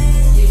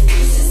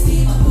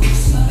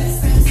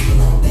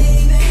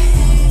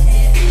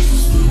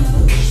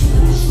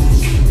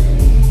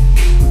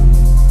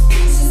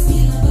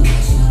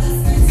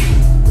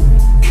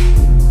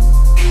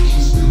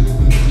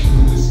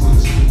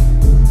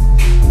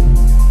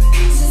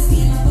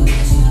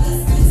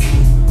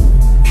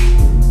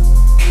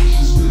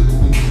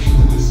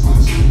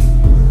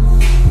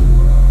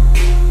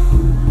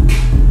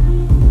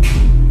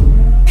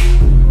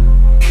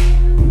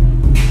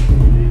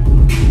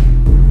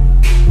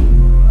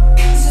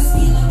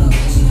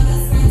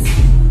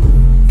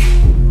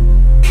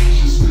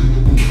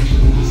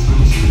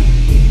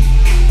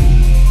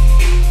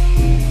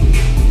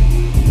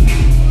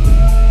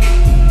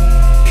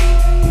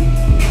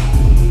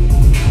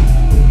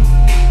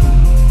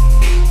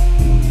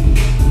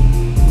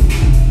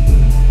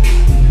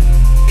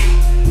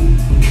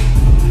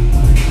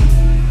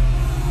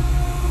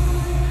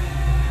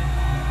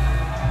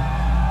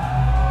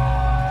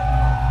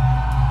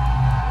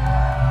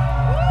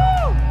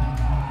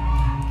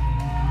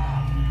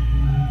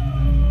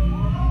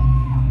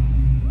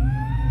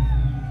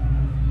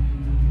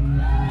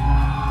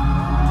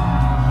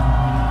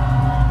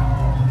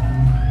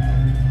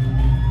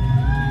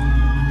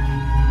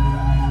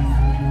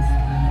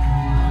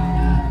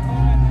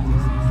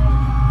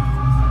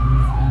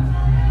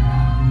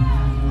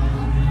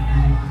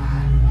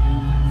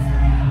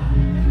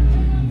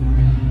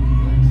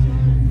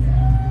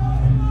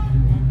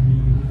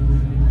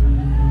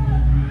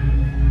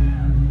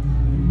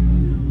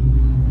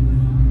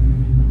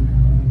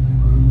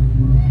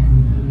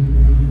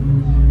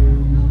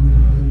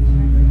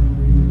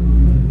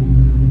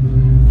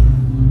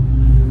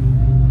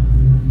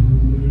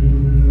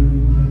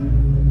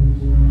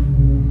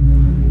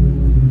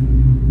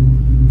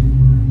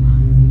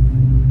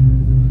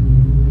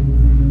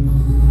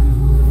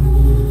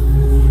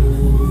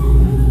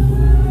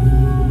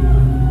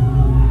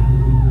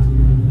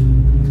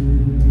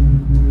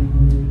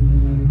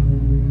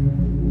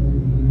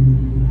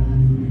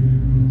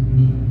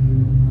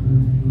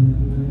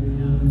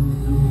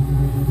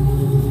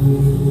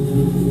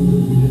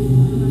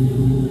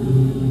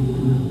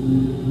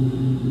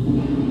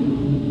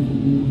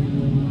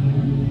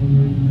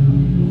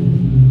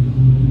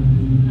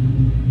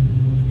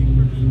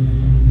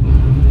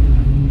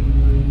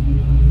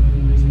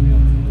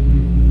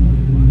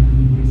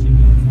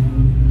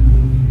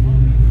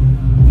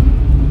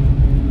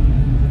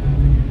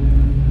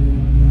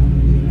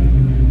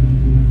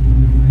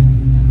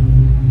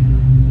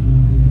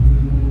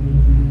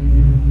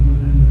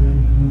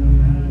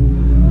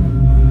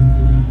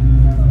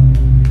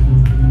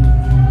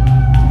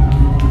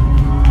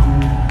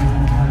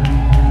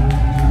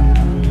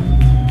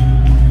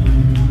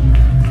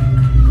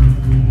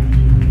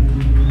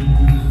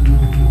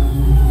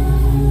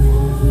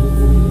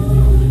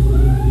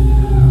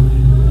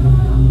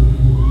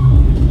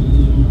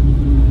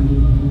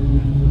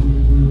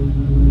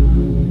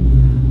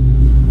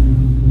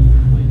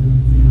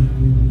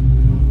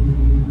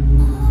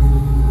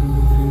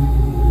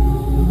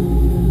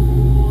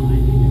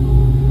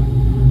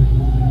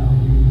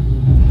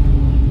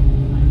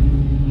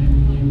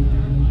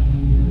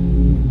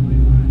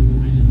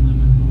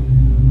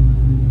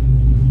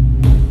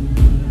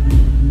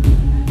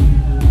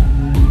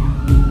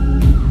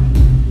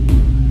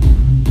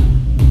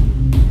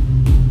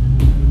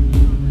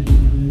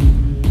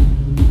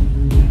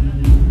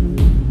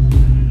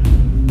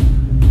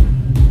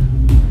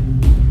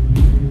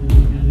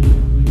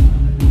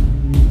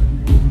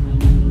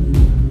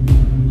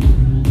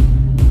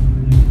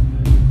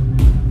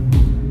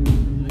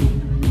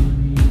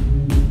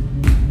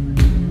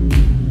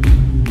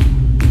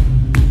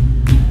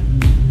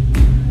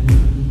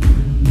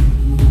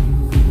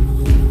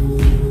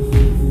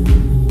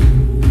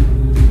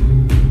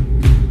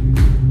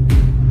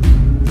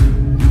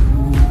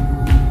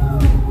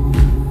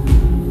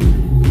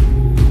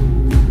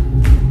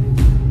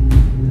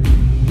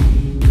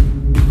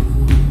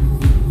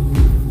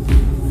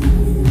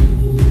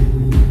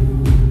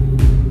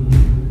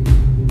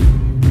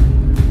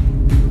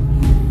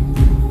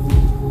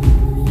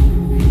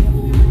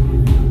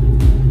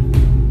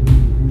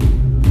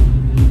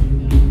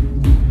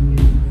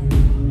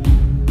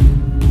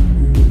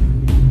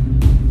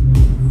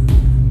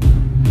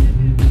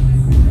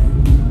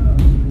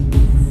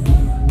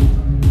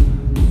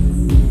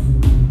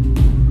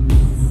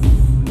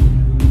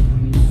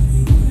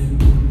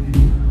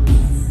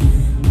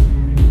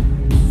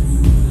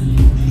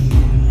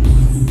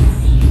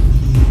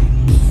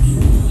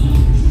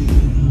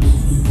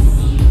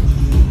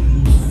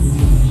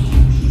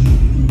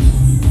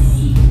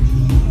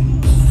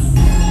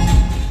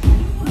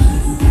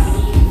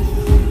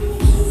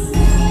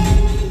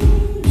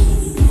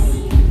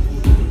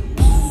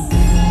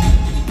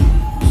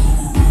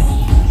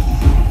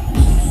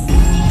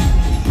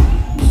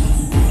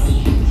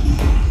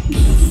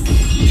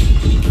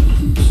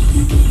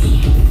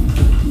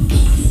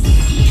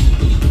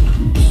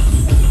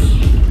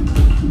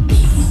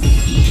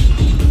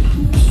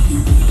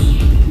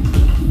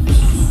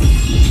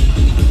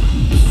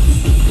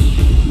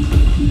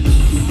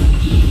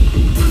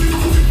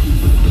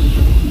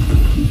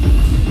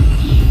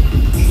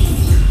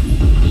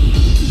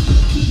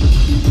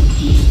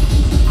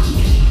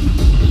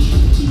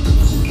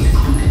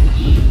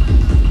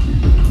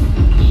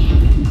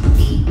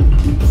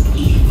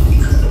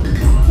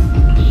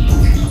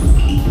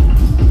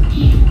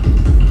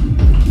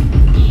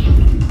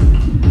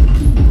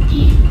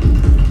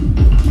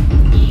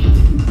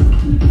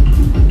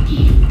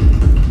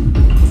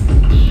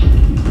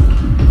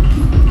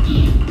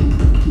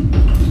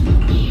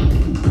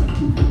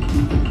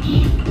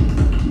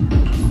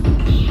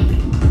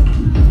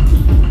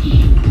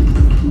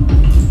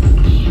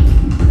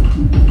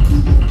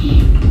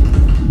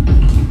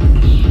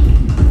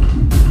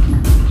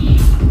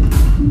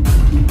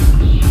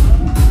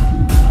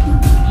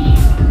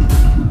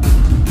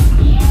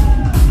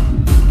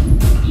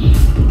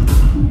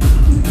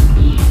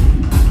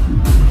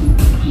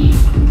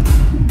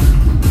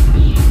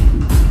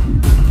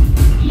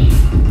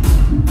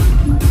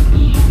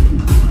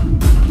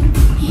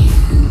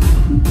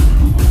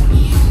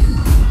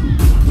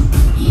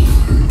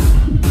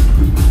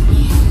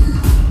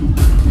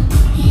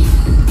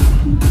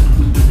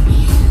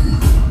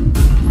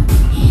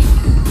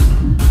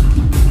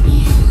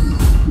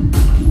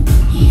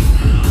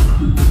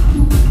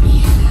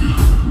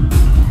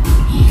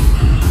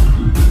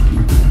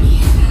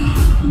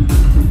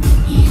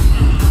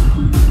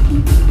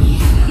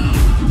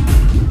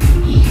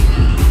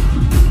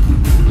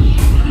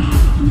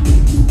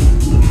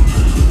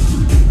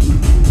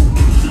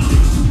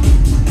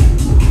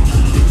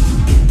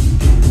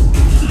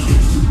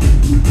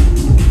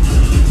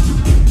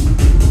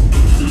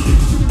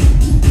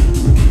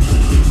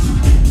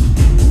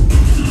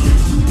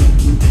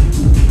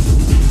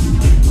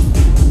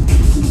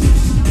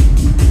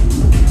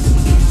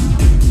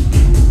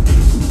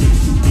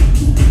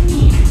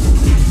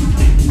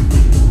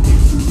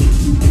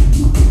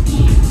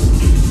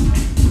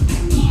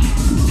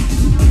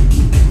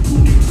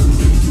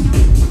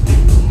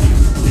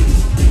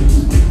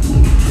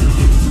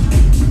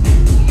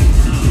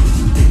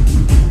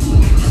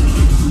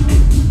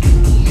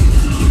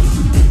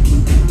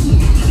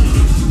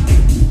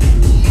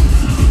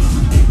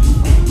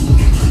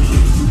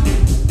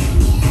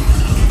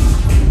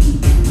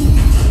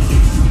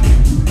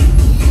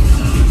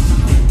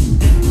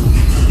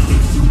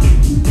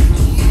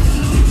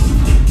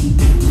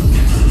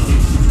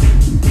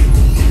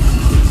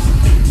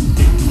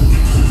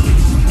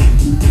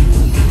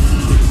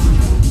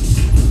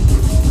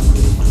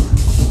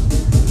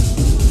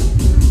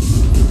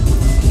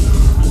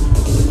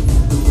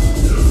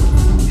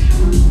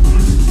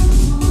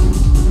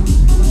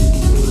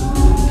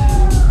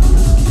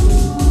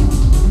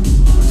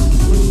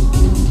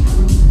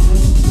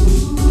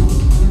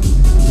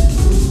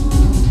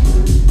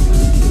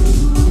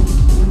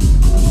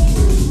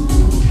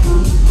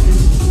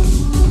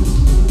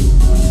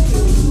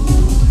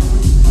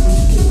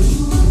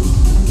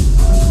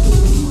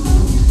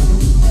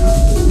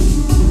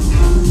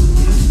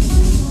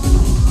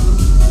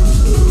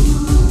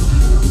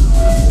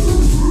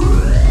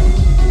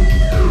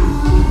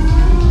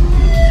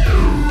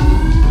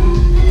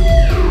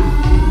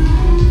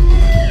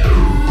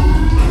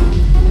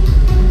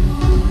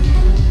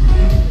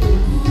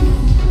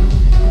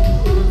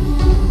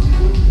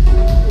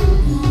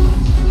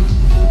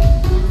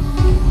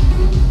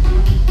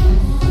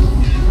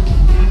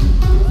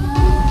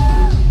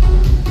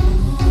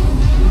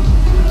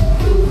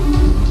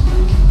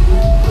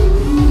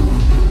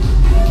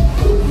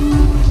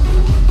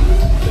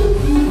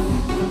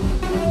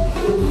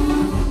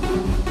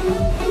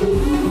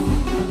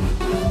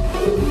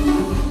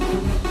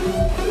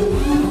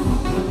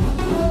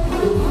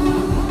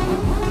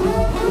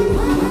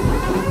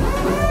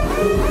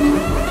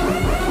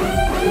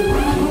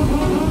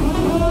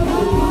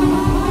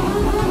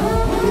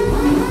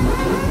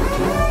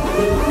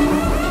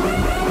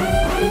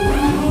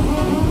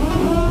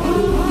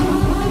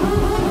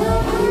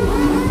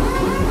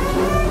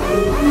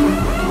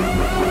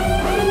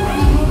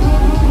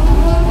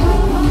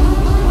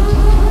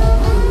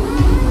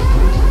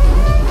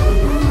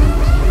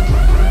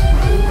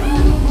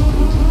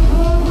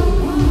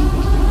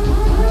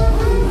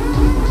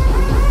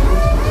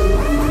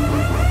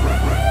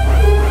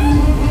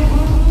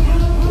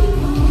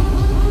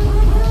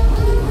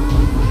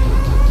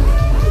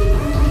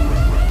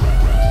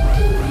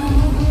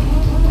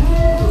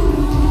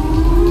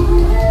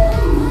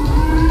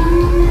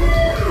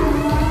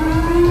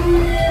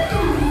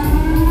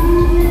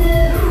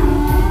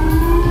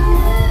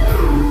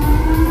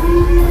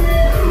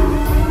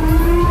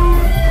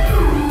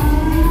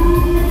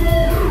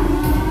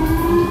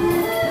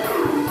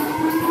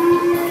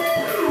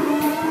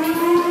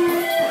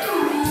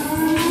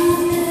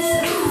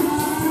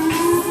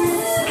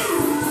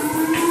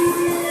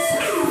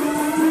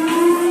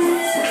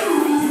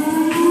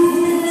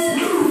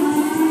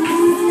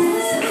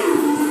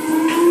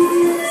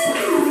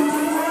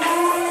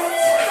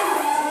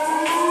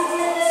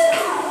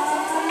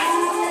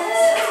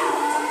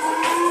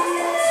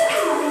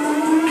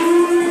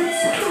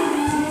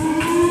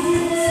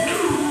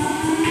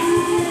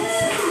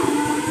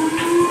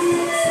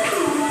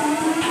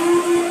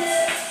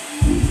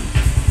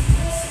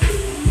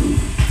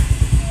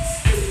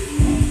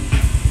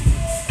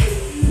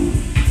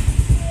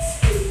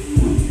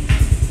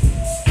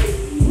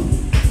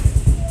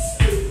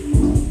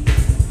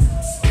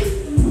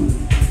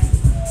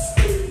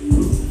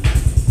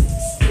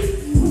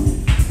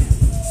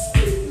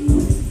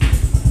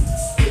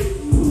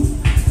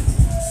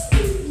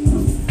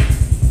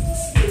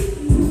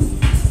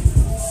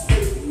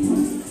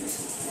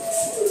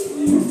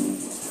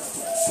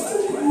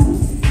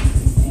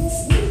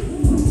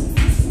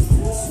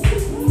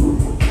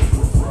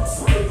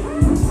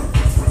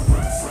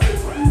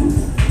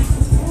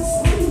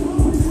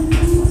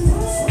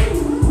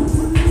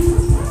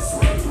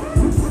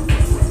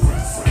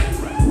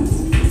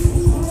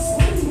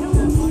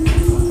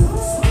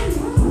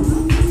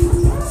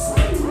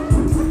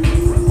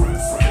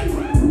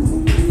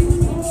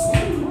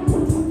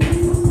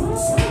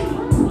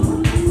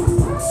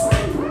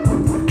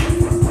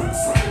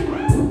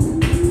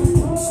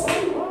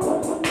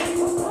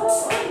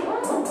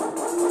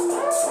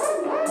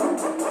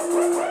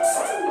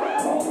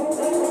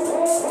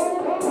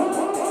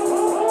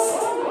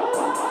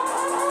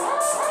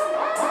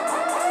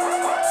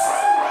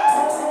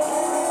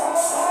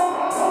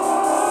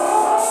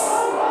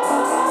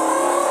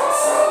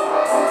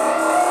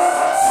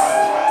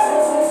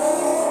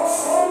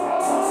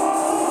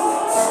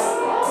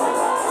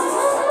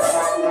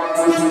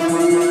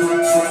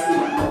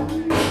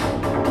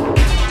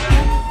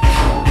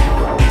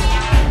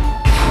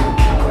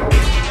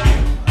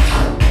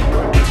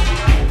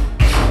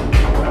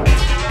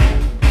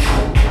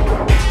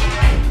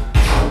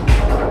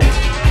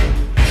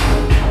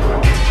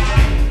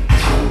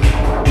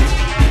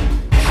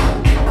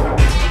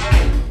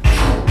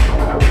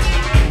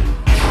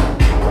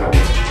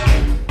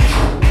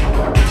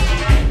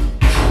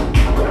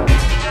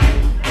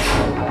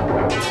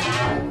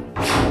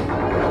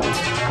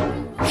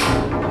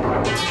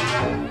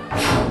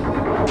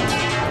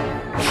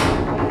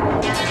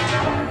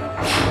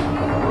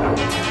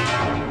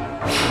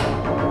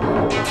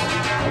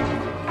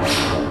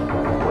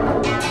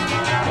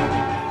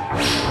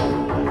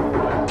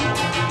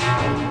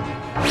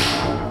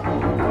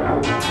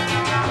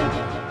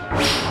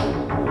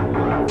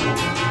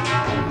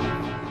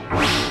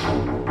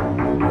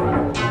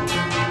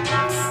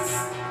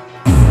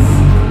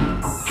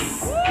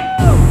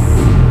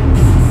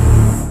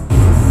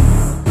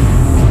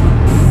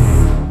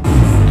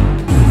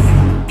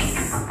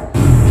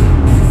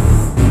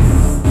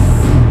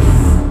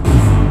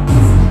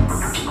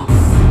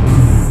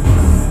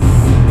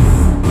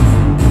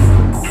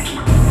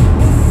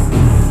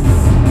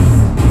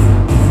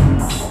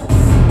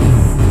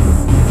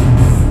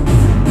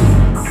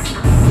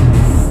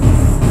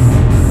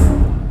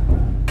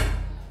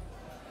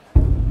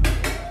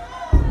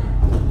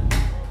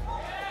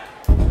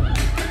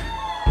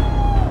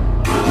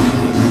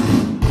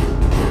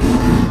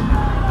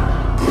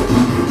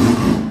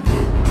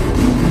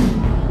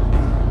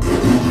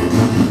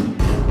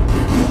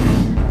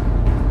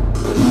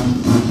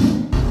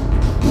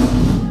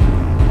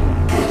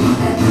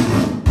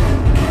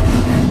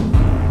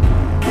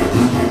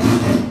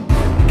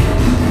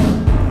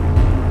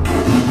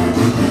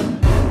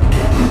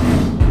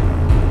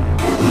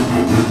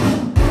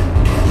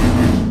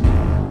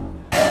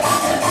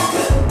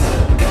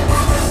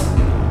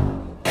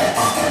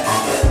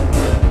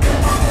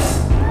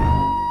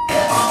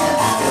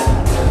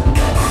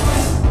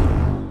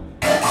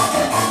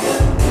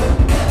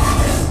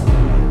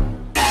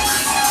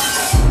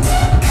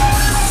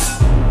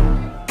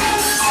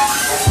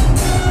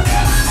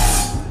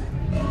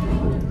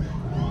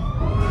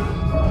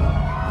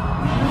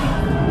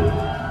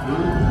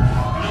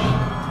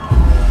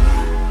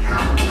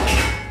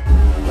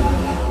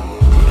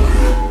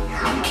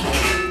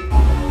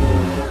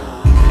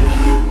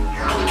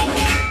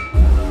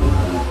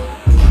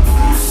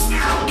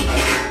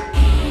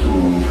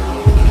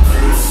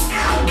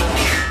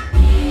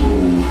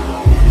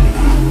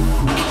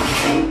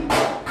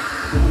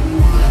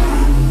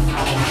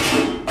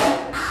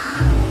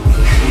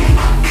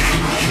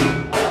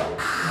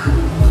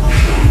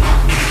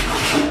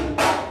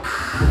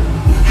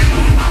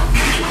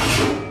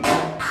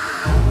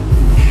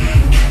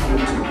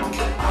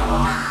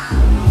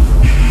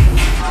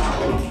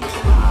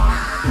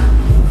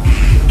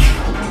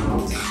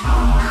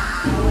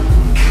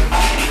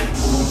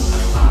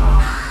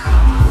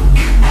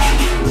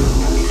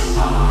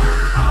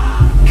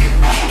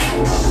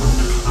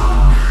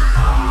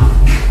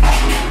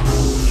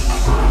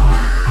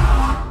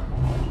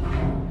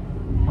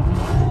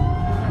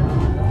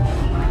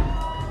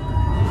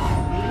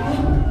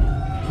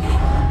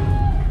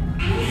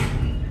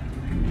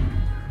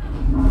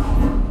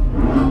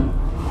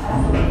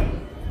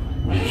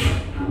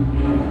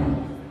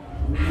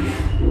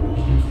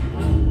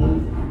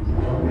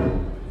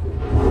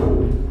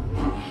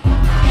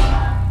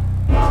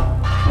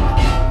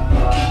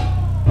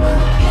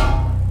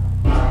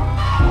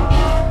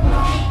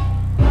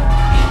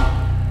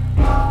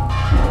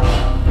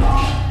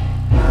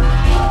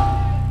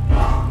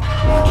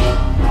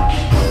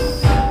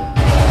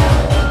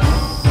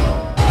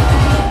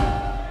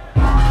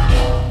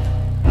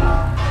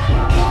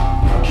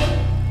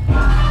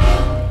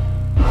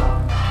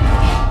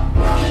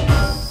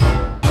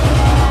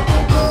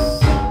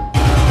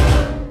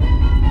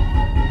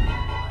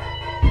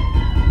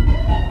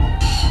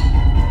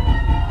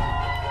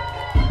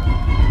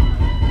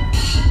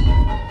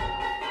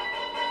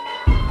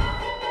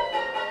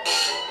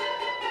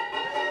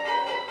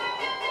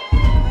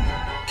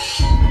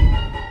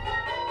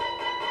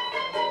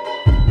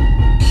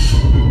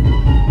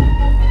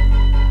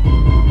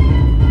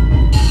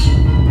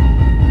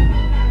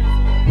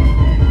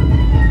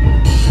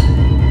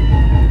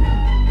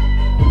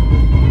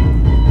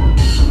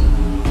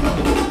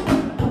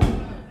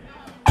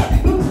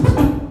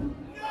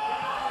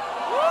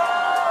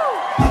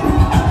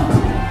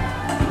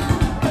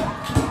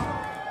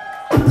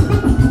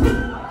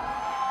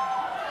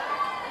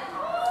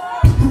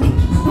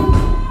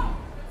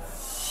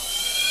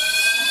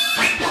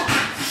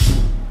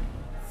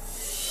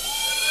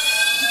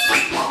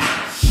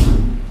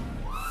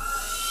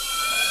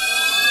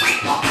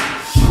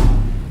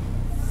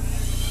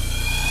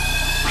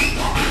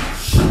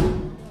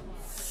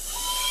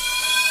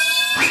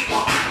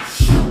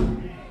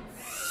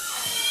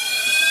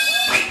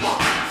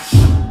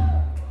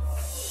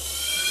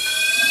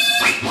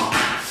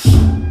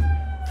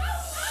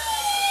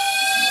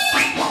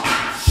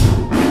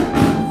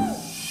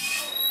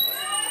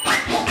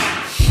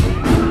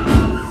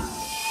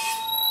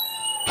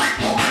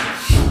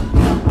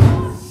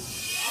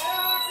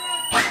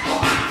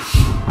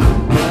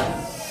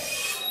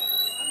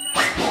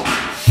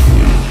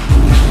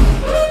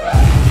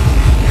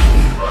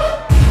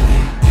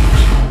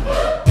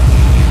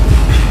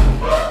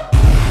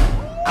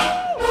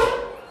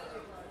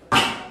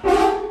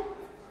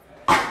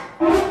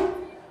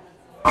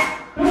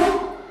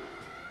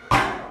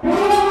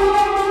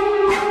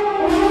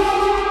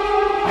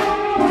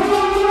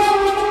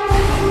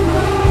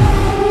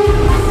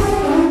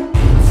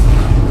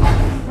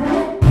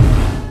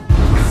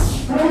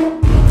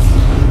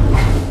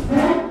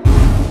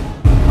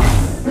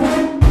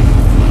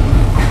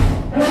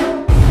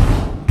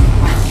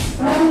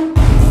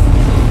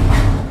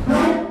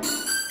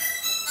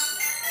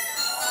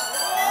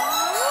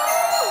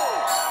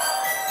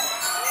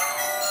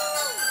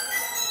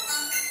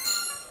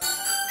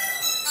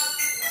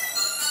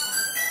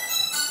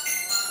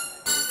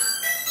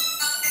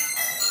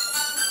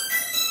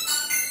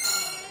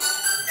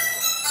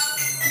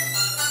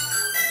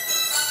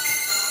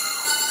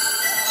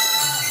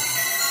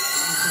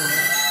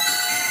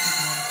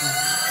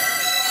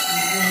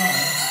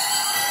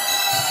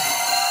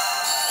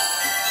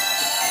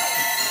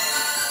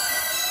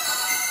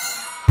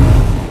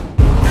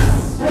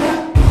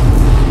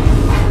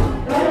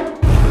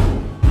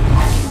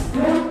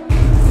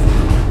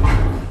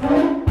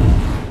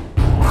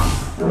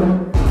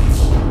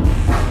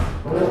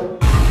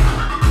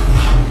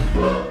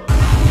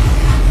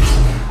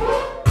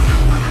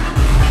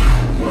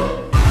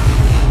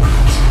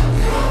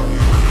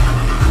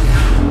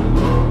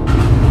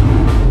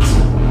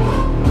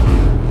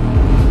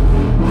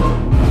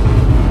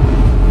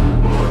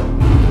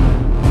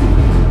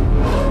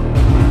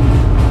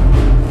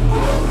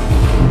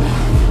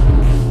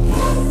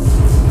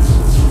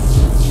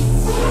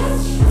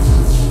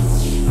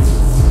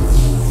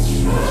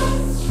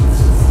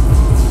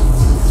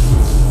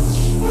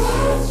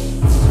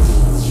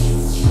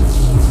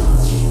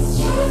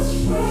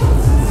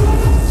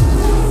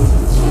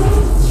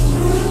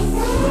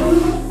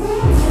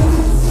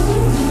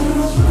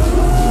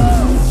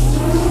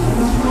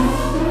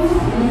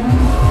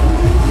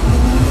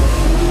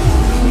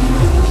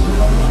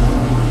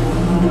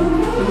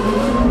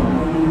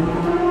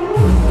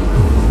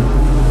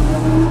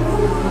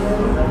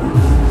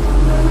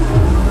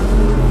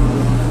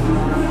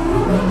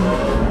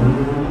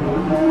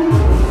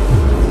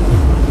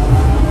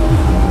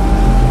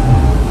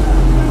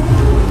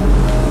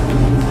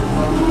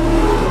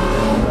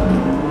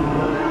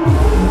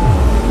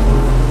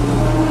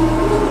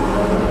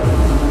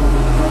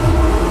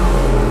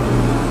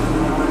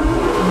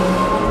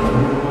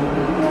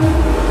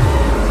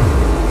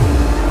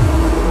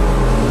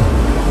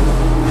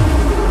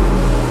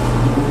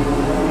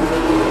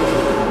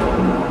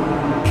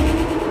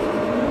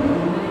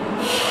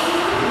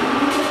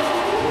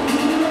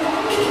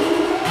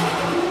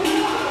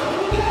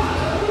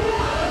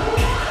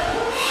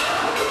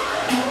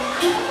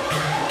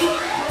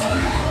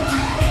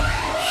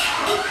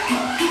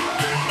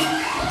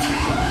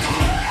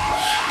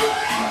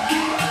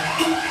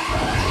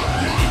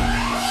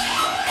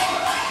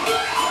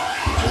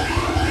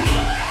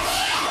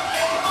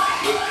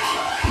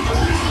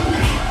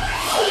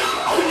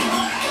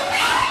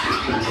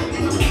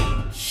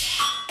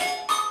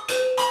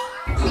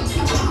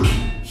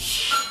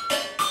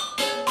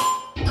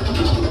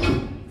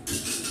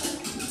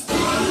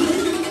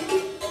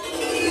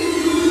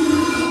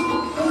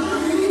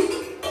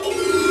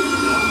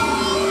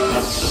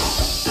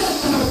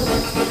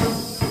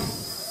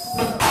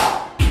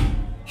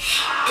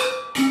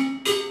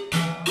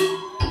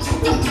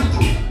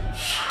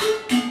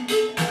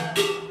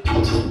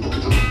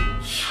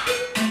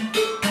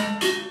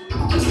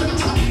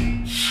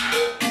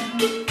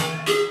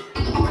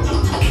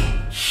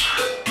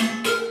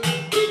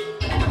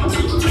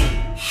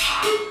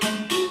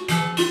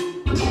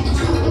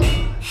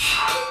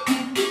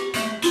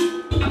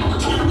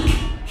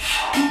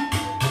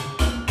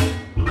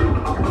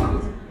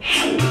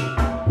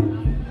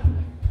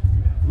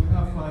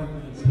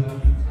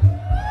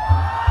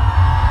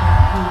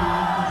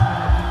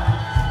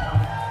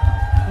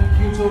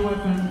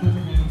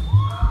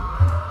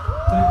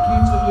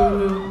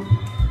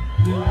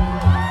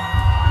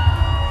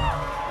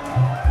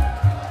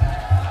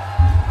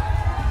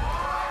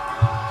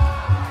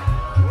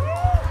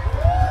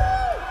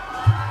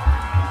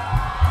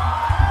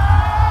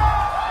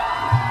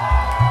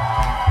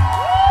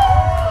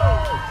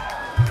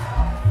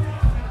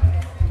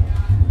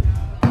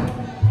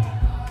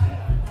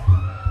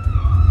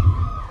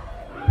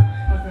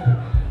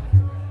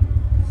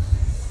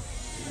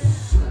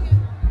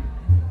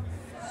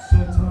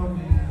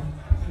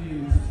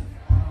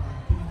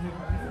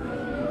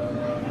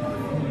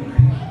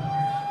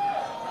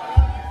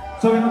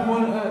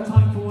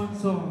 time for one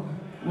song.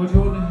 What do you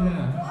want to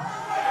hear?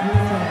 You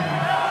tell me.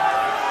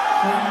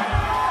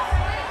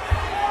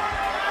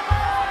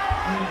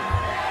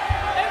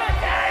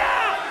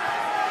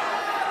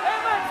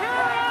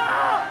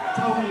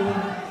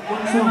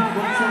 Tell me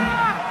one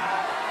song.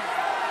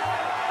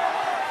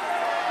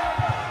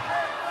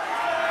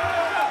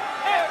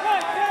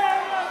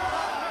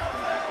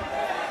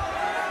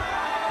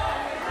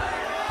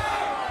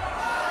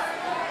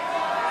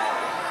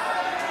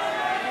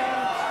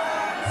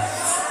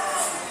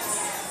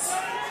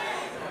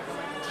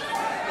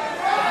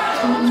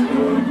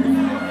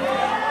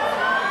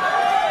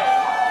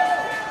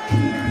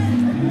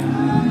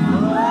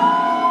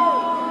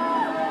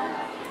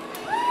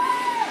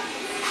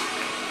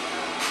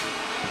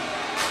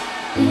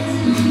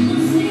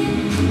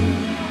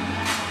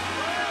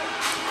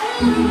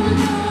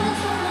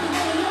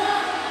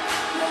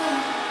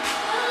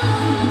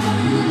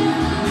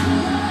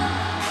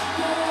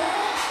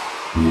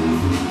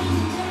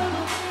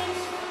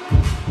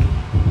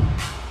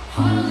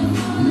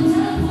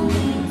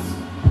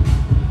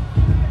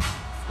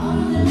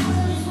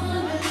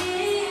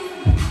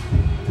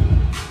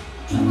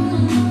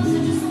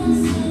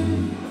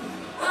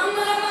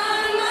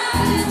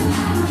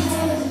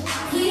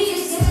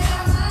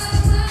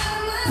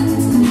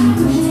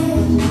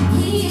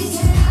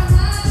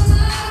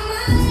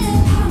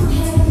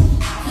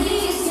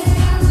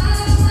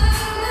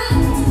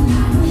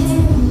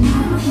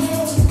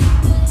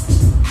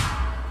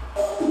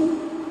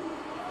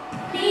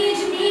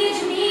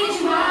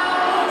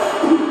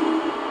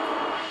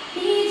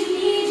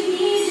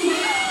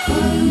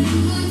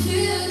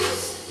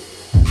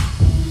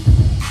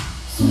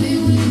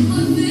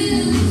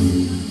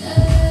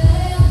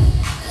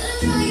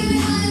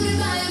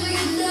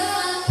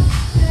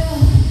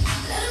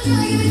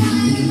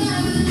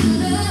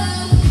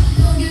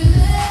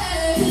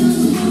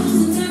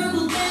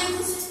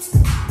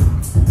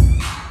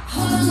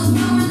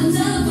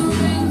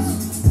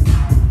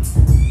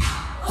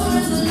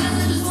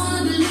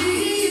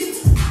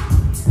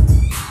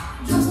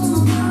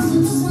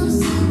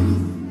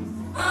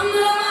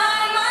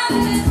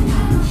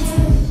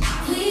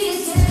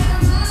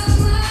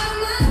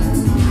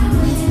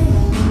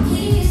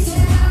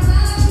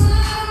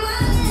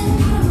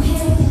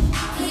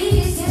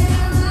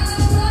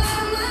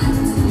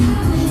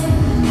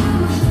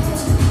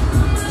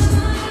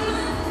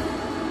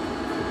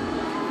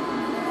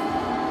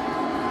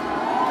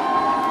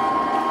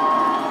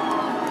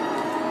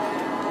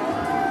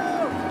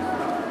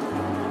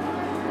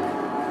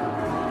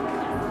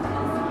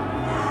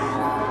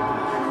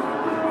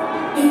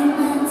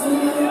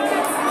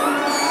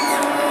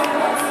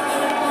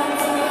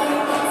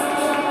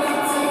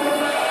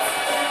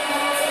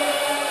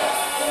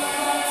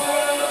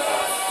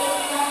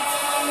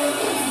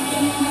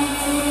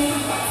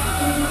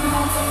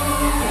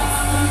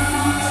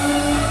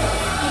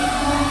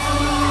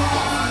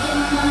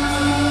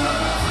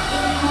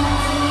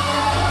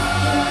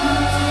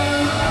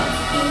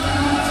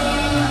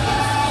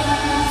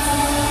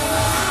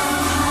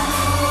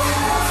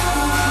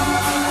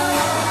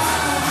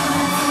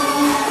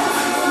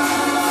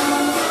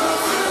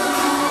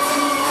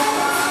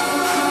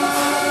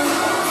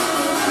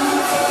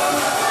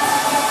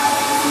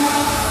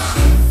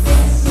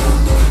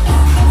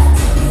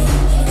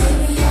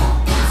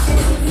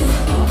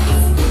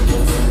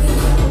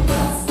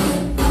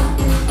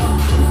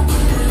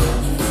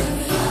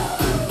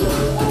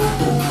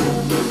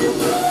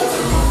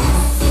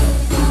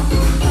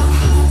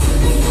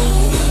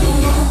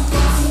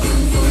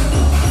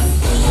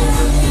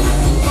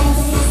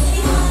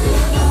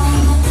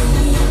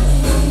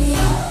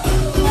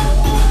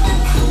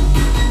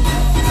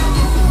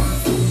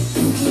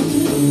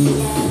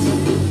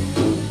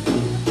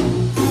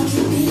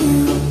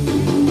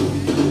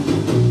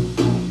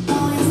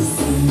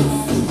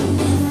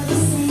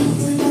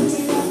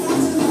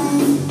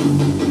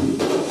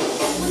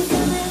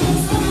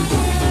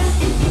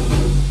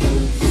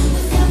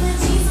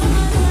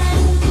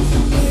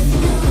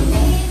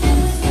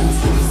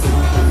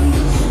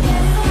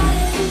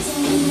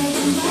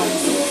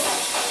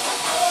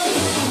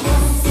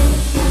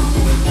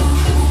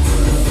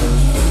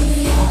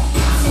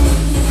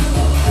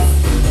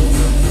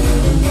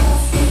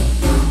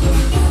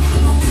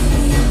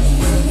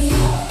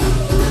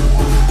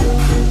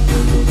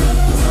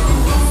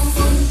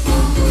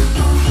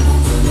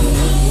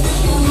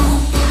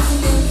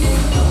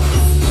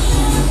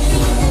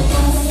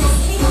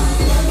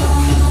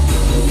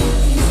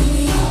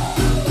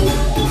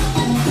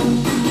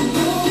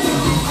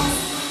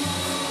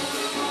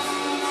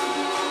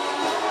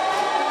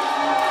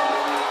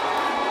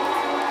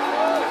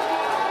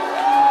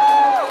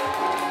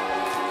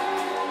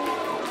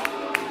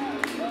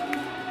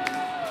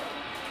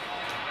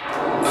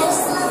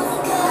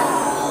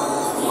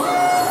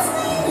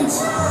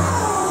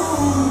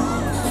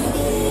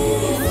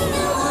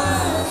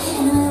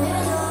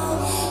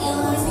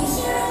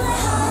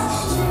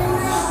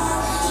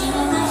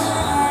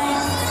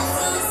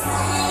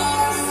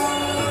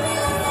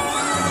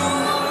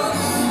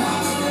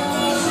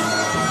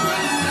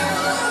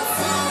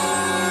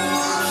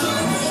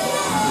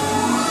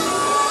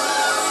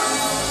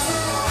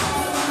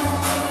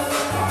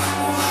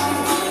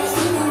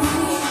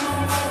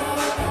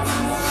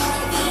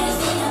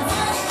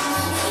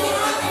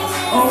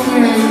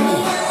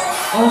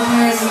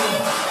 Okay.